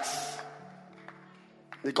quiet.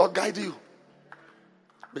 May God guide you.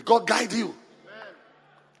 May God guide you.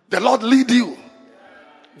 The Lord lead you.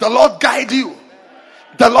 The Lord guide you.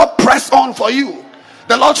 The Lord press on for you.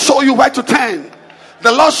 The Lord show you where to turn.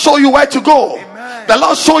 The Lord show you where to go. Amen. The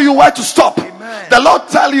Lord show you where to stop. Amen. The Lord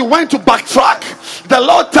tell you when to backtrack. The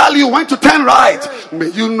Lord tell you when to turn right. May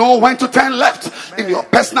you know when to turn left. Amen. In your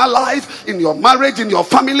personal life, in your marriage, in your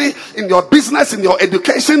family, in your business, in your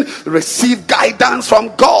education. Receive guidance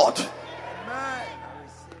from God. Amen.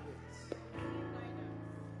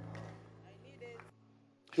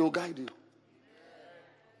 He will guide you.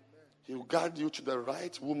 He will guide you to the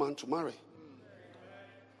right woman to marry.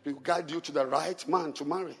 He will guide you to the right man to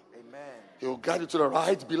marry. Amen. He will guide you to the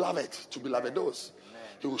right beloved to belovedos.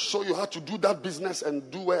 He will show you how to do that business and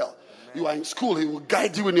do well. Amen. You are in school, he will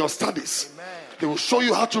guide you in your studies. Amen. He will show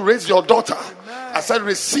you how to raise your daughter. Amen. I said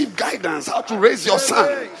receive guidance, how to raise your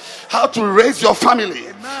son, how to raise your family,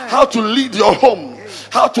 Amen. How to lead your home,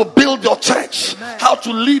 how to build your church, Amen. How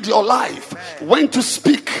to lead your life, Amen. When to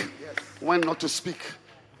speak, when not to speak.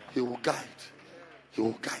 He will guide. He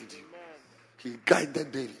will guide you. He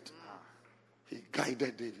guided David. He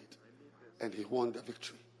guided David. And he won the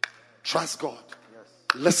victory. Trust God.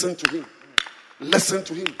 Listen to him. Listen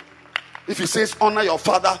to him. If he says honor your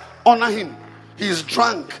father, honor him. He is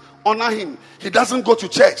drunk, honor him. He doesn't go to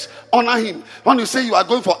church, honor him. When you say you are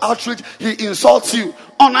going for outreach, he insults you,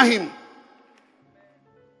 honor him.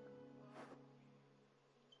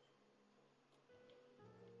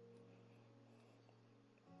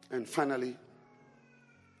 And finally,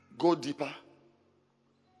 go deeper.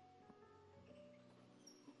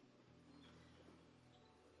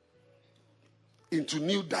 Into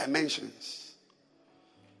new dimensions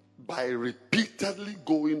by repeatedly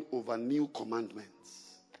going over new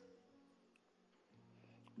commandments.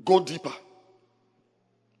 Go deeper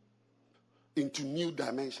into new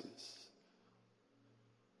dimensions.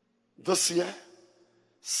 This year,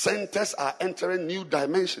 centers are entering new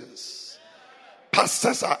dimensions.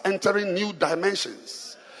 Pastors are entering new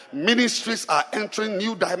dimensions. Ministries are entering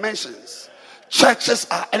new dimensions. Churches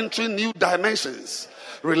are entering new dimensions.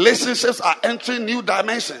 Relationships are entering new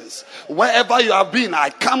dimensions. Wherever you have been, I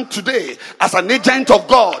come today as an agent of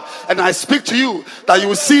God and I speak to you that you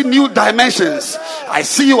will see new dimensions. I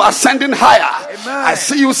see you ascending higher. Amen. I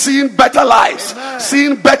see you seeing better lives, Amen.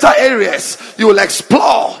 Seeing better areas. You will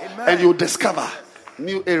explore, Amen. And you will discover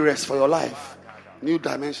new areas for your life. New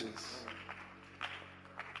dimensions.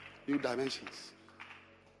 New dimensions.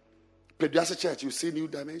 Peduasa Church, you see new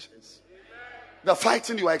dimensions. The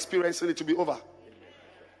fighting you are experiencing, it will be over.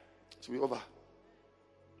 It will be over.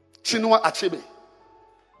 Chinua Achebe.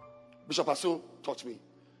 Bishop Aso taught me.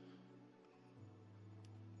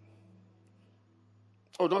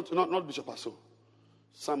 Oh, not Bishop Aso.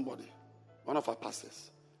 Somebody. One of our pastors.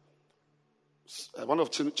 One of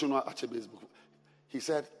Chinua Achebe's book. He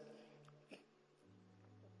said,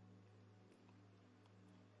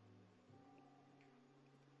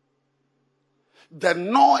 the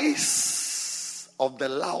noise of the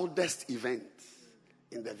loudest event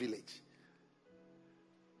in the village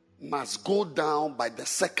must go down by the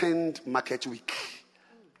second market week.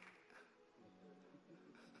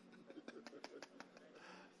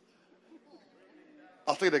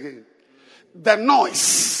 I'll say it again. The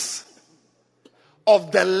noise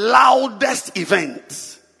of the loudest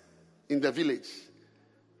event in the village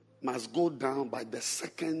must go down by the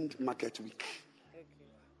second market week.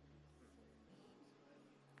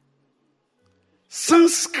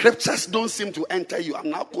 Since scriptures don't seem to enter you, I'm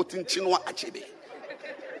now quoting Chinua Achebe.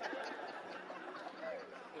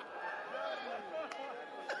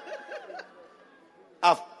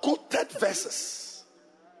 I've quoted verses.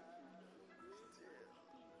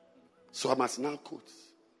 So I must now quote.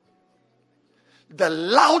 The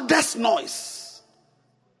loudest noise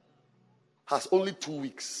has only 2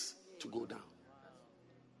 weeks to go down.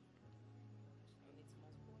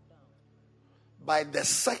 By the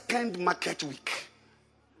second market week,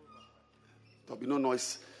 there'll be no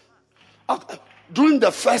noise. During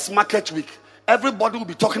the first market week, everybody will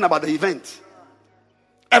be talking about the event.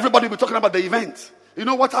 Everybody will be talking about the event. You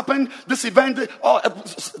know what happened? This event,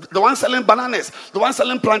 the one selling bananas, the one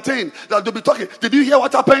selling plantain, they'll be talking. Did you hear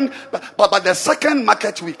what happened? But by the second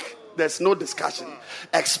market week, there's no discussion.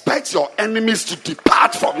 Expect your enemies to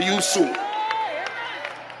depart from you soon.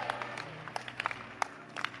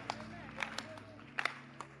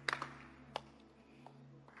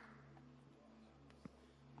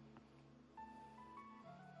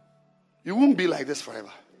 You won't be like this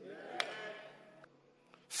forever.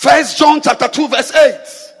 1 John chapter 2 verse 8.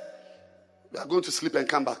 We are going to sleep and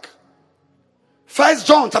come back. 1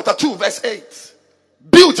 John chapter 2 verse 8.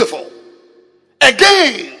 Beautiful.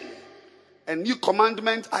 Again, a new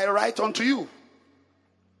commandment I write unto you,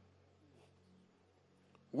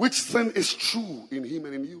 which thing is true in him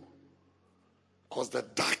and in you. Because the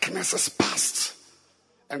darkness is past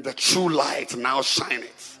and the true light now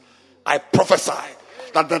shineth. I prophesy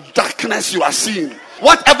that the darkness you are seeing,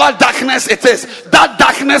 whatever darkness it is, that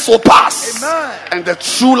darkness will pass. Amen. And the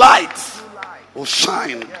true light will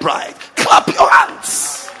shine bright. Clap your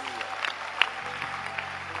hands.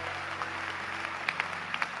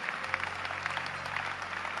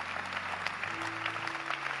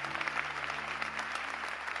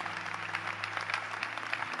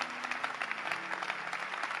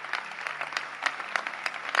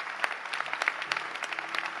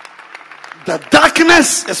 The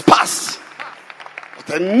darkness is past, but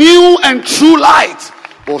a new and true light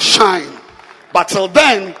will shine. But till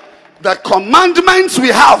then, the commandments we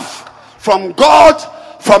have from God,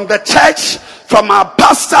 from the church, from our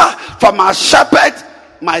pastor, from our shepherd,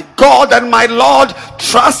 my God and my Lord,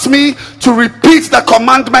 trust me to repeat the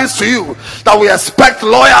commandments to you. That we expect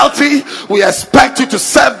loyalty, we expect you to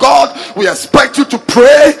serve God, we expect you to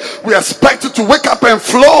pray, we expect you to wake up and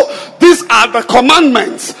flow. These are the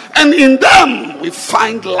commandments, and in them we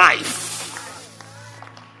find life.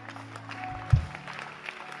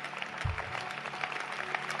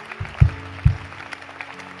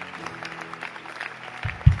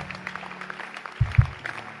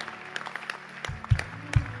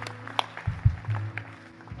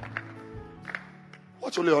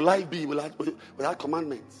 What will your life be without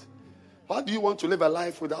commandments? Why do you want to live a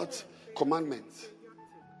life without commandments?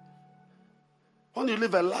 When you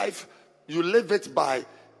live a life, you live it by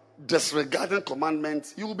disregarding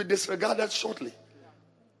commandments, you will be disregarded shortly.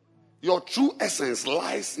 Your true essence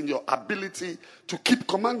lies in your ability to keep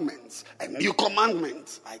commandments. A new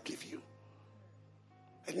commandment I give you.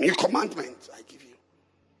 A new commandment I give you.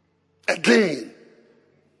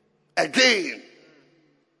 Again.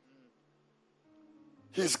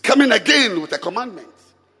 He's coming again with a commandment.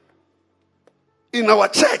 In our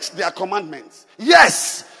church, there are commandments.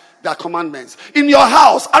 Yes, there are commandments. In your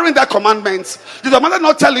house, aren't there commandments? Did your mother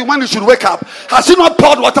not tell you when you should wake up? Has she not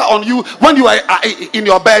poured water on you when you are in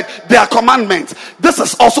your bed? There are commandments. This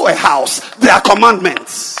is also a house. There are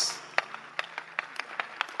commandments.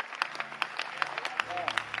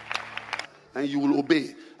 And you will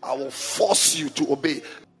obey. I will force you to obey.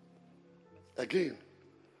 Again,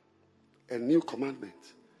 a new commandment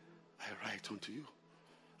I write unto you.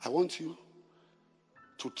 I want you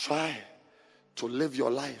to try to live your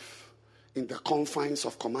life in the confines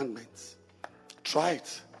of commandments. Try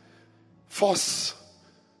it. Force.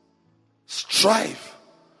 Strive.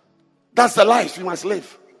 That's the life you must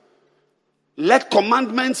live. Let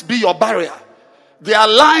commandments be your barrier. There are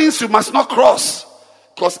lines you must not cross,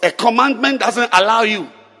 because a commandment doesn't allow you.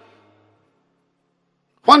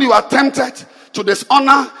 When you are tempted to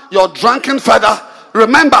dishonor your drunken father,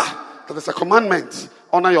 remember that there's a commandment.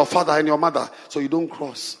 Honor your father and your mother so you don't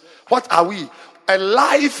cross. What are we? A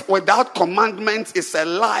life without commandments is a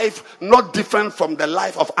life not different from the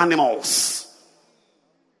life of animals.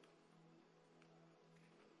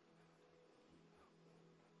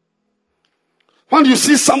 When you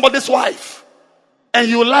see somebody's wife and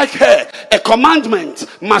you like her, a commandment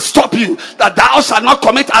must stop you that thou shalt not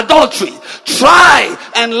commit adultery. Try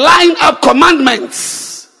and line up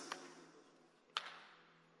commandments,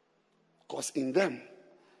 because in them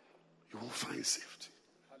you will find safety.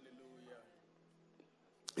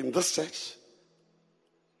 In this church,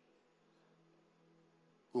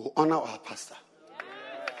 we will honor our pastor.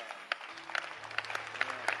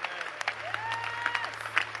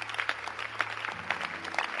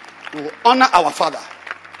 We will honor our father.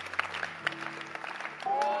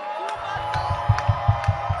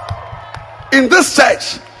 In this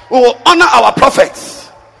church, we will honor our prophets.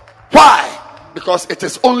 Why? Because it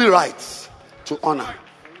is only right to honor.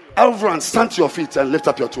 Everyone, stand to your feet and lift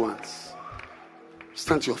up your two hands.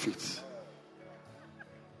 Stand to your feet.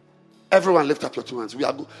 Everyone, lift up your two hands. We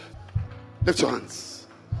are good. Lift your hands.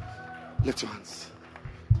 Lift your hands.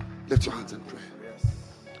 Lift your hands and pray.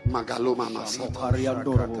 Magaloma Masata.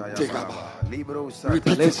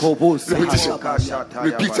 Repeat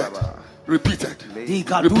it. Repeat it.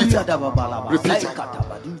 Repeat it.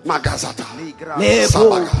 Magazata.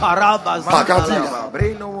 Sabaga.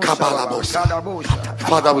 Kabalabosa.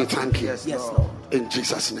 Father, we thank you. In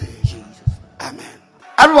Jesus' name. Amen.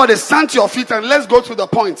 Everybody stand to your feet and let's go through the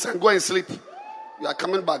points and go and sleep. You are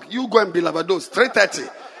coming back. You go and be Lavados. 3:30.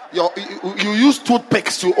 You use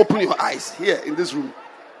toothpicks to open your eyes here in this room.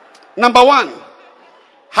 Number one,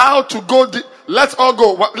 how to go. Let's all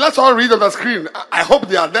go. Let's all read on the screen. I hope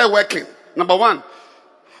they are there working. Number one.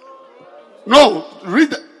 No,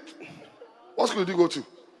 read. What school did you go to?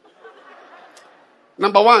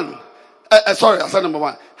 Number one. Sorry, I said number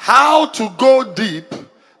one. How to go deep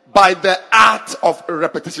by the art of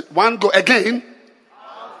repetition. One go again.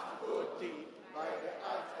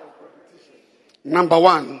 Number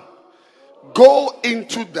one, go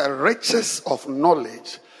into the riches of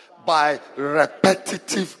knowledge by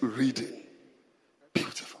repetitive reading.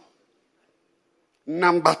 Beautiful.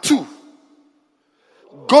 Number two,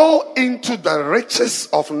 go into the riches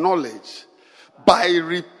of knowledge by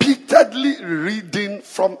repeatedly reading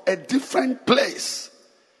from a different place.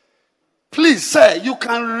 Please, sir, you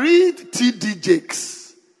can read T.D.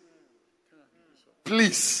 Jakes.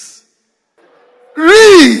 Please.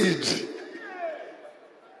 Read.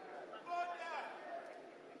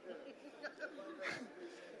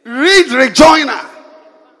 Read Rejoinder.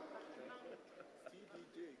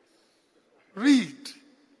 Read.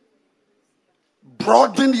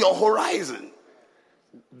 Broaden your horizon.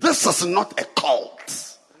 This is not a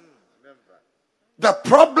cult. The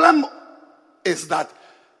problem is that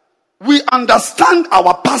we understand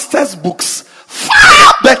our pastor's books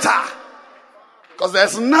far better. Because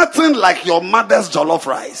there's nothing like your mother's jollof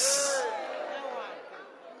rice.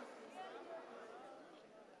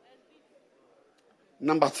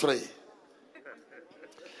 Number three,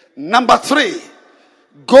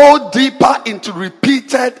 go deeper into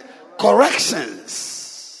repeated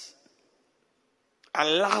corrections.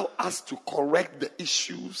 Allow us to correct the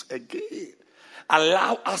issues again.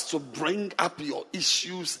 Allow us to bring up your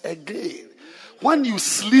issues again. When you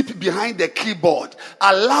sleep behind the keyboard,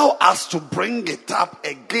 allow us to bring it up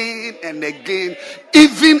again and again,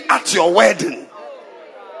 even at your wedding.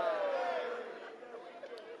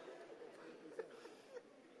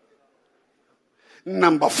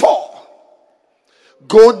 Number four,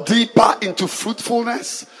 go deeper into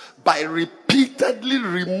fruitfulness by repeatedly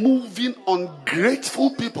removing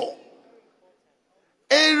ungrateful people.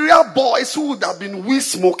 Area boys who would have been weed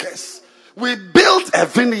smokers. We built a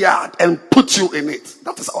vineyard and put you in it.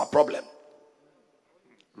 That is our problem.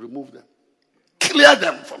 Remove them. Clear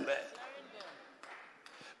them from there.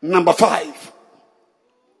 Number five,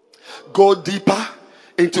 go deeper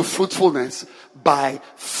into fruitfulness by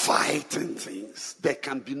fighting things. There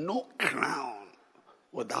can be no crown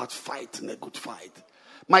without fighting a good fight.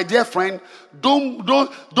 My dear friend, don't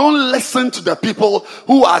listen to the people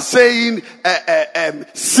who are saying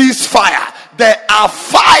ceasefire. There are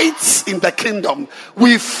fights in the kingdom.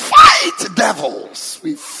 We fight devils.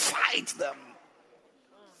 We fight them.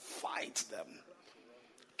 Fight them.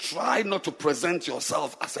 Try not to present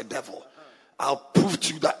yourself as a devil. I'll prove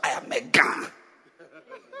to you that I am a gun.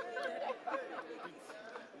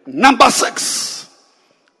 Number six,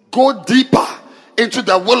 go deeper into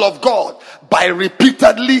the will of God by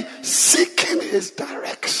repeatedly seeking his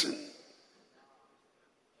direction.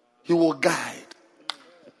 He will guide.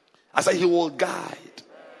 I say he will guide.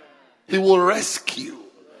 He will rescue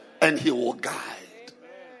and he will guide.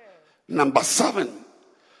 Number seven,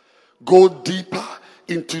 go deeper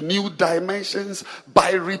into new dimensions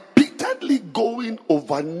by repeatedly going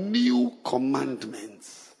over new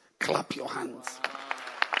commandments. Clap your hands.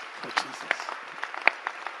 Oh, Jesus.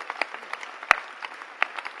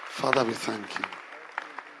 Father, we thank you.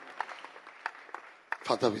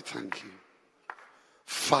 Father, we thank you.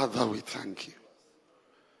 Father, we thank you.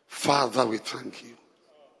 Father, we thank you.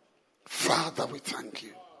 Father, we thank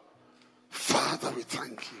you. Father, we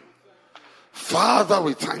thank you. Father,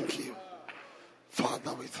 we thank you.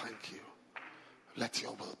 Father, we thank you. Let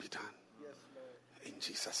your will be done. In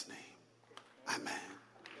Jesus' name. Amen.